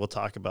sit there and we'll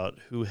talk about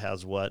who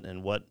has what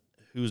and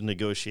who's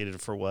negotiated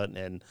for what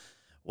and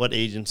what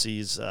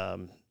agencies.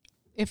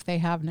 If they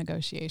have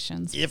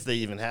negotiations. If they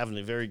even have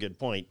a very good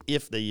point.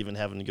 If they even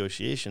have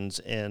negotiations.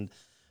 And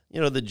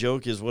the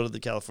joke is, what did the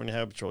California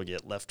Highway Patrol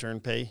get? Left turn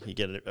pay? You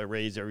get a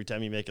raise every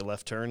time you make a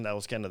left turn? That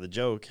was kind of the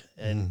joke.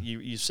 And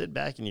you sit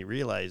back and you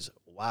realize,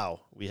 wow,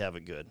 we have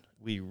it good.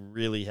 We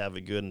really have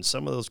it good. And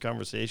some of those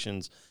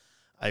conversations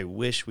I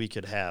wish we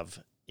could have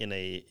in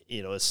a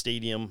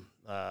stadium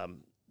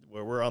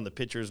where we're on the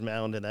pitcher's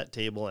mound and that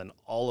table, and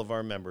all of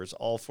our members,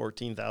 all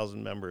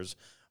 14,000 members,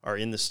 are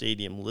in the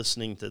stadium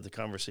listening to the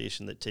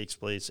conversation that takes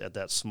place at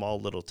that small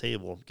little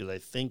table. Because I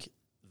think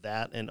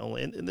that and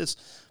this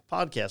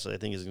podcast, I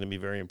think, is going to be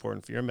very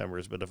important for your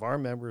members. But if our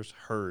members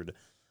heard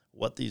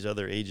what these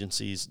other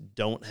agencies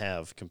don't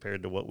have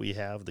compared to what we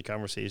have, the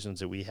conversations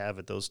that we have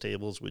at those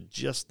tables with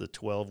just the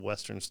 12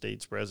 Western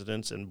States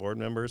presidents and board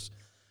members,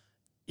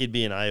 it'd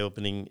be an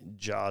eye-opening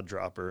jaw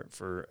dropper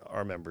for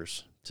our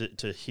members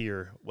to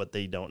hear what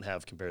they don't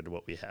have compared to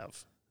what we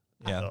have.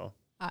 Yeah. So,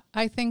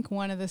 I think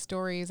one of the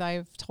stories,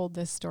 I've told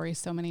this story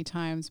so many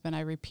times, but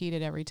I repeat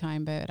it every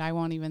time, but I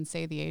won't even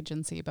say the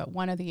agency, but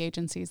one of the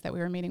agencies that we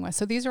were meeting with.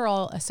 So these are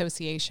all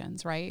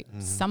associations, right?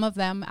 Mm-hmm. Some of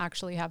them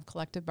actually have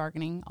collective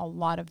bargaining. A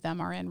lot of them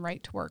are in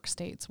right to work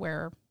states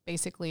where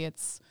basically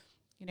it's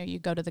you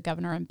go to the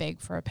governor and beg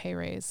for a pay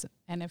raise.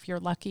 And if you're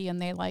lucky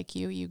and they like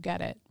you, you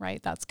get it,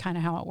 right? That's kind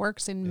of how it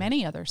works in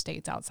many other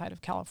states outside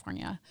of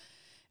California.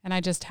 And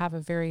I just have a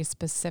very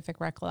specific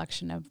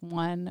recollection of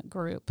one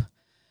group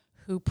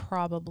who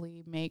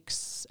probably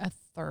makes a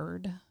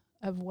third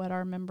of what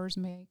our members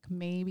make,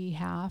 maybe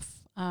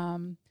half.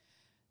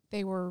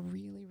 They were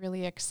really,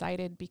 really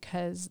excited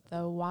because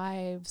the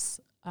wives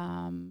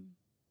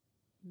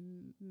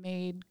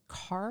made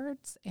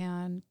cards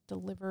and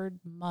delivered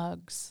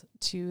mugs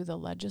to the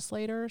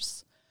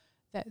legislators.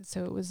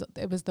 So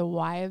it was the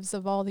wives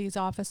of all these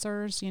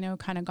officers,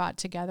 kind of got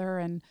together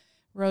and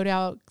wrote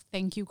out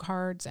thank you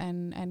cards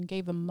and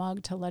gave a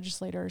mug to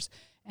legislators.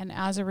 And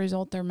as a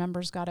result, their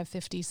members got a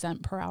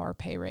 50-cent per hour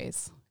pay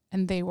raise.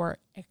 And they were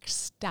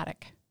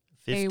ecstatic.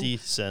 50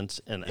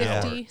 cents an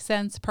hour. 50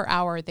 cents per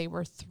hour. They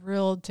were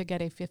thrilled to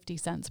get a 50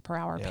 cents per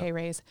hour pay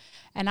raise.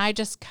 And I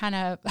just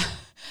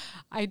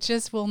I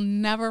just will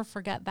never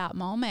forget that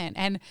moment.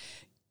 And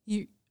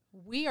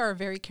we are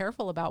very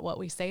careful about what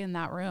we say in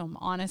that room.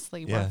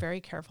 Honestly, we're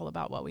very careful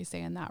about what we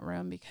say in that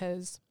room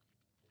because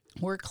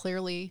we're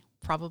clearly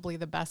probably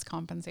the best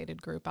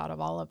compensated group out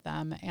of all of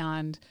them.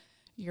 And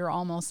you're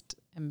almost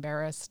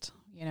embarrassed,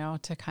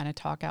 to kind of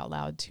talk out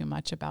loud too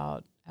much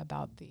about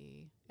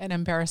an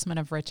embarrassment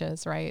of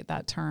riches, right?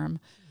 That term.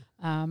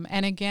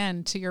 And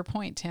again, to your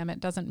point, Tim, it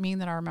doesn't mean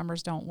that our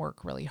members don't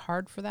work really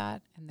hard for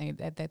that and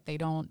that they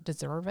don't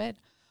deserve it.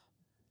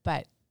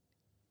 But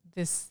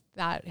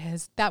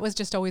that was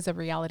just always a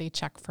reality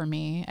check for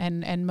me.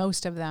 And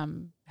most of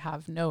them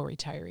have no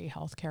retiree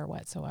health care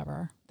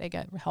whatsoever. They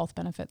get health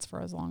benefits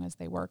for as long as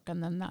they work,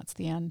 and then that's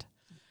the end.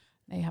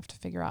 They have to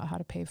figure out how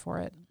to pay for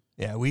it.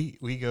 Yeah,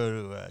 we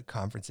go to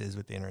conferences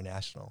with the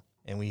International,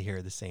 and we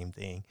hear the same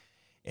thing.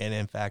 And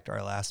in fact,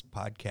 our last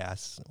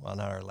podcast, well,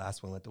 not our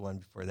last one, but the one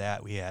before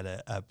that, we had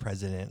a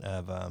president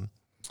of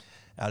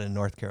out in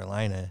North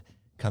Carolina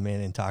come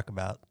in and talk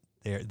about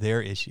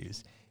their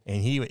issues.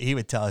 And he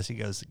would tell us, he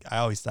goes, I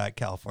always thought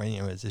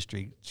California was the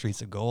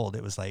streets of gold.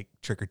 It was like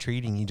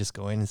trick-or-treating. You just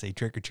go in and say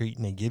trick-or-treat,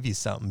 and they give you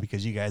something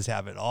because you guys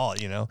have it all,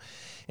 And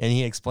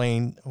he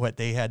explained what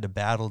they had to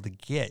battle to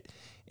get.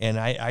 And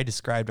I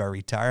described our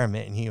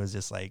retirement, and he was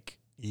just like,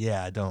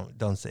 yeah,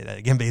 don't say that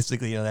again.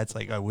 Basically, that's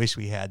like, I wish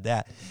we had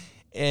that.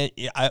 And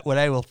what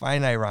I will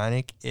find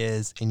ironic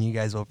is, and you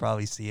guys will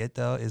probably see it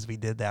though, is we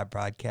did that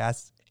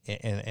broadcast,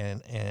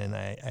 and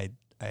I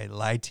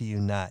lied to you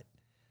not.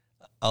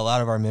 A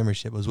lot of our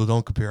membership was, well,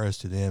 don't compare us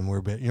to them.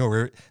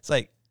 It's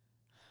like,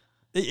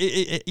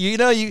 you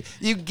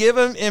give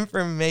them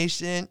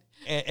information,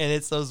 and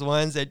it's those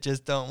ones that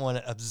just don't want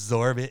to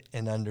absorb it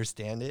and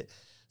understand it.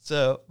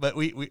 So, but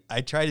I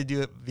try to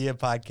do it via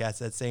podcast.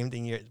 That same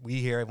thing we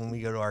hear when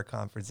we go to our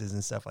conferences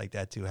and stuff like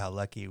that too, how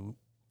lucky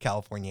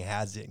California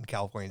has it, and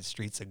California's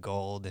streets of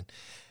gold, and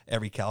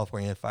every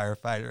California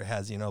firefighter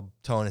has,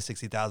 towing a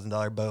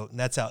 $60,000 boat, and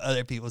that's how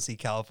other people see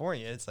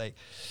California. It's like,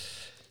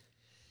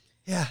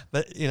 yeah,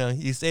 but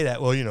you say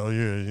that, well,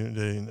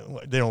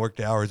 they don't work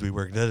the hours we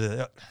work.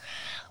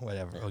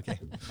 Whatever. Okay.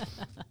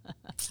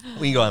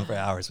 We can go on for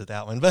hours with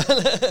that one,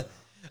 but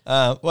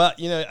well,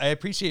 I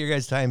appreciate your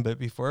guys' time, but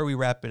before we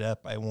wrap it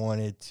up, I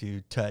wanted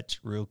to touch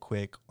real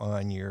quick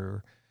on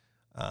your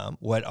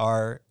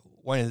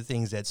one of the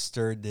things that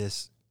stirred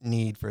this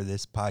need for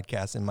this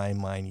podcast in my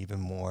mind even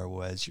more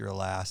was your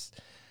last,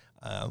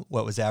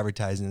 what was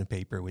advertised in the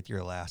paper with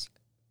your last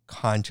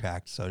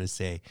contract, so to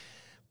say.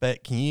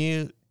 But can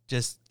you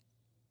just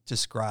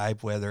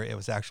describe whether it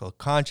was actual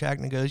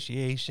contract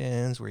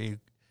negotiations? Were you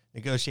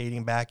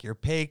negotiating back your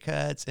pay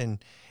cuts?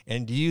 And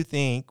do you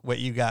think what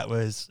you got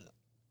was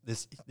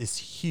this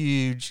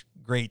huge,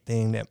 great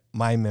thing that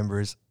my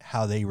members,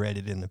 how they read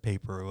it in the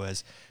paper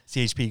was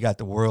CHP got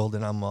the world,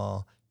 and I'm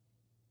all,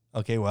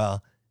 okay,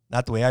 well,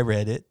 not the way I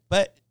read it,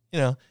 but,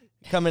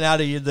 coming out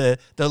of you, the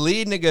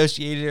lead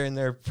negotiator and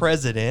their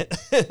president,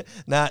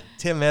 not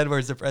Tim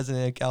Edwards, the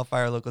president of CAL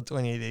FIRE Local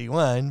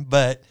 2881,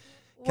 but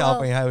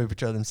California Highway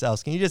Patrol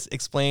themselves. Can you just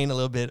explain a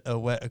little bit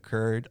of what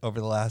occurred over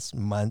the last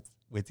month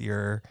with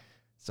your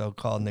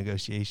so-called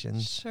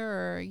negotiations?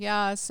 Sure.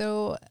 Yeah.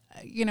 So,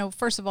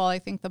 first of all, I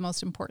think the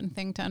most important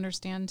thing to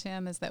understand,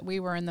 Tim, is that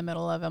we were in the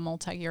middle of a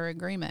multi-year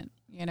agreement,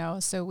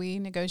 so we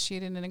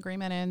negotiated an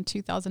agreement in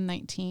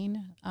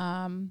 2019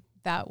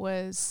 that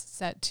was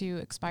set to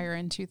expire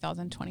in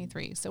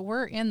 2023. So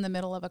we're in the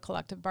middle of a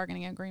collective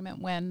bargaining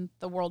agreement when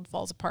the world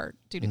falls apart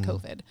due to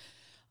COVID.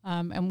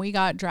 And we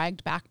got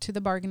dragged back to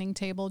the bargaining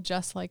table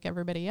just like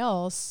everybody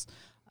else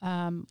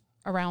around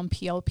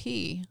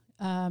PLP.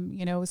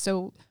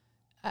 So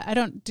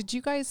did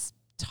you guys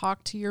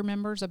talk to your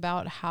members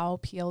about how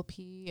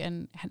PLP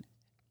and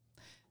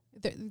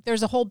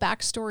there's a whole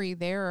backstory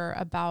there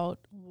about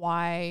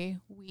why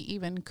we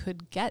even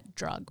could get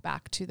drug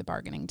back to the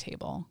bargaining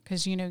table.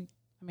 Because, a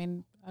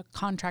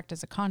contract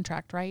is a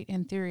contract, right?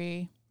 In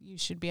theory, you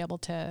should be able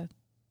to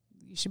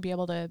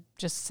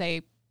just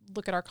say,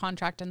 look at our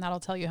contract and that'll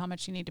tell you how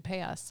much you need to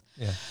pay us.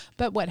 Yeah.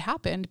 But what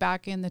happened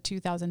back in the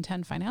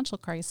 2010 financial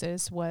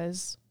crisis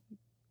was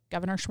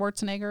Governor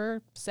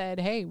Schwarzenegger said,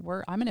 hey,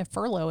 I'm going to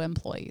furlough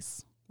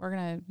employees.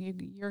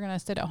 You're going to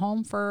sit at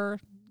home for,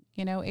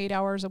 8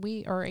 hours a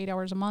week or 8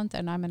 hours a month,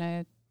 and I'm going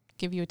to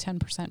give you a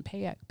 10%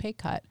 pay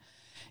cut.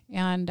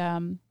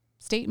 And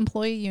state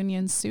employee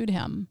unions sued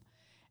him.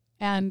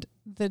 And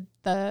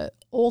the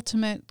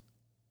ultimate,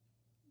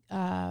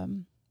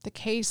 the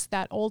case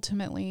that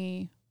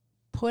ultimately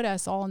put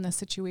us all in the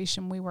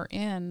situation we were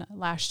in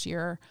last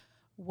year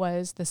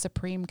was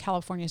the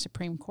California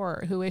Supreme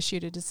Court, who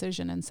issued a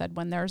decision and said,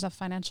 when there's a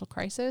financial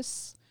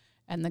crisis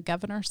and the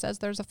governor says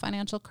there's a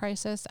financial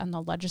crisis and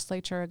the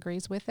legislature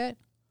agrees with it,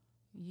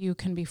 you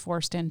can be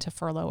forced into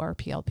furlough or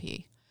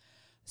PLP.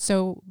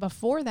 So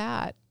before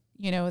that,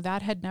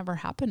 that had never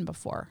happened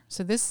before.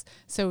 So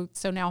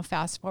now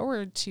fast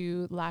forward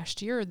to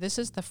last year, this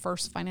is the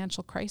first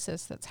financial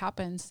crisis that's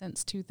happened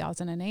since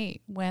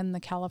 2008, when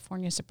the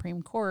California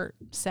Supreme Court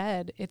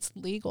said it's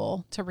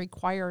legal to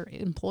require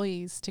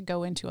employees to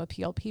go into a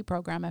PLP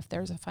program if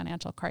there's a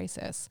financial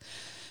crisis.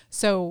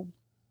 So,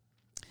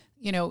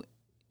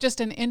 just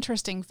an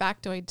interesting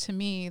factoid to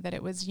me that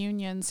it was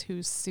unions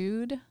who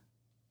sued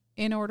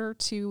in order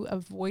to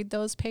avoid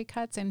those pay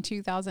cuts in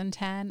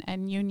 2010,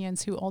 and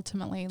unions who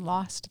ultimately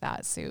lost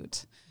that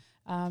suit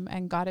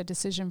and got a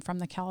decision from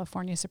the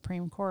California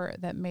Supreme Court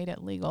that made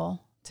it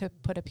legal to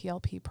put a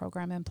PLP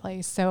program in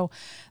place. So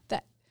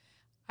that,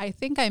 I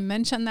think I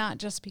mentioned that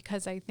just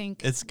because I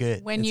think it's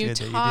good when you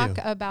talk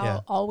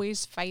about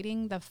always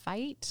fighting the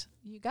fight,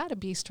 you got to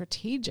be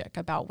strategic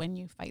about when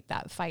you fight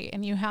that fight,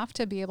 and you have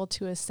to be able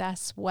to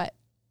assess what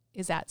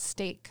is at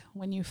stake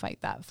when you fight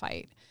that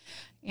fight.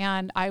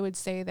 And I would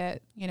say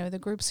that, the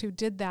groups who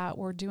did that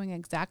were doing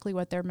exactly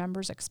what their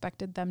members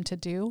expected them to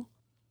do.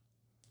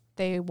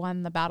 They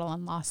won the battle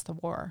and lost the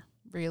war,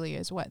 really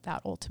is what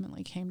that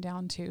ultimately came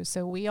down to.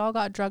 So we all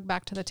got drugged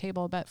back to the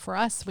table, but for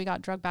us, we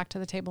got drugged back to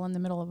the table in the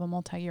middle of a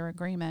multi-year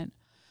agreement.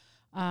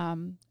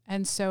 And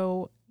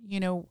so,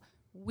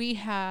 we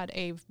had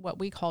what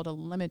we called a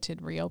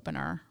limited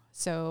reopener.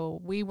 So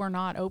we were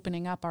not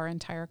opening up our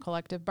entire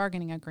collective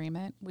bargaining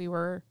agreement. We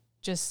were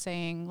just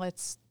saying,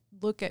 let's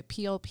look at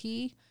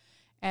PLP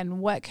and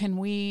what can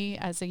we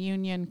as a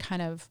union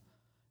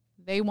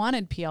they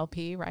wanted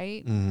PLP,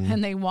 right? Mm-hmm.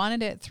 And they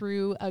wanted it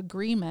through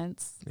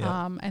agreements. Yep.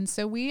 And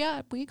so we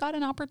got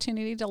an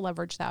opportunity to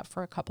leverage that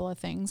for a couple of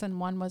things. And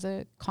one was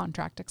a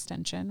contract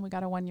extension. We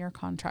got a 1-year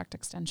contract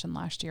extension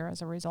last year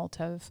as a result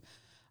of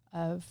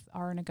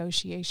our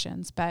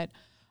negotiations. But,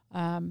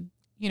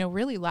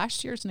 really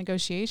last year's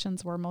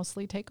negotiations were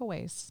mostly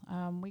takeaways.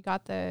 We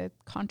got the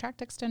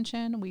contract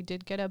extension. We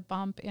did get a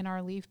bump in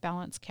our leave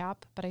balance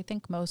cap, but I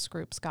think most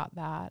groups got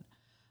that.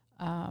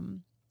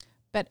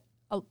 But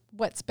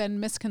what's been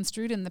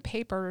misconstrued in the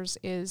papers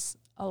is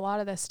a lot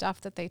of the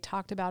stuff that they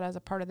talked about as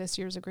a part of this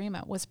year's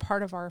agreement was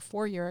part of our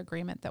 4-year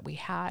agreement that we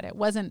had. It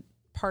wasn't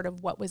part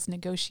of what was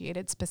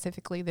negotiated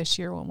specifically this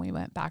year when we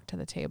went back to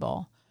the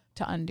table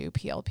to undo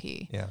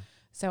PLP. Yeah.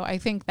 So I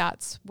think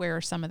that's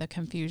where some of the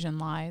confusion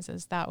lies,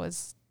 is that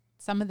was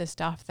some of the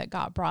stuff that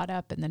got brought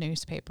up in the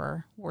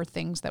newspaper were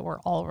things that were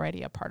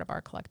already a part of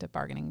our collective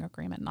bargaining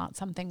agreement, not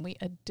something we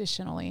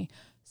additionally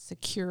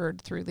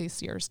secured through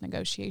this year's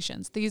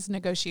negotiations. These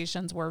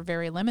negotiations were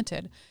very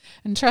limited.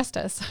 And trust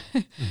us,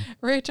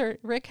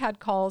 Rick had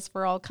calls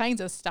for all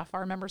kinds of stuff.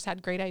 Our members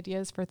had great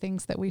ideas for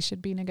things that we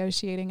should be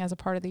negotiating as a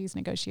part of these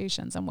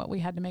negotiations. And what we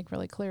had to make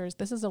really clear is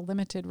this is a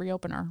limited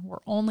reopener. We're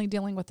only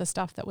dealing with the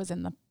stuff that was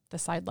in the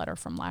side letter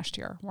from last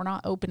year. We're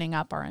not opening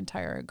up our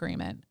entire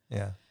agreement.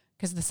 Yeah.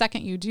 Because the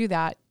second you do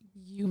that,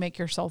 you make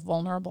yourself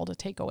vulnerable to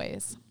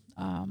takeaways.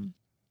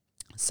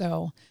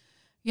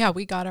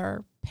 We got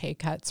our pay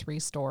cuts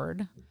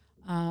restored.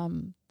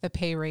 The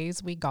pay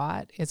raise we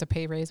got is a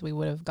pay raise we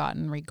would have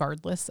gotten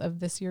regardless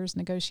of this year's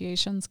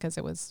negotiations because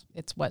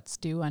it's what's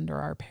due under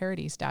our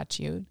parity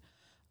statute.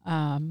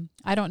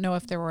 I don't know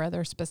if there were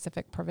other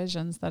specific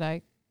provisions that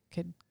I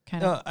could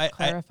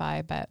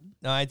clarify, but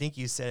no, I think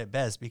you said it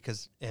best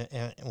because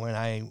when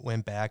I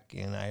went back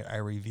and I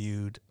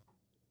reviewed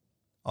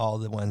all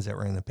the ones that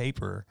were in the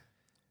paper,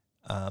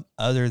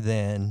 other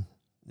than,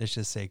 let's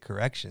just say,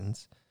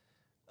 corrections,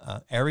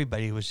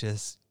 everybody was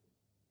just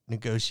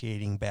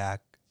negotiating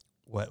back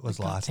what was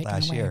lost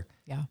last year.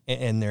 Yeah.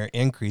 And their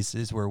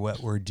increases were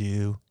what were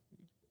due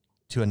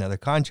to another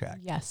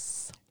contract.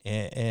 Yes.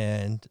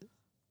 And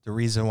the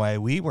reason why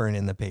we weren't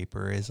in the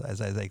paper is,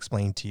 as I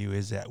explained to you,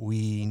 is that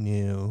we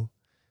knew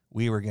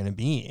we were going to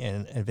be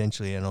in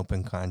eventually an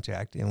open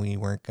contract and we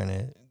weren't going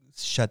to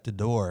shut the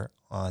door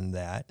on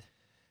that.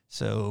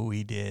 So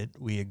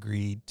we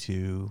agreed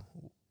to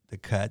the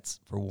cuts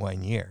for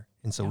 1 year.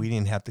 And so we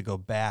didn't have to go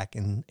back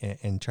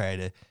and try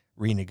to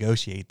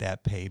renegotiate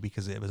that pay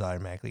because it was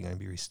automatically going to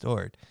be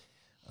restored.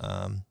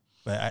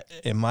 But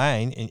in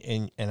mine,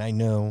 and I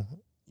know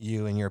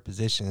you in your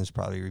position has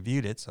probably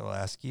reviewed it, so I'll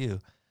ask you,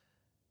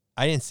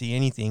 I didn't see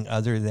anything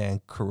other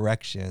than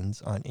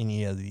corrections on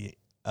any of the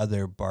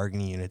other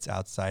bargaining units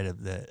outside of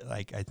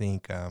I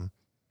think,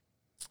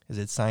 is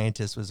it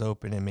Scientist was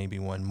open and maybe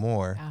one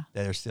more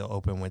that are still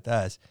open with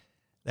us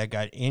that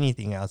got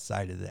anything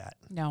outside of that.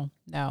 No.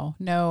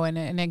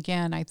 And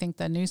again, I think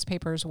the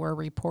newspapers were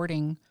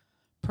reporting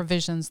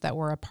provisions that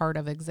were a part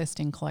of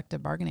existing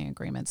collective bargaining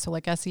agreements. So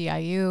like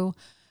SEIU,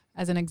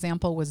 as an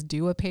example, was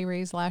due a pay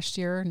raise last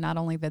year. Not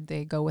only did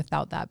they go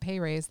without that pay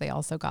raise, they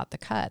also got the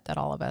cut that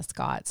all of us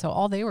got. So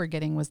all they were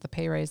getting was the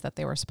pay raise that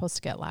they were supposed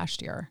to get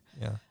last year.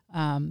 Yeah.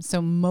 So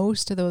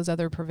most of those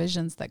other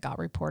provisions that got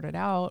reported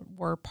out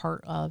were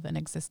part of an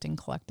existing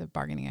collective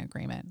bargaining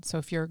agreement. So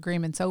if your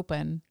agreement's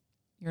open,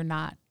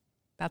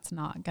 that's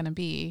not going to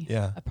be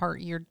a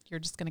part. You're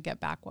just going to get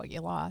back what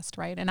you lost,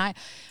 right? And I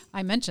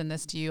mentioned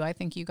this to you. I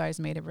think you guys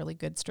made a really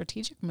good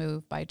strategic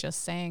move by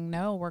just saying,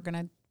 no,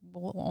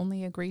 we'll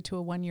only agree to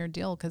a 1-year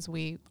deal because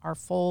our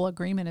full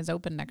agreement is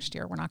open next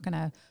year. We're not going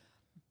to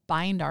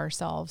bind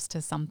ourselves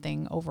to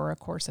something over a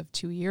course of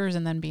 2 years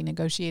and then be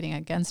negotiating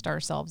against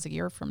ourselves a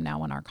year from now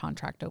when our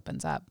contract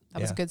opens up.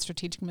 That was a good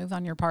strategic move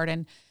on your part.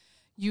 And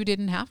you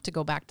didn't have to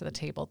go back to the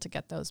table to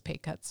get those pay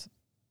cuts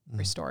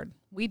restored.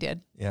 We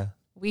did. Yeah.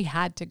 We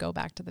had to go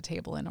back to the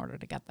table in order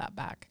to get that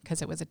back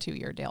because it was a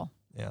 2-year deal.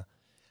 Yeah.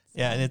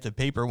 Yeah, and if the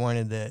paper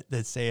wanted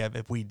that say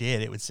if we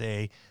did, it would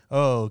say,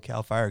 "Oh,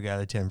 Cal Fire got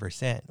a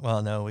 10%."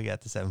 Well, no, we got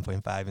the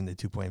 7.5 and the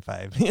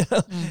 2.5. You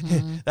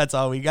know, that's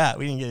all we got.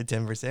 We didn't get a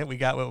 10%. We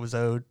got what was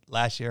owed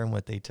last year and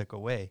what they took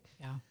away.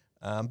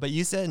 Yeah. But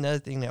you said another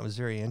thing that was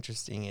very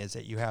interesting is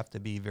that you have to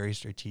be very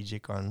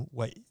strategic on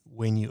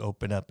when you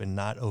open up and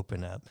not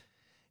open up,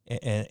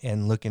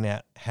 and looking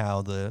at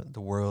how the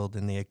world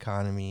and the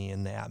economy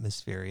and the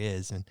atmosphere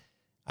is, and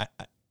I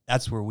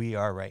that's where we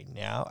are right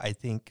now. I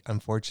think,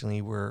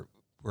 unfortunately, we're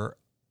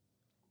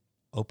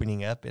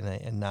opening up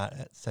in not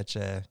such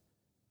a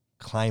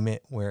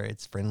climate where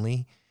it's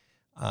friendly,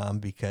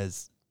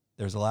 because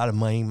there's a lot of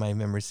money my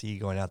members see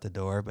going out the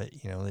door, but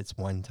it's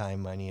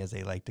one-time money, as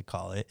they like to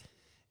call it,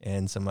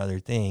 and some other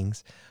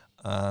things.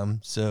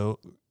 So,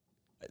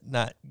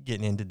 not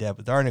getting into depth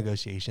with our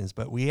negotiations,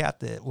 but we have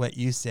to. What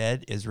you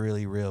said is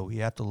really real. We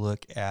have to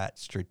look at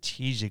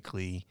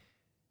strategically.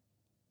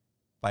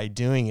 By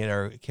doing it,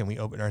 or can we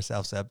open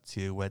ourselves up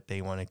to what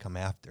they want to come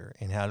after,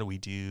 and how do we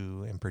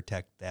do and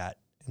protect that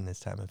in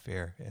this time of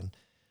fair? And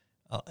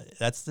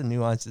that's the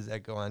nuances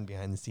that go on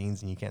behind the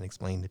scenes, and you can't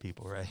explain to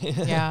people, right?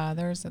 Yeah,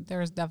 there's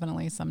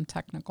definitely some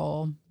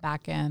technical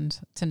back end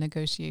to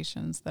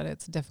negotiations that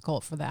it's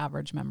difficult for the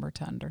average member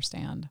to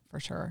understand, for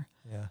sure.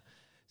 Yeah.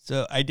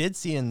 So I did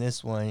see in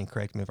this one, and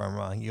correct me if I'm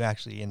wrong, you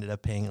actually ended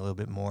up paying a little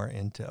bit more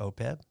into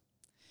OPEB.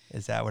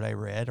 Is that what I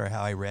read, or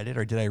how I read it,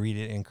 or did I read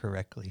it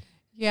incorrectly?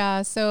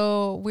 Yeah,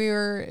 so we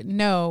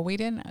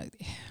didn't.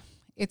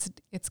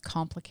 It's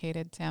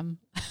complicated, Tim.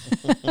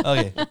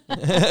 Okay.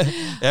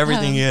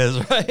 Everything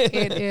is, right?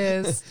 It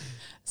is.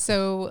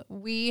 So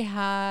we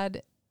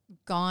had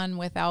gone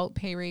without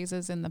pay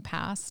raises in the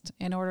past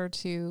in order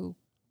to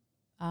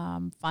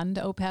fund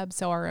OPEB.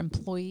 So our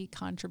employee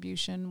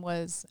contribution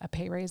was a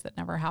pay raise that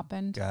never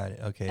happened. Got it.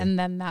 Okay. And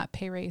then that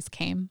pay raise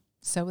came.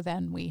 So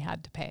then we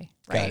had to pay,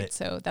 Got right? it.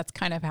 So that's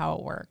kind of how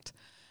it worked.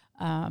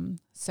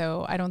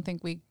 So I don't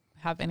think we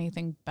have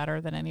anything better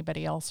than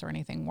anybody else or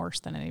anything worse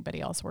than anybody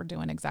else. We're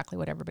doing exactly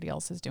what everybody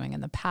else is doing.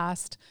 In the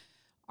past,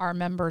 our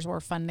members were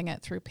funding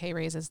it through pay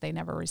raises they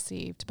never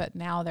received, but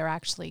now they're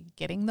actually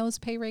getting those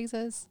pay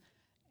raises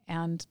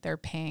and they're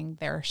paying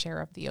their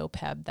share of the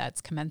OPEB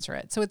that's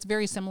commensurate. So it's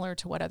very similar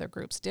to what other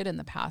groups did in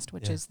the past,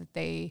 which is that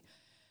the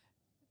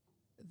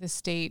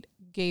state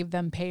gave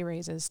them pay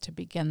raises to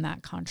begin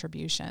that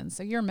contribution.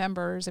 So your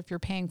members, if you're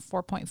paying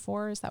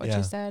 4.4, is that what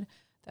you said?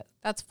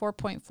 That's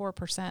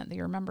 4.4% that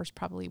your members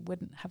probably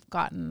wouldn't have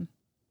gotten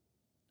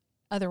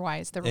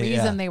otherwise. The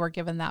reason they were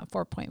given that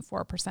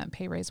 4.4%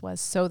 pay raise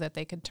was so that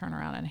they could turn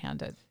around and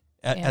hand it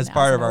as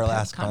part of our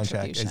last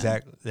contract.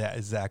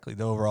 Exactly.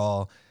 The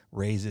overall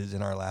raises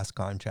in our last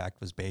contract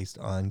was based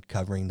on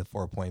covering the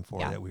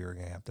 4.4 that we were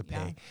going to have to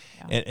pay.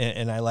 Yeah.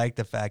 And I like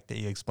the fact that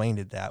you explained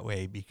it that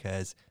way,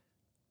 because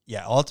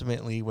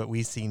ultimately what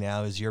we see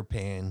now is you're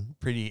paying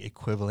pretty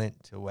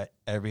equivalent to what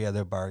every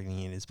other bargaining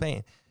unit is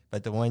paying.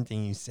 But the one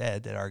thing you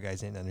said that our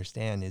guys didn't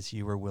understand is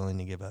you were willing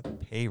to give up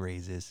pay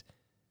raises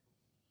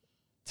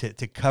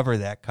to cover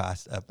that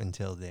cost up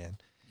until then.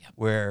 Yep.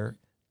 Where,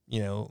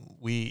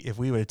 if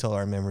we would have told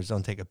our members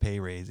don't take a pay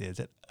raise, it's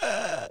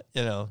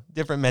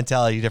different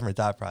mentality, different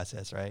thought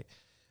process, right?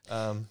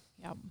 Yeah.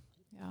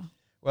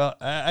 Well,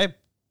 I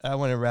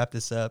want to wrap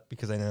this up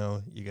because I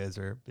know you guys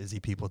are busy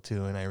people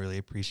too, and I really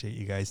appreciate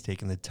you guys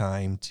taking the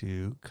time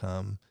to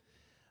come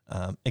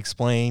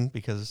explain,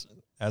 because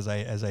as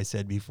I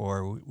said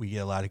before, we get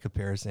a lot of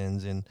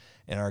comparisons, and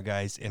our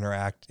guys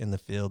interact in the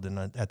field and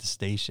at the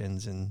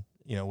stations, and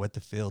what the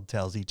field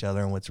tells each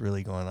other and what's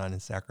really going on in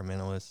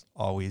Sacramento is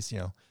always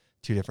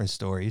two different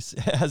stories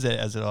as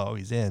it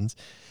always ends.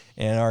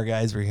 And our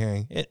guys were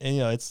hearing it, and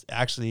it's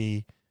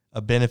actually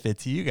a benefit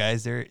to you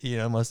guys. They're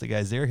most of the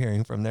guys they're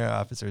hearing from their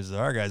officers is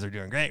our guys are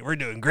doing great. We're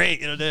doing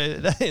great. And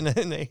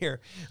they hear,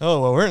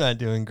 oh well, we're not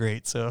doing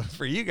great. So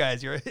for you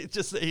guys, you're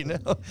just so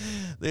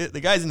the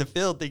guys in the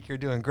field think you're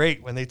doing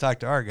great when they talk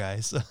to our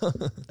guys. So.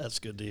 That's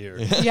good to hear.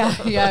 Yeah.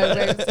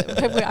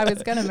 I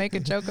was gonna make a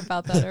joke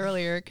about that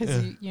earlier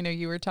because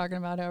you were talking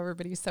about how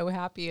everybody's so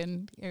happy,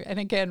 and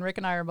again, Rick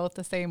and I are both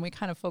the same. We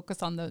kind of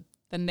focus on the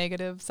the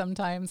negative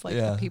sometimes, like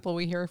Yeah. the people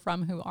we hear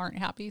from who aren't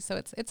happy. So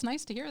it's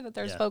nice to hear that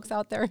there's Yeah. folks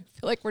out there who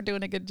feel like we're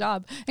doing a good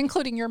job,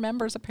 including your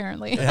members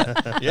apparently. Yeah,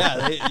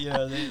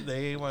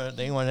 they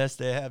want us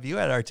to have you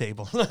at our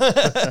table.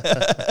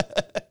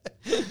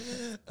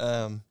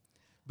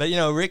 But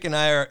Rick and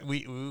I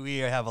we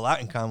have a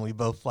lot in common. We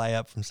both fly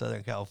up from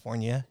Southern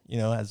California,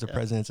 as the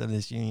presidents of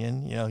this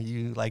union.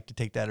 You like to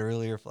take that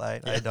earlier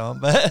flight. I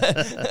don't,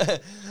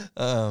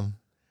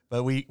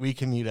 but we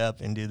commute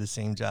up and do the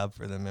same job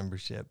for the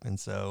membership. And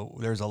so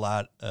there's a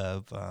lot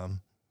of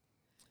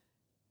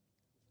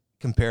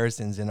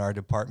comparisons in our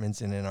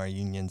departments and in our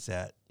unions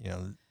that,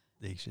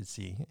 they should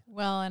see.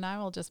 Well, and I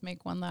will just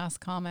make one last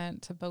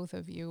comment to both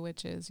of you,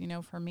 which is,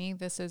 for me,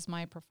 this is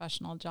my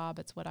professional job.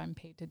 It's what I'm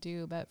paid to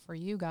do. But for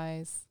you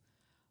guys,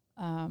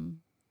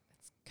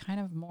 it's kind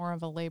of more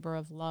of a labor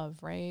of love,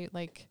 right?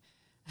 Like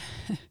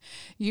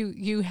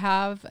you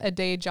have a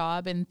day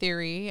job in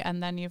theory,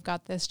 and then you've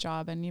got this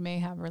job, and you may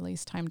have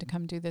release time to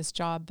come do this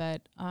job.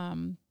 But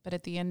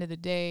at the end of the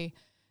day,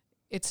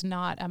 it's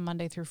not a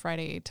Monday through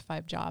Friday 8 to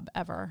 5 job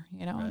ever,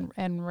 Right.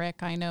 and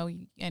Rick, I know,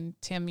 and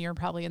Tim, you're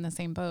probably in the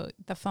same boat.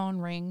 The phone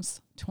rings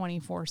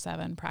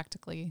 24/7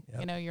 practically.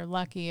 Yep. You're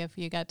lucky if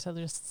you get to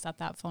just set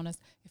that phone as,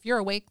 if you're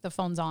awake, the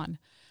phone's on.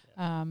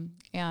 And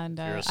If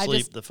you're I asleep,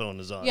 just, the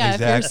phone is on. yeah,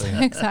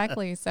 Exactly.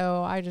 exactly.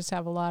 So I just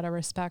have a lot of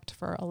respect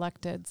for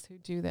electeds who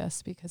do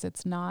this, because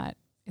it's not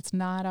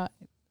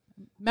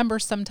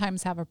members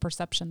sometimes have a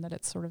perception that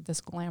it's sort of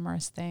this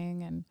glamorous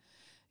thing, and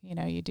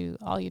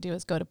all you do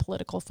is go to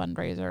political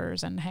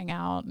fundraisers and hang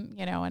out,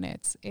 and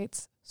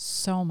it's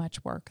so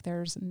much work.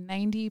 There's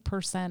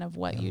 90% of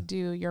what you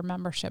do, your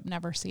membership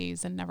never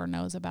sees and never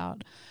knows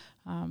about.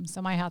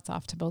 So my hat's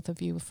off to both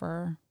of you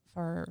for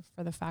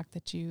the fact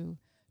that you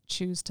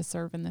choose to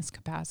serve in this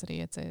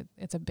capacity. It's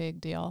a big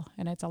deal,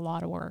 and it's a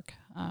lot of work.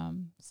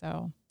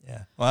 So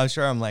Yeah. Well, I'm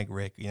sure I'm like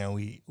Rick.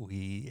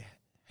 We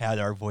had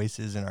our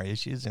voices and our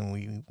issues, and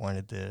we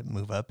wanted to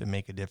move up and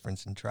make a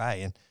difference and try.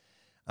 And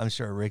I'm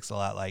sure Rick's a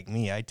lot like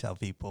me. I tell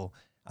people,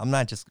 we're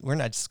not just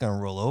going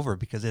to roll over,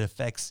 because it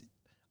affects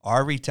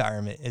our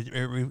retirement,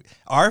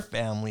 our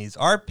families,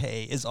 our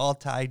pay is all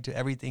tied to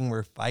everything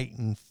we're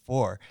fighting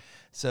for.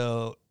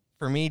 So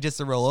for me, just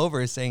to roll over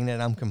is saying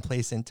that I'm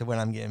complacent to what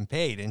I'm getting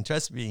paid. And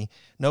trust me,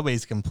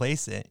 nobody's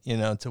complacent,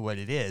 to what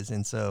it is.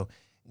 And so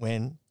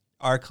when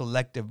our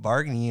collective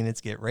bargaining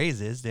units get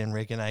raises, then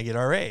Rick and I get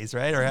our raise,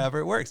 right? Or however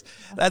it works.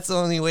 That's the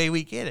only way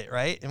we get it,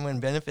 right? And when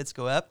benefits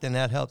go up, then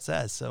that helps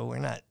us. So we're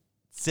not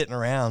sitting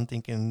around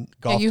thinking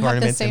golf you have the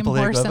tournaments same and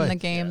political horse in advice. the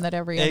game that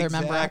every other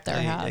member out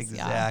there has.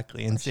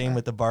 Exactly. And for same sure.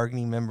 with the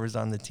bargaining members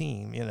on the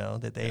team,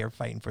 that they are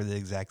fighting for the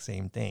exact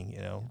same thing,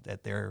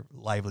 that their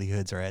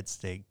livelihoods are at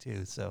stake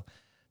too. So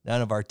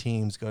none of our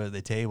teams go to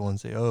the table and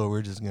say, oh,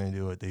 we're just going to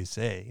do what they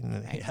say.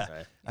 And Right.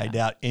 Right. I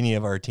doubt any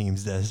of our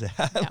teams does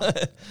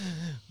that.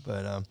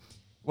 But,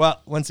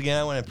 well, once again,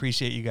 I want to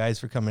appreciate you guys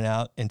for coming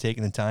out and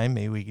taking the time.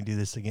 Maybe we can do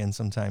this again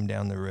sometime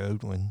down the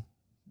road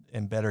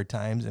in better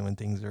times and when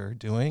things are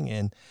doing.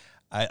 And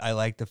I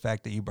like the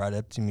fact that you brought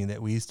up to me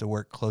that we used to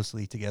work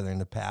closely together in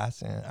the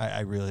past. And I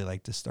really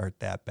like to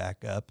start that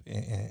back up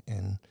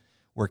and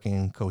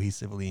working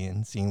cohesively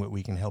and seeing what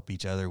we can help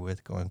each other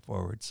with going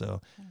forward.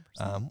 So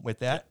with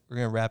that, we're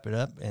going to wrap it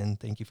up, and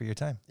thank you for your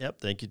time.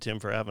 Yep. Thank you, Tim,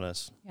 for having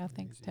us. Yeah,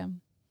 thanks,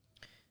 Tim.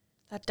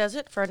 That does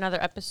it for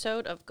another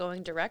episode of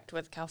Going Direct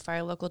with CAL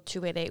FIRE Local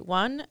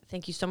 2881.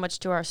 Thank you so much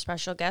to our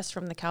special guests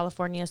from the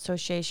California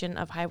Association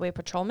of Highway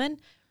Patrolmen,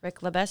 Rick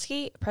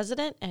Lebeski,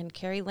 President, and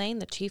Carrie Lane,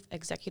 the Chief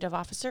Executive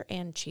Officer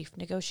and Chief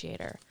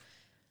Negotiator.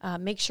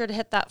 Make sure to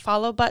hit that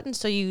follow button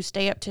so you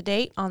stay up to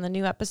date on the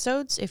new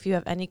episodes. If you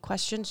have any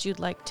questions you'd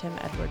like Tim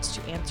Edwards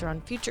to answer on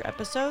future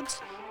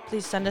episodes,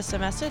 please send us a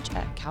message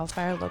at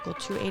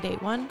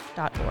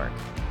calfirelocal2881.org.